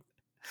 right.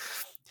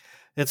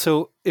 And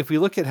so if we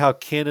look at how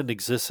canon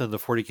exists in the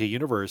 40K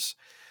universe,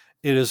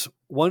 it is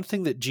one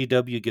thing that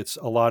GW gets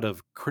a lot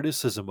of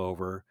criticism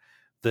over,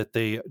 that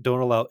they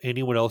don't allow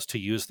anyone else to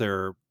use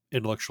their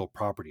intellectual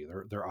property,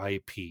 their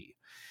IP.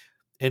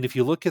 And if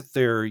you look at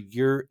their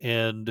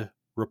year-end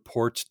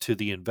reports to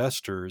the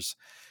investors,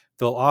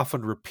 they'll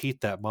often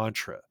repeat that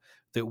mantra,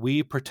 that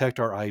we protect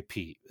our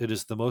IP. It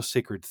is the most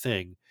sacred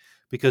thing,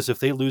 because if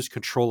they lose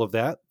control of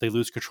that, they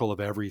lose control of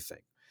everything.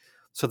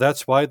 So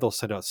that's why they'll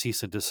send out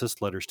cease and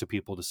desist letters to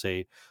people to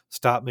say,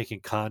 stop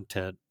making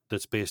content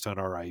that's based on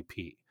our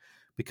IP,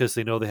 because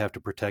they know they have to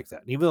protect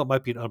that. And even though it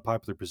might be an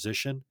unpopular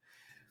position,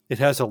 it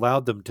has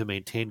allowed them to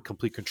maintain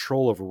complete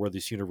control over where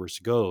this universe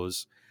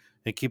goes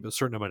and keep a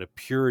certain amount of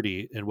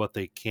purity in what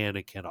they can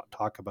and cannot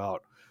talk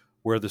about,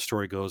 where the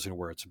story goes and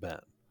where it's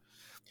been.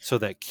 So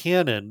that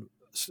canon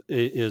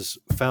is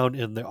found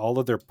in all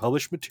of their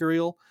published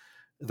material,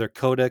 their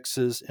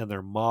codexes, and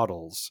their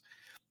models.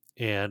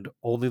 And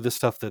only the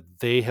stuff that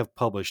they have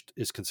published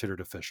is considered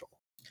official.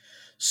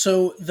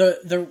 So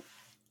the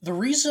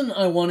reason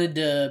I wanted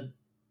to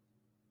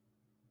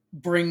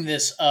bring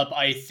this up,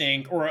 I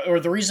think, or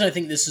the reason I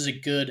think this is a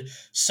good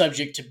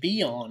subject to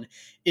be on,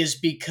 is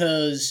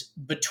because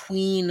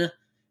between,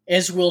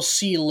 as we'll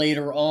see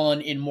later on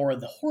in more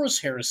of the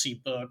Horus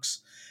Heresy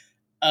books,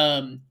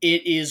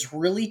 it is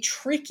really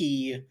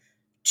tricky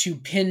to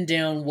pin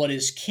down what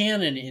is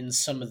canon in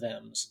some of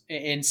them.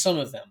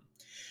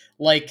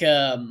 Like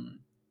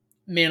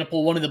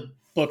Maniple, one of the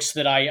books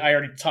that I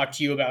already talked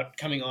to you about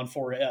coming on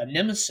for,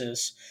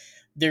 Nemesis,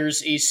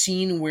 there's a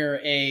scene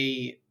where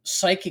a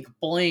psychic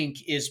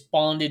blank is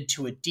bonded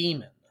to a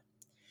demon,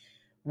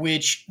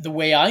 which, the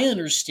way I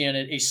understand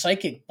it, a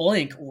psychic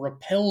blank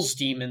repels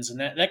demons, and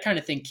that kind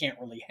of thing can't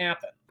really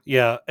happen.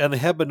 Yeah, and they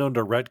have been known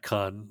to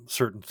retcon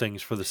certain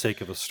things for the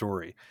sake of a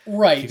story.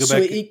 Right.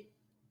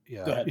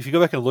 If you go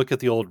back and look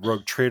at the old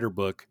Rogue Trader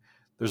book,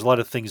 there's a lot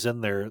of things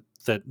in there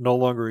that no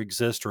longer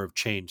exist or have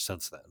changed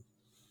since then.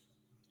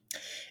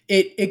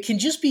 It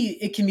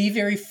can be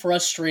very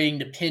frustrating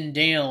to pin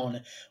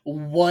down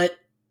what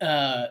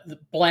the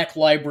Black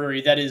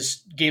Library, that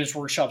is Games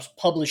Workshop's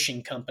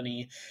publishing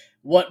company,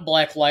 what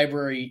Black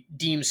Library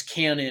deems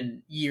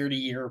canon year to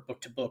year,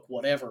 book to book,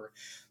 whatever.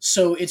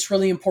 So it's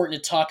really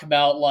important to talk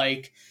about,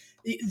 like,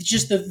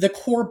 just the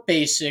core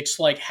basics,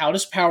 like how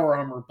does Power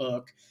Armor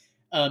book,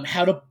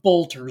 how do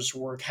bolters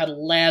work, how do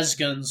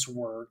lasguns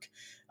work,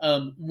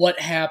 what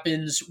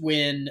happens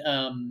when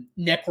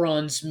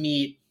Necrons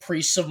meet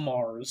priests of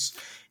Mars.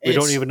 We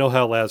don't even know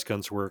how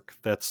lasguns work.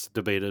 That's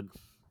debated.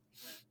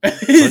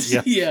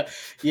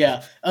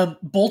 Yeah.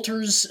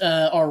 Bolters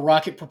are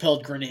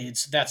rocket-propelled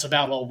grenades. That's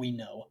about all we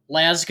know.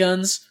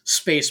 Lasguns,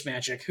 space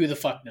magic. Who the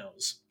fuck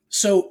knows?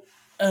 So,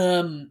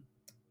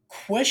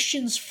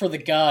 questions for the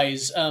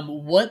guys.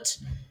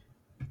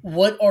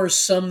 What are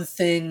some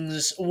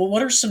things?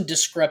 What are some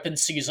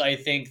discrepancies, I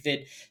think,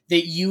 that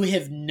you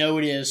have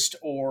noticed,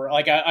 or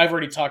like I've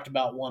already talked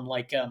about one,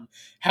 like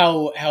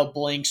how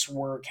blanks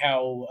work,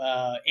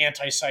 how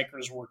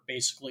anti-psychers work,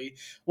 basically.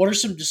 What are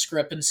some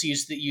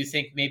discrepancies that you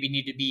think maybe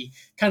need to be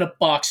kind of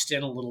boxed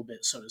in a little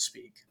bit, so to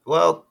speak?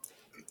 Well,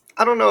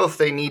 I don't know if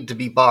they need to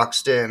be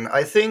boxed in.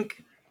 I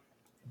think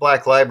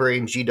Black Library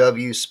and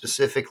GW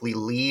specifically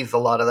leave a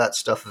lot of that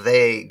stuff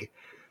vague,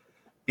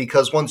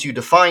 because once you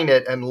define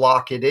it and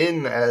lock it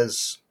in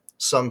as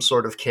some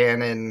sort of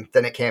canon,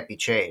 then it can't be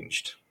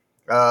changed.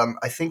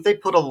 I think they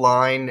put a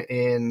line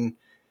in,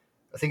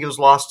 I think it was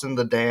Lost in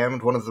the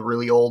Damned, one of the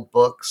really old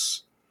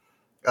books,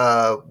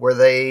 where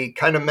they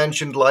kind of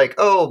mentioned, like,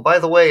 oh, by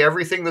the way,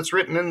 everything that's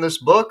written in this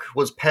book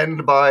was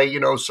penned by,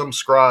 some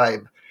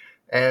scribe.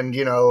 And,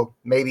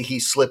 maybe he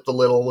slipped a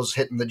little, was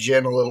hitting the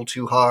gin a little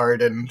too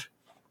hard, and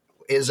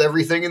is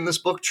everything in this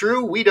book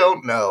true? We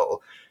don't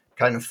know,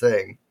 kind of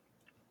thing.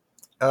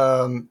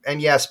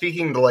 And yeah,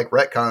 speaking to like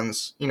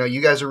retcons,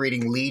 you guys are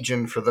reading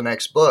Legion for the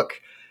next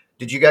book.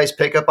 Did you guys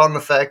pick up on the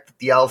fact that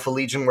the Alpha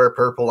Legion wear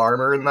purple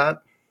armor in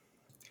that?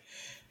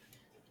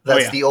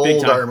 That's the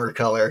old armor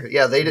color.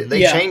 Yeah, they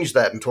changed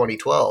that in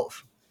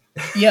 2012.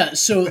 Yeah,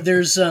 so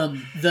there's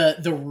the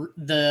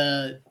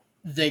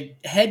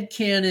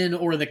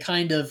headcanon, or the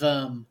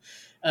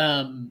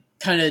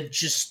kind of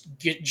just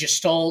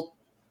gestalt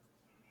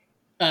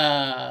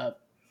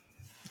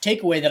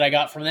takeaway that I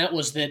got from that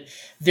was that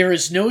there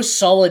is no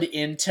solid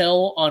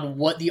intel on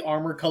what the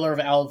armor color of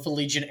Alpha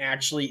Legion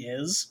actually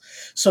is.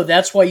 So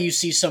that's why you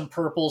see some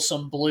purple,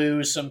 some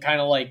blue, some kind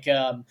of like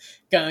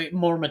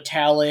more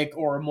metallic,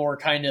 or more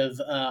kind of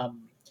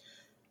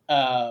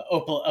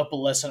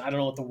opalescent. I don't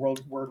know what the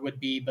word would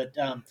be, but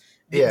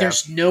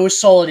there's no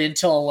solid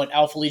intel on what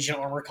Alpha Legion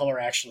armor color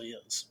actually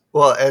is.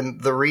 Well,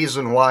 and the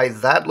reason why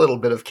that little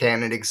bit of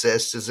canon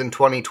exists is in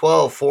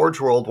 2012,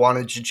 Forge World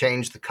wanted to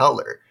change the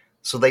color.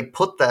 So they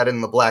put that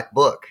in the Black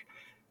Book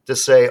to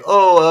say,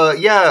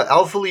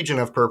 Alpha Legion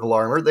have purple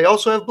armor. They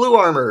also have blue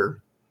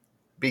armor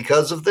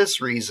because of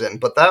this reason.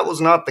 But that was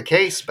not the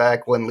case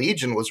back when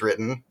Legion was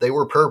written. They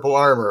were purple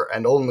armor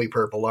and only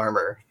purple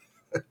armor.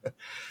 Wow.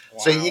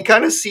 So you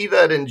kind of see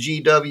that in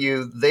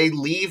GW. They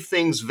leave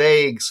things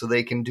vague so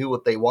they can do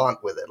what they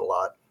want with it a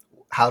lot.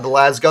 How do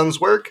las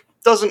guns work?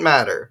 Doesn't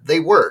matter.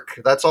 They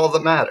work. That's all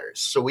that matters.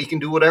 So we can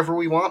do whatever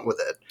we want with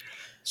it.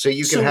 So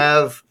you can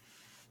have...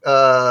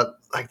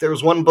 like there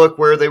was one book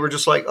where they were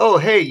just like, oh,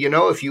 hey,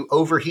 if you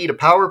overheat a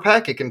power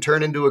pack, it can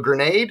turn into a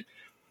grenade.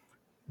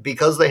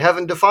 Because they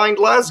haven't defined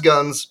las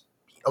guns,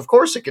 of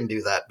course it can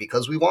do that,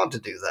 because we want to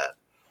do that.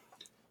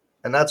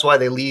 And that's why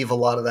they leave a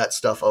lot of that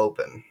stuff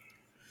open.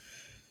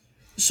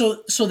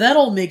 So that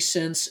all makes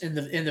sense in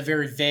the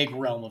very vague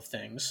realm of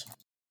things.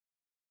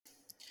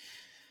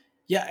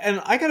 Yeah,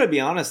 and I gotta be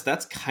honest,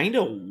 that's kind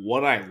of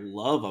what I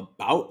love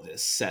about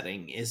this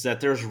setting, is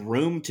that there's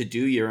room to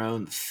do your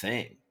own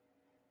thing.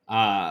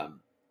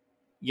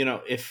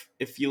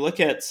 If you look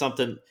at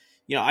something,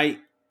 I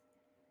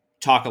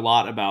talk a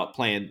lot about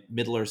playing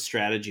Middle-earth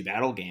strategy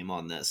battle game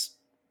on this.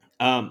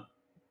 I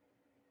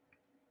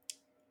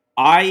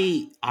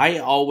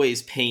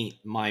always paint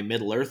my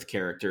Middle-earth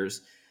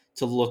characters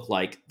to look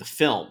like the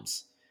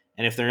films.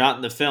 And if they're not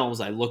in the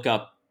films, I look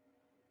up,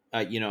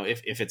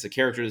 if it's a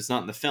character that's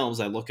not in the films,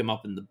 I look him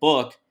up in the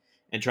book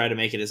and try to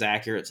make it as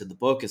accurate to the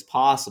book as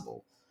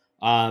possible.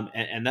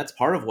 And that's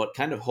part of what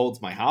kind of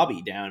holds my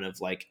hobby down, of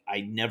like,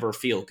 I never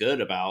feel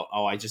good about,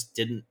 I just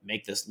didn't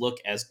make this look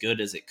as good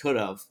as it could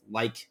have,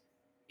 like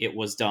it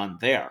was done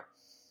there.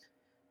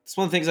 It's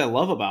one of the things I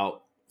love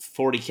about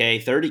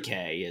 40K,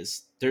 30K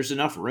is there's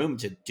enough room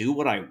to do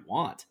what I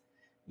want.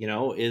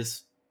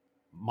 Is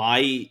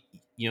my,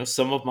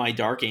 some of my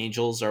Dark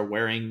Angels are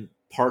wearing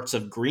parts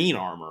of green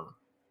armor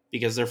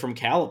because they're from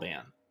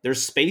Caliban.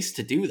 There's space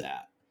to do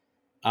that.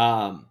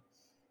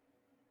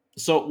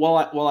 So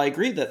while I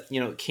agree that,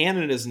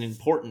 canon is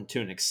important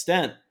to an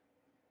extent,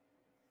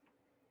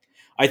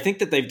 I think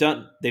that they've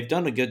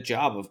done a good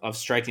job of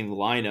striking the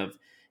line of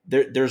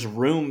there's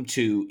room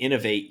to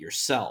innovate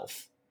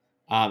yourself,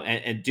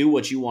 and do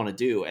what you want to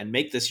do and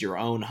make this your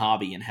own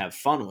hobby and have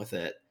fun with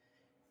it.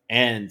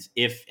 And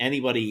if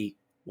anybody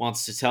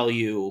wants to tell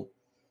you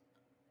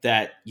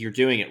that you're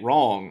doing it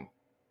wrong,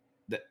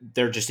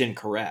 they're just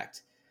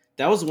incorrect.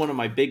 That was one of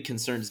my big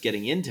concerns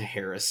getting into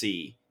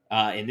Heresy.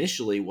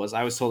 Initially, was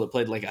I was told it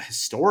played like a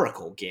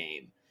historical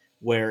game,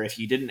 where if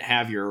you didn't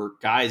have your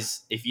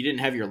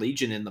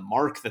Legion in the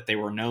mark that they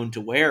were known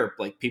to wear,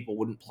 like, people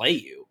wouldn't play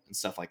you and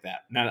stuff like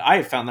that. Now, I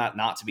have found that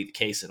not to be the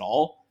case at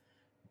all,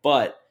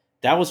 but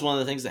that was one of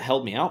the things that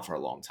held me out for a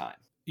long time.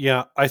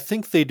 Yeah, I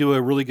think they do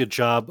a really good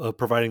job of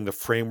providing the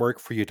framework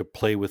for you to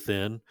play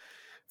within.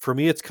 For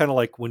me, it's kind of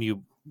like when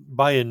you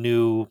buy a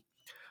new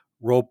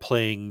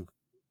role-playing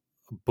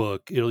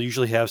book, it'll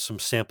usually have some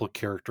sample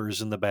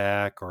characters in the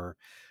back or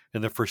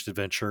in the first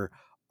adventure.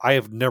 I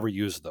have never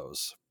used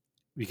those.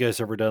 You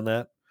guys ever done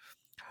that?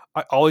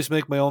 I always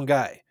make my own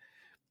guy.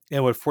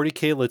 And what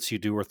 40K lets you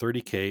do, or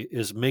 30K,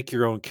 is make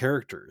your own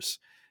characters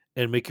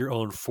and make your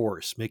own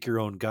force, make your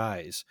own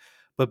guys.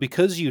 But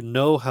because you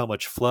know how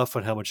much fluff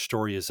and how much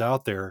story is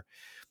out there,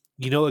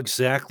 you know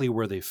exactly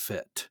where they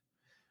fit.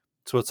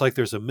 So it's like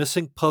there's a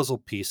missing puzzle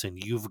piece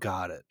and you've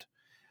got it.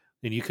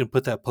 And you can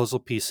put that puzzle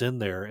piece in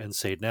there and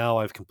say, now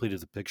I've completed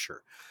the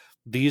picture.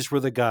 These were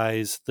the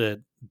guys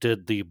that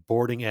did the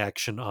boarding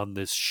action on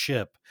this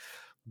ship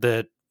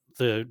that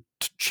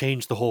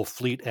change the whole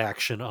fleet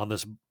action on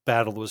this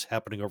battle that was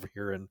happening over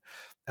here in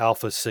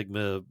Alpha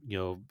Sigma,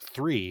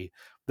 3,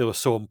 that was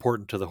so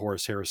important to the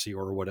Horus Heresy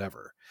or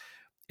whatever.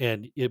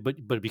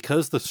 But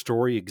because the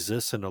story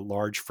exists in a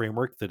large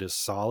framework that is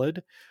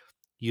solid,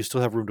 you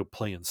still have room to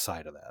play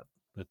inside of that.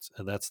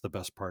 That's the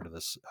best part of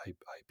this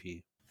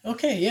IP.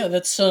 Okay, yeah,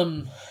 that's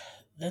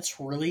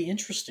really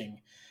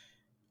interesting.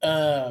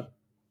 Let's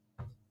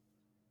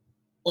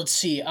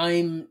see.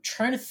 I'm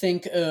trying to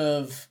think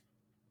of.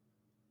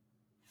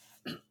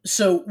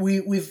 So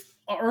we've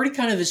already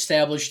kind of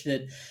established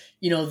that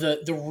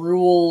the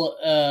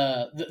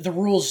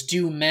rules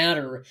do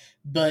matter,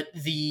 but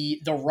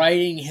the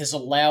writing has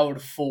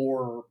allowed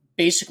for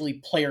basically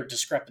player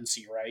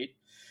discrepancy, right?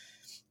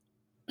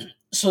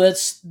 So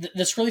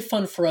that's really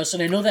fun for us,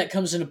 and I know that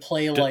comes into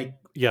play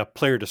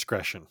player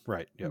discretion,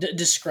 right? Yep.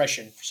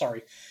 Discretion.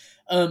 Sorry.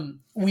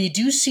 We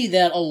do see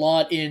that a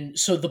lot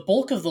so the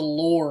bulk of the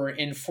lore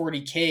in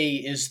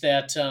 40K is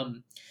that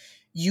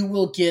you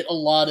will get a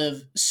lot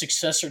of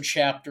successor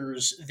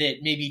chapters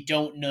that maybe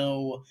don't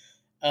know,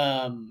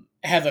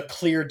 have a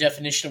clear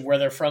definition of where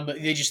they're from,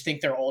 but they just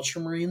think they're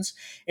Ultramarines,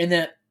 and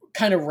that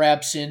kind of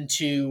wraps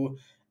into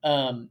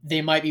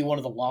they might be one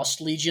of the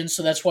Lost Legions.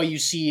 So that's why you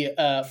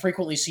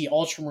frequently see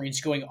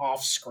Ultramarines going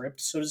off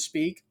script, so to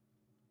speak.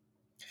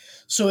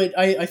 So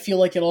I feel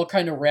like it all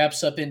kind of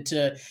wraps up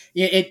into,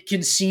 it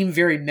can seem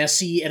very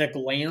messy at a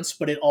glance,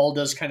 but it all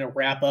does kind of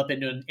wrap up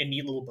into a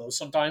neat little bow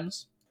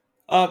sometimes.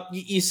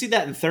 You see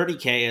that in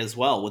 30K as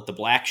well with the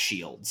Black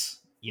Shields.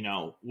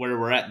 Where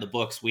we're at in the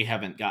books, we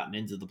haven't gotten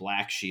into the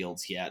Black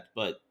Shields yet,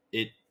 but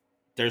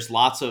there's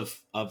lots of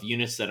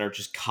units that are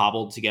just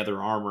cobbled together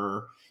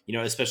armor,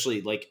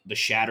 especially like the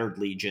Shattered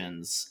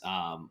Legions,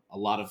 a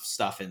lot of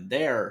stuff in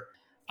there.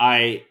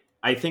 I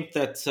think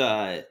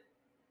that,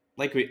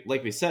 like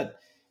we said,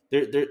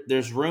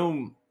 there's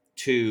room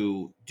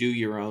to do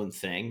your own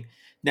thing.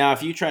 Now,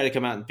 if you try to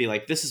come out and be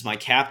like, this is my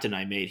captain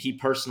I made, he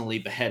personally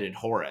beheaded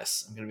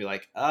Horus, I'm going to be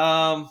like,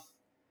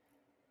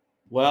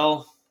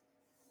 well,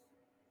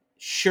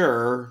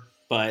 sure,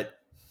 but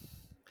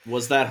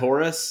was that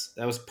Horus?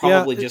 That was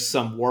probably just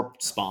some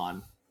warp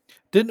spawn.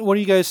 Didn't one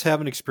of you guys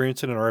have an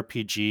experience in an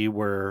RPG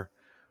where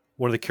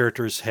one of the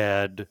characters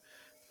had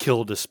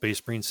killed a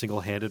Space Marine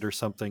single-handed or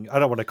something? I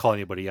don't want to call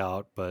anybody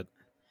out, but...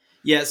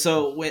 Yeah,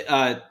 so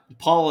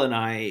Paul and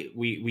I,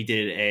 we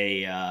did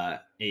a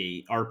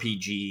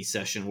RPG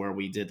session where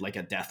we did like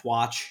a Death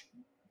Watch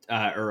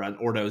or an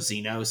Ordo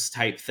Xenos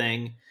type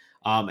thing,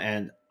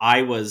 and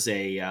I was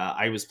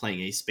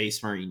playing a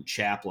Space Marine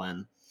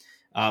chaplain,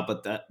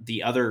 but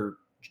the other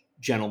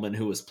gentleman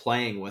who was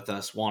playing with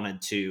us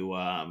wanted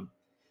to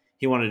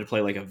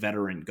play like a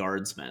veteran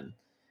guardsman.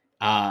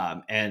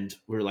 And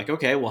we were like,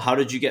 okay, well, how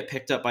did you get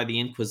picked up by the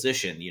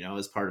Inquisition,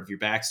 as part of your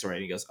backstory?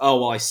 And he goes,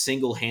 oh, well, I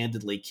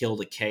single-handedly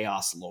killed a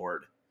Chaos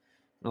Lord.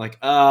 We're like,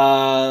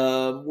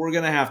 we're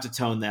going to have to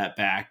tone that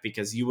back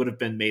because you would have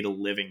been made a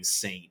living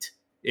saint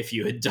if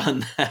you had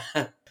done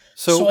that.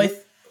 So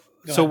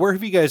where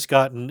have you guys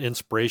gotten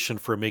inspiration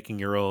for making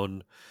your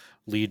own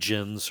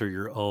legions or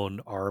your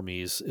own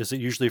armies? Is it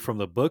usually from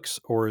the books,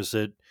 or is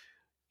it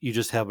you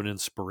just have an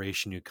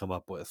inspiration you come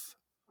up with?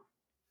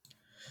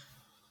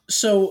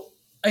 So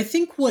I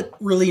think what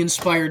really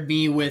inspired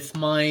me with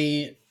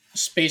my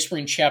Space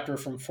Marine chapter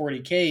from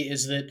 40K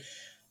is that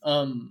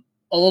a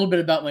little bit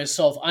about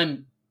myself.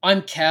 I'm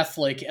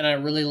Catholic, and I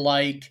really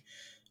like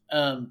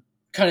kind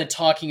of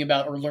talking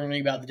about or learning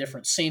about the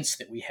different saints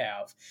that we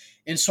have,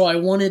 and so I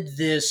wanted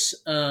this.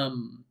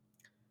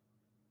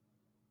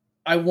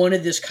 I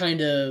wanted this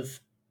kind of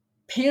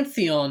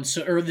pantheon,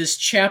 or this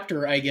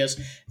chapter, I guess,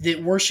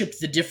 that worshipped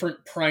the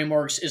different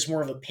Primarchs as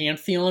more of a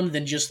pantheon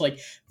than just like,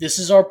 this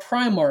is our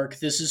Primarch,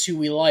 this is who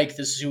we like,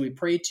 this is who we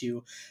pray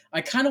to.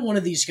 I kind of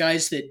wanted these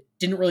guys that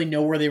didn't really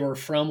know where they were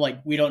from,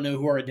 like, we don't know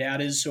who our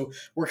dad is, so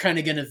we're kind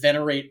of going to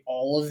venerate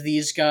all of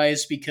these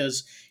guys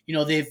because,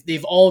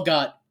 they've all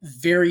got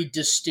very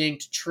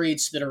distinct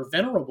traits that are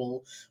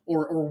venerable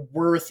or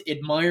worth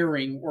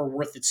admiring or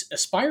worth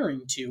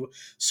aspiring to.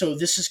 So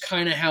this is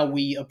kind of how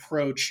we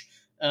approach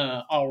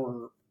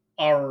our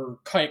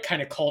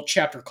kind of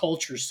chapter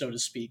culture, so to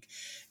speak.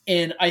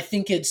 And I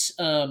think it's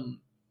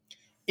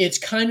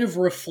kind of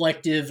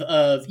reflective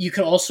of, you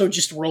could also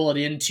just roll it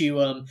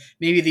into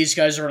maybe these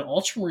guys are an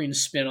Ultramarine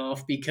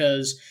spinoff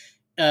because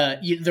the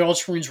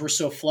Ultramarines were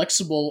so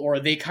flexible, or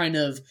they kind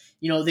of,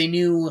 they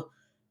knew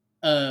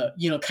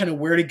kind of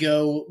where to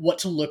go, what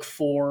to look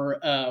for,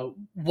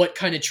 what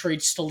kind of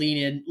traits to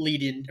lean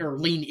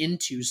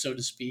into, so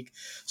to speak.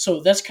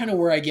 So that's kind of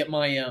where I get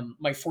my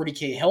my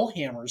 40K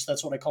Hellhammers.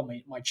 That's what I call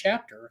my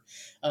chapter.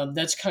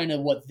 That's kind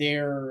of what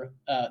their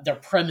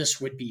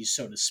premise would be,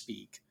 so to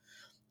speak.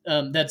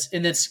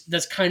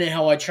 That's kind of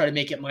how I try to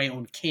make it my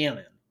own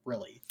canon,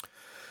 really.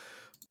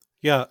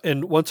 Yeah,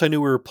 and once I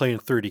knew we were playing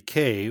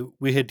 30K,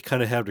 we had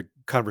kind of had a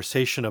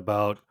conversation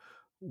about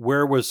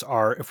where was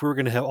if we were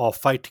going to have all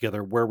fight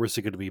together, where was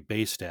it going to be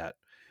based at?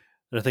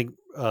 And I think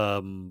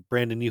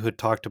Brandon, you had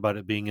talked about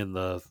it being in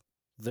the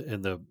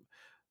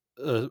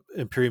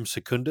Imperium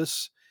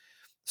Secundus.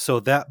 So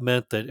that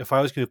meant that if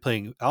I was going to be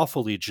playing Alpha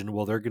Legion,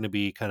 well, they're going to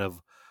be kind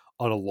of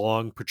on a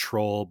long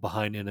patrol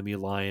behind enemy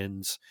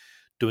lines,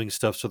 doing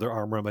stuff so their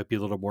armor might be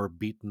a little more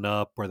beaten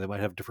up, or they might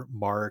have different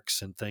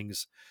marks and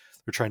things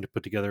they're trying to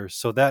put together.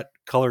 So that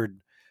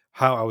colored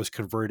how I was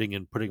converting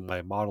and putting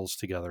my models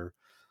together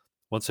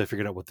once I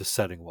figured out what the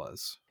setting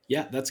was.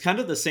 Yeah, that's kind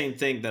of the same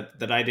thing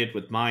that I did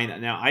with mine.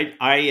 Now,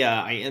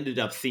 I ended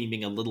up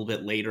theming a little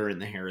bit later in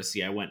the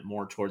Heresy. I went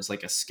more towards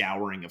like a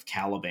scouring of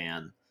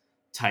Caliban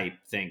type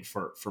thing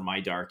for my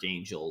Dark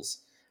Angels.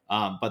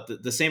 But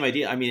the same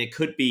idea. I mean, it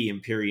could be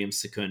Imperium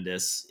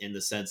Secundus in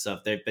the sense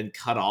of they've been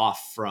cut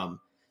off from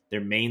their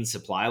main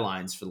supply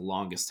lines for the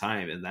longest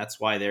time, and that's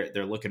why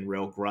they're looking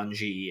real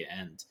grungy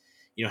and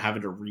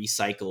having to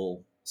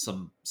recycle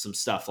some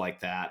stuff like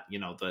that.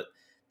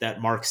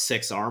 That Mark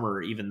 6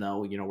 armor, even though,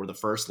 we're the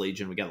first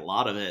Legion, we got a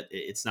lot of it,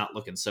 it's not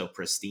looking so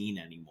pristine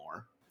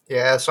anymore.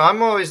 Yeah, so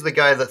I'm always the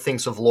guy that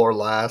thinks of lore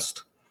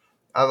last.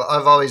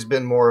 I've always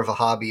been more of a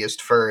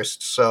hobbyist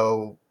first,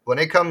 so when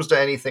it comes to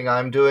anything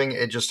I'm doing,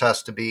 it just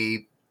has to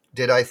be,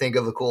 did I think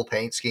of a cool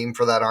paint scheme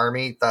for that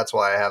army? That's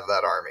why I have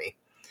that army.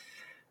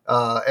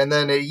 And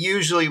then it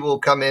usually will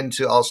come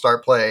into, I'll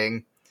start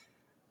playing,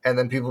 and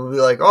then people will be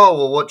like, oh,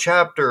 well, what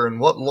chapter and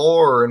what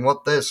lore and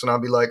what this? And I'll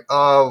be like,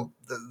 oh,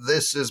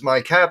 this is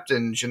my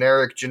captain,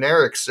 Generic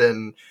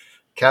Generickson,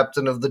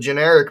 captain of the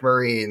Generic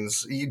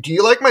Marines. Do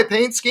you like my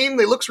paint scheme?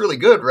 They looks really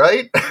good,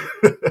 right?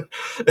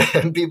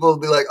 And people will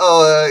be like,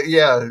 oh,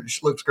 yeah,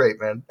 looks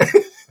great, man.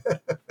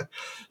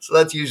 So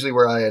that's usually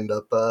where I end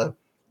up. The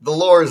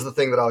lore is the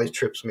thing that always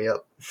trips me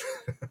up.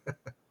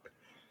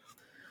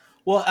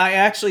 Well,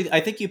 I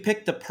think you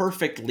picked the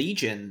perfect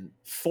Legion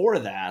for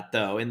that,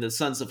 though, in the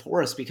Sons of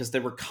Horus, because they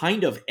were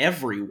kind of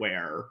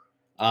everywhere,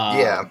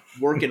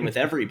 working with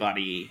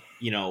everybody,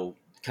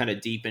 kind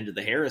of deep into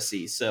the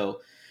Heresy. So,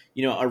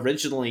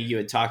 originally you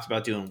had talked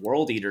about doing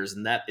World Eaters,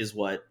 and that is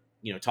what,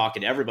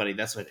 talking to everybody,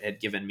 that's what had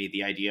given me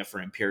the idea for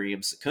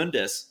Imperium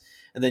Secundus.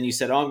 And then you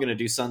said, oh, I'm going to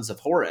do Sons of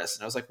Horus.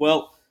 And I was like,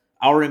 well,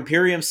 our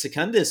Imperium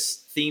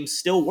Secundus theme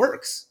still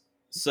works.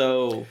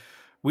 So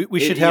we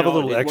should have a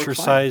little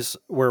exercise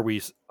where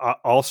we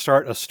all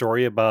start a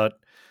story about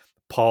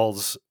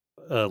Paul's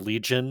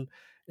Legion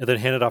and then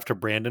hand it off to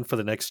Brandon for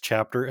the next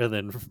chapter, and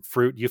then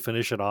Fruit, you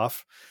finish it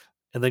off,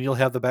 and then you'll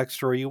have the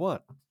backstory you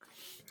want.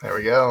 There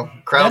we go.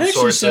 That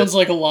actually sounds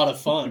like a lot of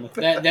fun.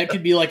 That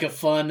could be like a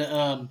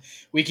fun.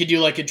 We could do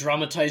like a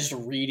dramatized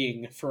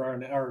reading for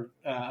our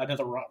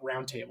another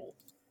roundtable.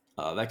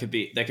 That could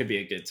be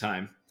a good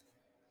time.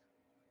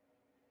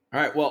 All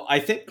right. Well, I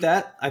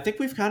think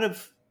we've kind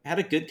of had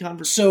a good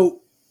conversation.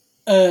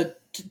 So,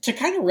 to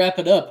kind of wrap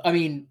it up, I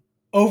mean,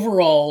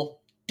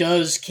 overall,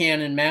 does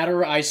canon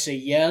matter? I say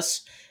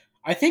yes.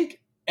 I think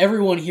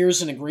everyone here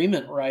is in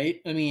agreement,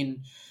 right? I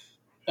mean,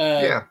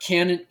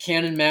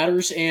 canon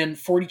matters, and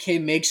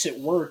 40K makes it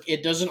work.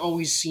 It doesn't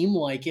always seem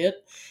like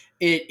it.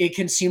 It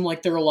can seem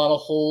like there are a lot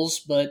of holes,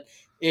 but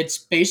it's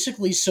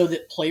basically so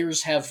that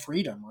players have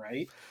freedom,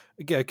 right?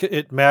 Yeah,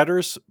 it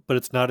matters, but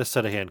it's not a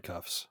set of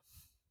handcuffs.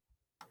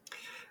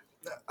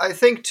 I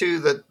think, too,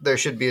 that there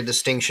should be a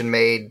distinction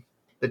made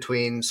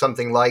between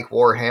something like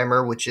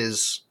Warhammer, which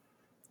is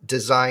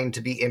designed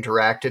to be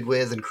interacted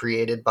with and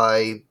created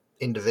by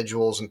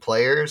individuals and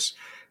players,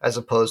 as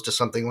opposed to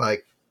something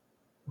like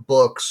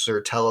books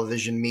or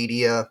television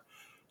media,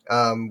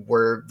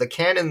 where the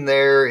canon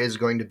there is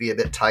going to be a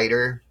bit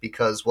tighter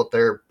because what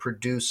they're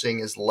producing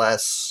is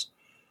less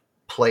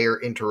player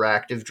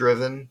interactive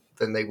driven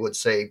than they would,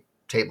 say,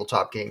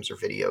 tabletop games or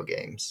video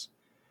games.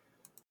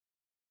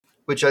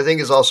 Which I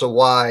think is also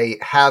why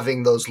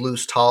having those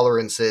loose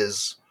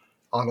tolerances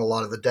on a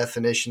lot of the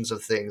definitions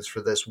of things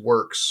for this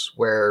works,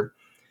 where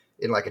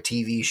in like a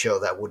TV show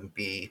that wouldn't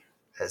be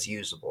as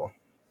usable.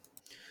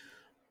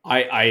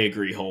 I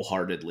agree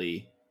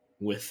wholeheartedly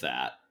with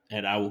that.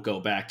 And I will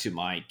go back to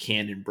my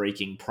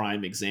canon-breaking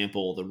Prime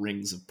example, the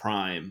Rings of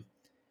Prime.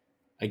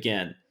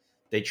 Again,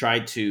 they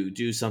tried to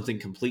do something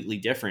completely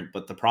different,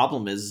 but the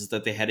problem is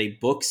that they had a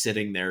book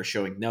sitting there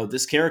showing, no,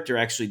 this character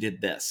actually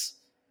did this.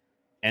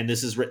 And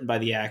this is written by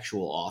the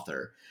actual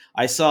author.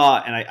 I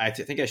saw, and I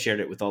think I shared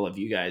it with all of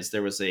you guys,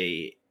 there was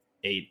an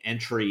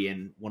entry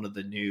in one of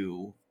the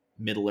new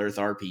Middle-earth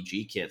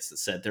RPG kits that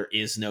said there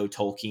is no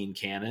Tolkien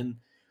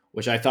canon,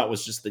 which I thought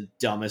was just the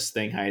dumbest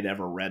thing I had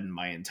ever read in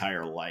my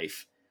entire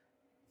life.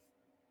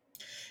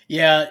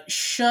 Yeah,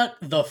 shut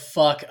the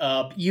fuck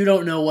up. You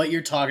don't know what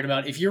you're talking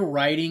about. If you're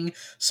writing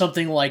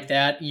something like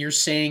that, and you're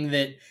saying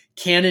that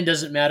canon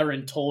doesn't matter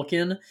in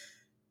Tolkien,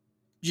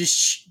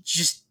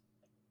 just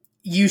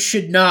you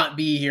should not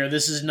be here.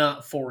 This is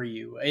not for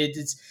you.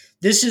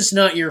 This is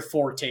not your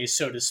forte,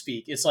 so to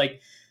speak. It's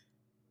like,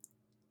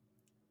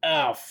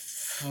 I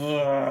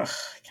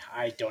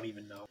don't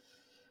even know.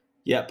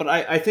 Yeah, but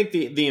I think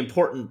the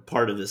important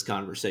part of this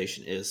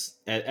conversation is,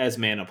 as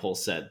Manipul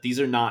said, these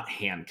are not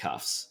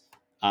handcuffs.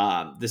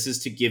 This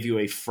is to give you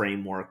a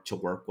framework to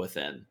work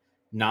within,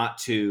 not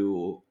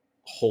to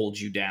hold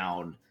you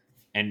down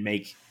and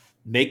make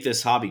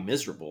this hobby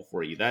miserable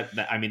for you. That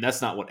I mean,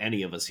 that's not what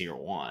any of us here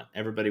want.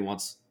 Everybody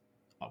wants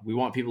We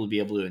want people to be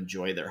able to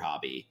enjoy their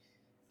hobby.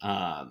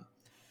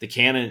 The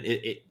canon,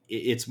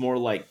 it's more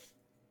like,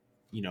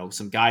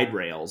 some guide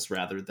rails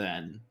rather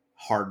than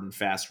hard and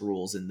fast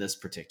rules in this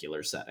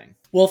particular setting.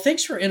 Well,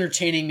 thanks for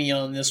entertaining me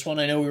on this one.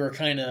 I know we were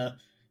kind of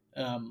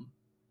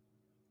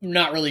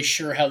not really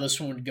sure how this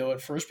one would go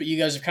at first, but you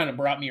guys have kind of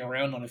brought me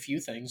around on a few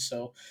things.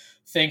 So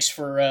thanks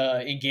for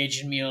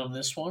engaging me on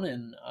this one,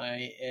 and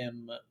I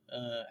am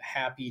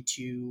happy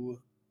to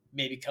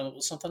maybe come up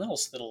with something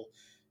else that'll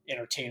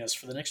entertain us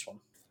for the next one.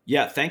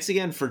 Yeah, thanks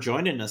again for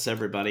joining us,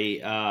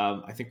 everybody.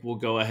 I think we'll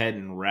go ahead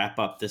and wrap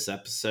up this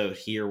episode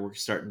here. We're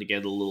starting to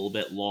get a little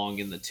bit long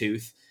in the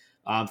tooth.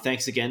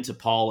 Thanks again to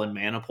Paul and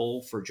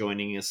Manipul for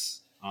joining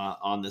us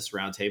on this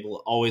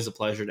roundtable. Always a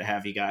pleasure to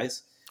have you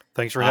guys.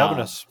 Thanks for having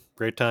us.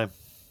 Great time.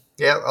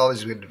 Yeah,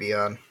 always good to be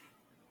on.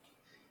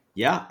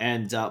 Yeah,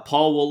 and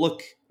Paul,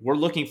 we're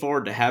looking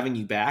forward to having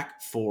you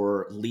back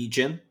for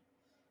Legion.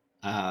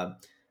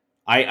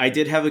 I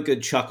did have a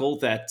good chuckle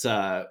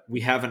that we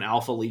have an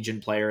Alpha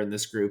Legion player in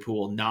this group who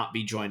will not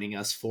be joining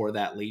us for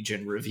that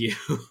Legion review.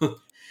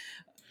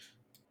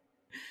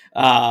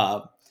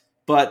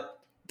 But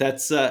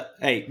that's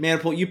hey,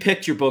 Manipul, you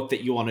picked your book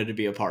that you wanted to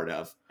be a part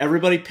of.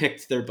 Everybody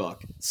picked their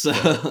book, so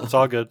it's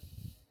all good.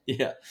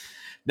 Yeah,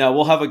 no,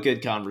 we'll have a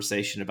good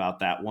conversation about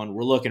that one.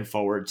 We're looking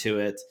forward to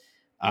it.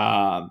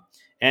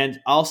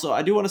 And also,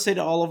 I do want to say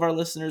to all of our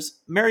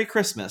listeners, Merry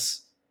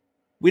Christmas.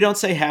 We don't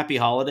say Happy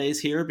Holidays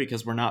here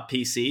because we're not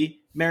PC.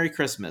 Merry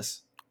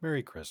Christmas.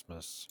 Merry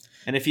Christmas.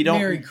 And if you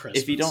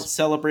don't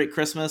celebrate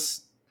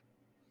Christmas,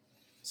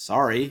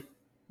 sorry.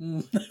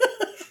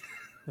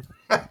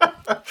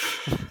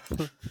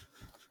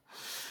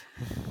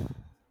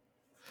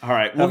 All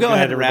right, we'll go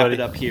ahead and wrap it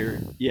up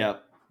here. Yeah,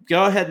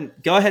 go ahead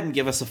and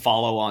give us a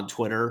follow on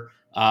Twitter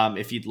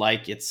if you'd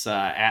like. It's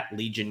at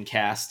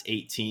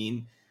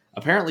LegionCast18.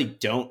 Apparently,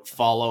 don't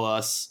follow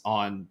us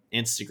on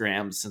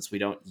Instagram since we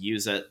don't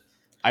use it.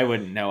 I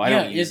wouldn't know. I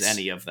don't use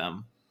any of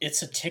them.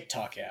 It's a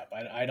TikTok app.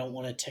 I don't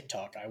want a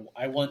TikTok.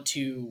 I want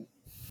to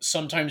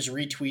sometimes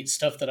retweet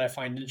stuff that I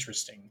find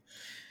interesting.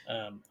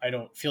 I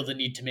don't feel the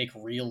need to make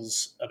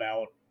reels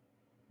about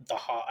the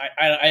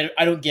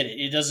I don't get it.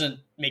 It doesn't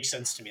make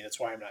sense to me. That's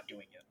why I'm not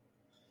doing it.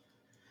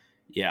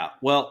 Yeah.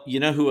 Well, you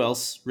know who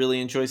else really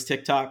enjoys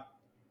TikTok?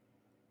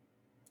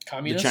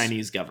 Communists? The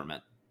Chinese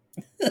government.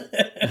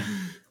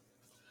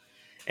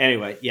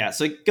 Anyway, yeah,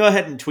 so go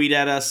ahead and tweet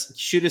at us.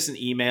 Shoot us an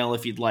email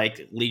if you'd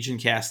like,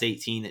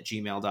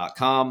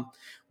 legioncast18@gmail.com.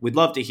 We'd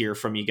love to hear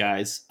from you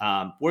guys.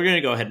 We're going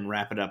to go ahead and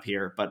wrap it up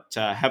here, but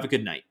have a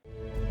good night.